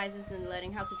exercises and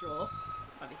learning how to draw,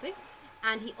 obviously.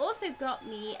 And he also got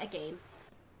me a game.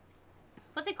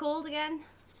 What's it called again?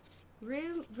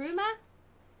 Ruma?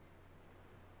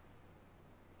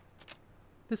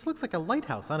 This looks like a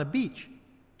lighthouse on a beach.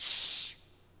 Shh!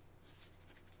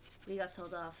 We got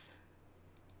told off.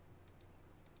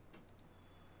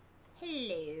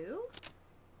 Hello?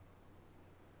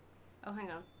 Oh,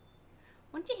 hang on.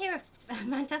 Want to hear a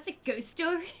fantastic ghost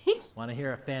story? Want to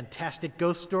hear a fantastic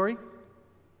ghost story?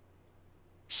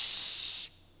 Shh!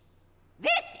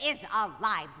 This is a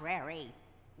library.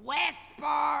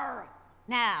 Whisper!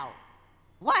 Now,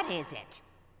 what is it?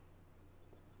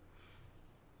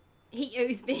 He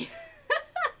owes me.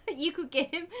 You could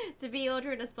get him to be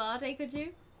ordering a spa day, could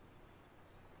you?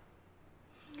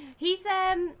 He's,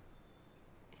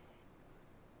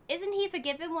 isn't he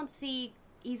forgiven once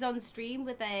he's on stream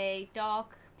with a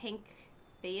dark pink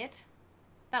beard?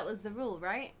 That was the rule,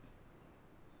 right?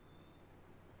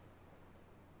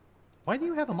 Why do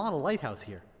you have a model lighthouse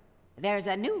here? There's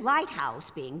a new lighthouse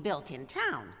being built in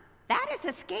town. That is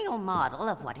a scale model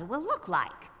of what it will look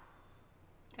like.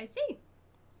 I see.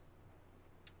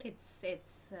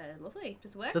 It's lovely.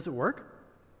 Does it work? Does it work?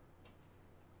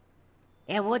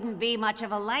 It wouldn't be much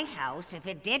of a lighthouse if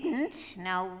it didn't,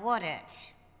 now would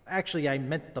it? Actually, I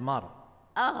meant the model.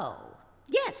 Oh,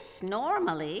 yes,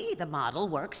 normally the model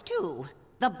works too.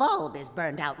 The bulb is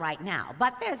burned out right now,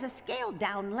 but there's a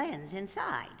scaled-down lens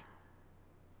inside.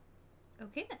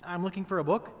 Okay then. I'm looking for a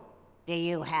book. Do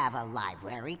you have a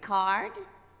library card?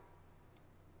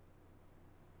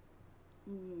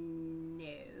 No.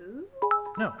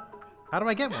 No. How do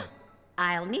I get one?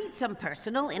 I'll need some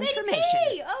personal Lady information.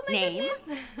 P! Oh my Name?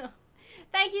 goodness.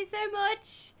 Thank you so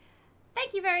much.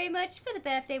 Thank you very much for the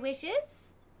birthday wishes.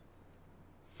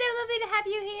 So lovely to have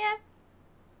you here.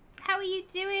 How are you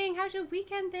doing? How's your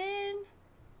weekend been?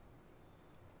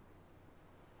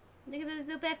 Look at those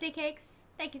little birthday cakes.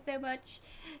 Thank you so much.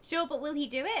 Sure, but will he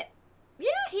do it? Yeah,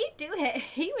 he'd do it.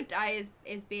 He would dye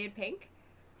his beard pink.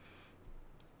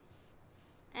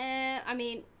 I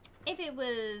mean, if it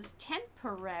was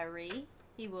temporary,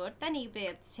 he would. Then he'd be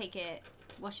able to take it,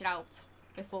 wash it out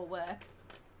before work.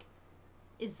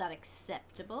 Is that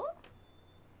acceptable?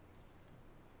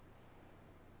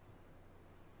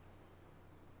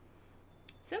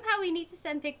 Somehow we need to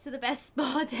send pics to the best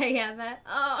spa day ever.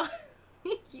 Oh,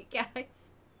 you guys.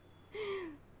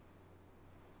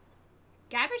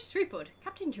 Guybrush Threepwood,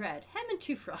 Captain Dread, Herman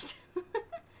Twoffrot.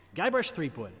 Guybrush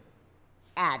Threepwood.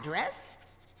 Address?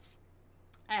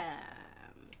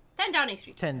 10 Downing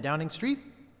Street. 10 Downing Street.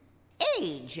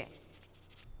 Age?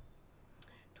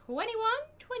 21,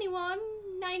 21.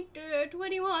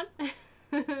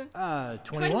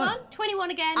 21.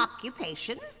 21 again.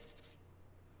 Occupation?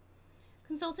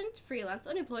 Consultant, freelance,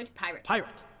 unemployed, pirate. Pirate.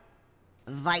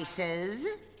 Vices?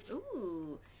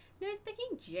 Ooh. Nose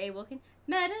picking, jaywalking,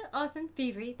 murder, arson,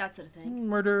 thievery, that sort of thing.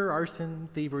 Murder, arson,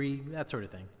 thievery, that sort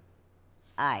of thing.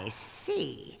 I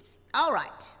see. All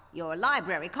right. Your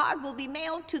library card will be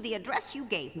mailed to the address you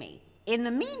gave me. In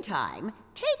the meantime,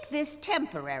 take this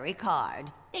temporary card.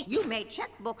 You may check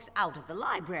books out of the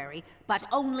library, but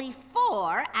only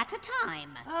 4 at a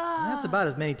time. That's about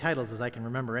as many titles as I can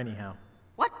remember anyhow.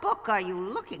 What book are you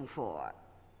looking for?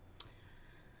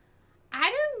 I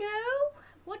don't know.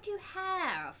 What do you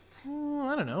have?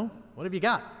 I don't know. What have you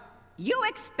got? You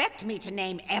expect me to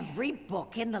name every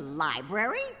book in the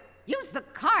library? Use the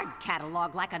card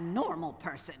catalog like a normal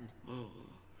person.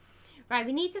 Right,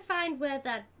 we need to find where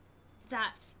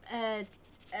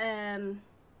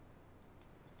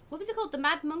what was it called? The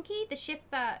Mad Monkey? The ship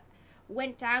that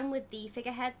went down with the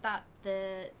figurehead that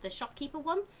the shopkeeper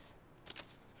wants?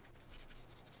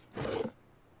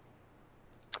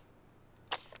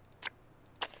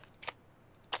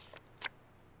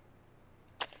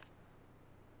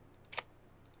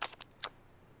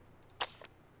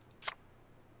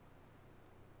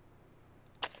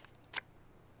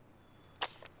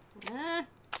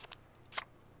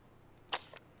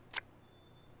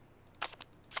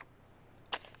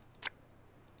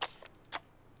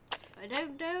 I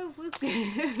don't know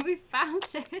if we found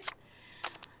it.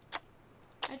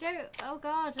 Oh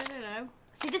god, I don't know.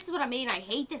 See, this is what I mean. I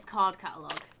hate this card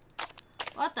catalog.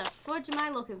 What the fudge am I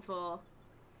looking for?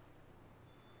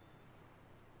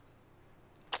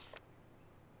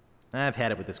 I've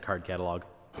had it with this card catalog.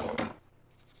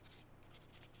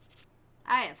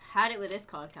 I have had it with this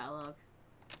card catalog.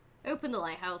 Open the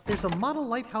lighthouse. There's a model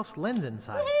lighthouse lens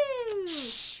inside. Woohoo!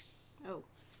 Shh. Oh,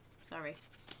 sorry.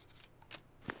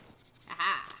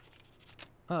 Aha.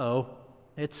 Uh-oh.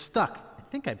 It's stuck. I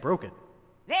think I broke it.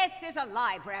 This is a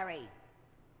library.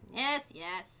 Yes,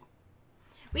 yes.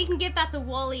 We can give that to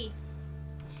Wally.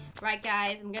 Right,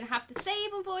 guys, I'm going to have to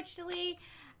save, unfortunately,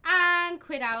 and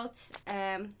quit out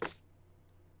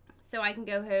so I can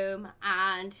go home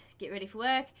and get ready for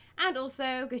work and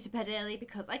also go to bed early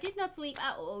because I did not sleep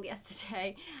at all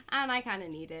yesterday and I kind of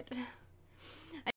need it.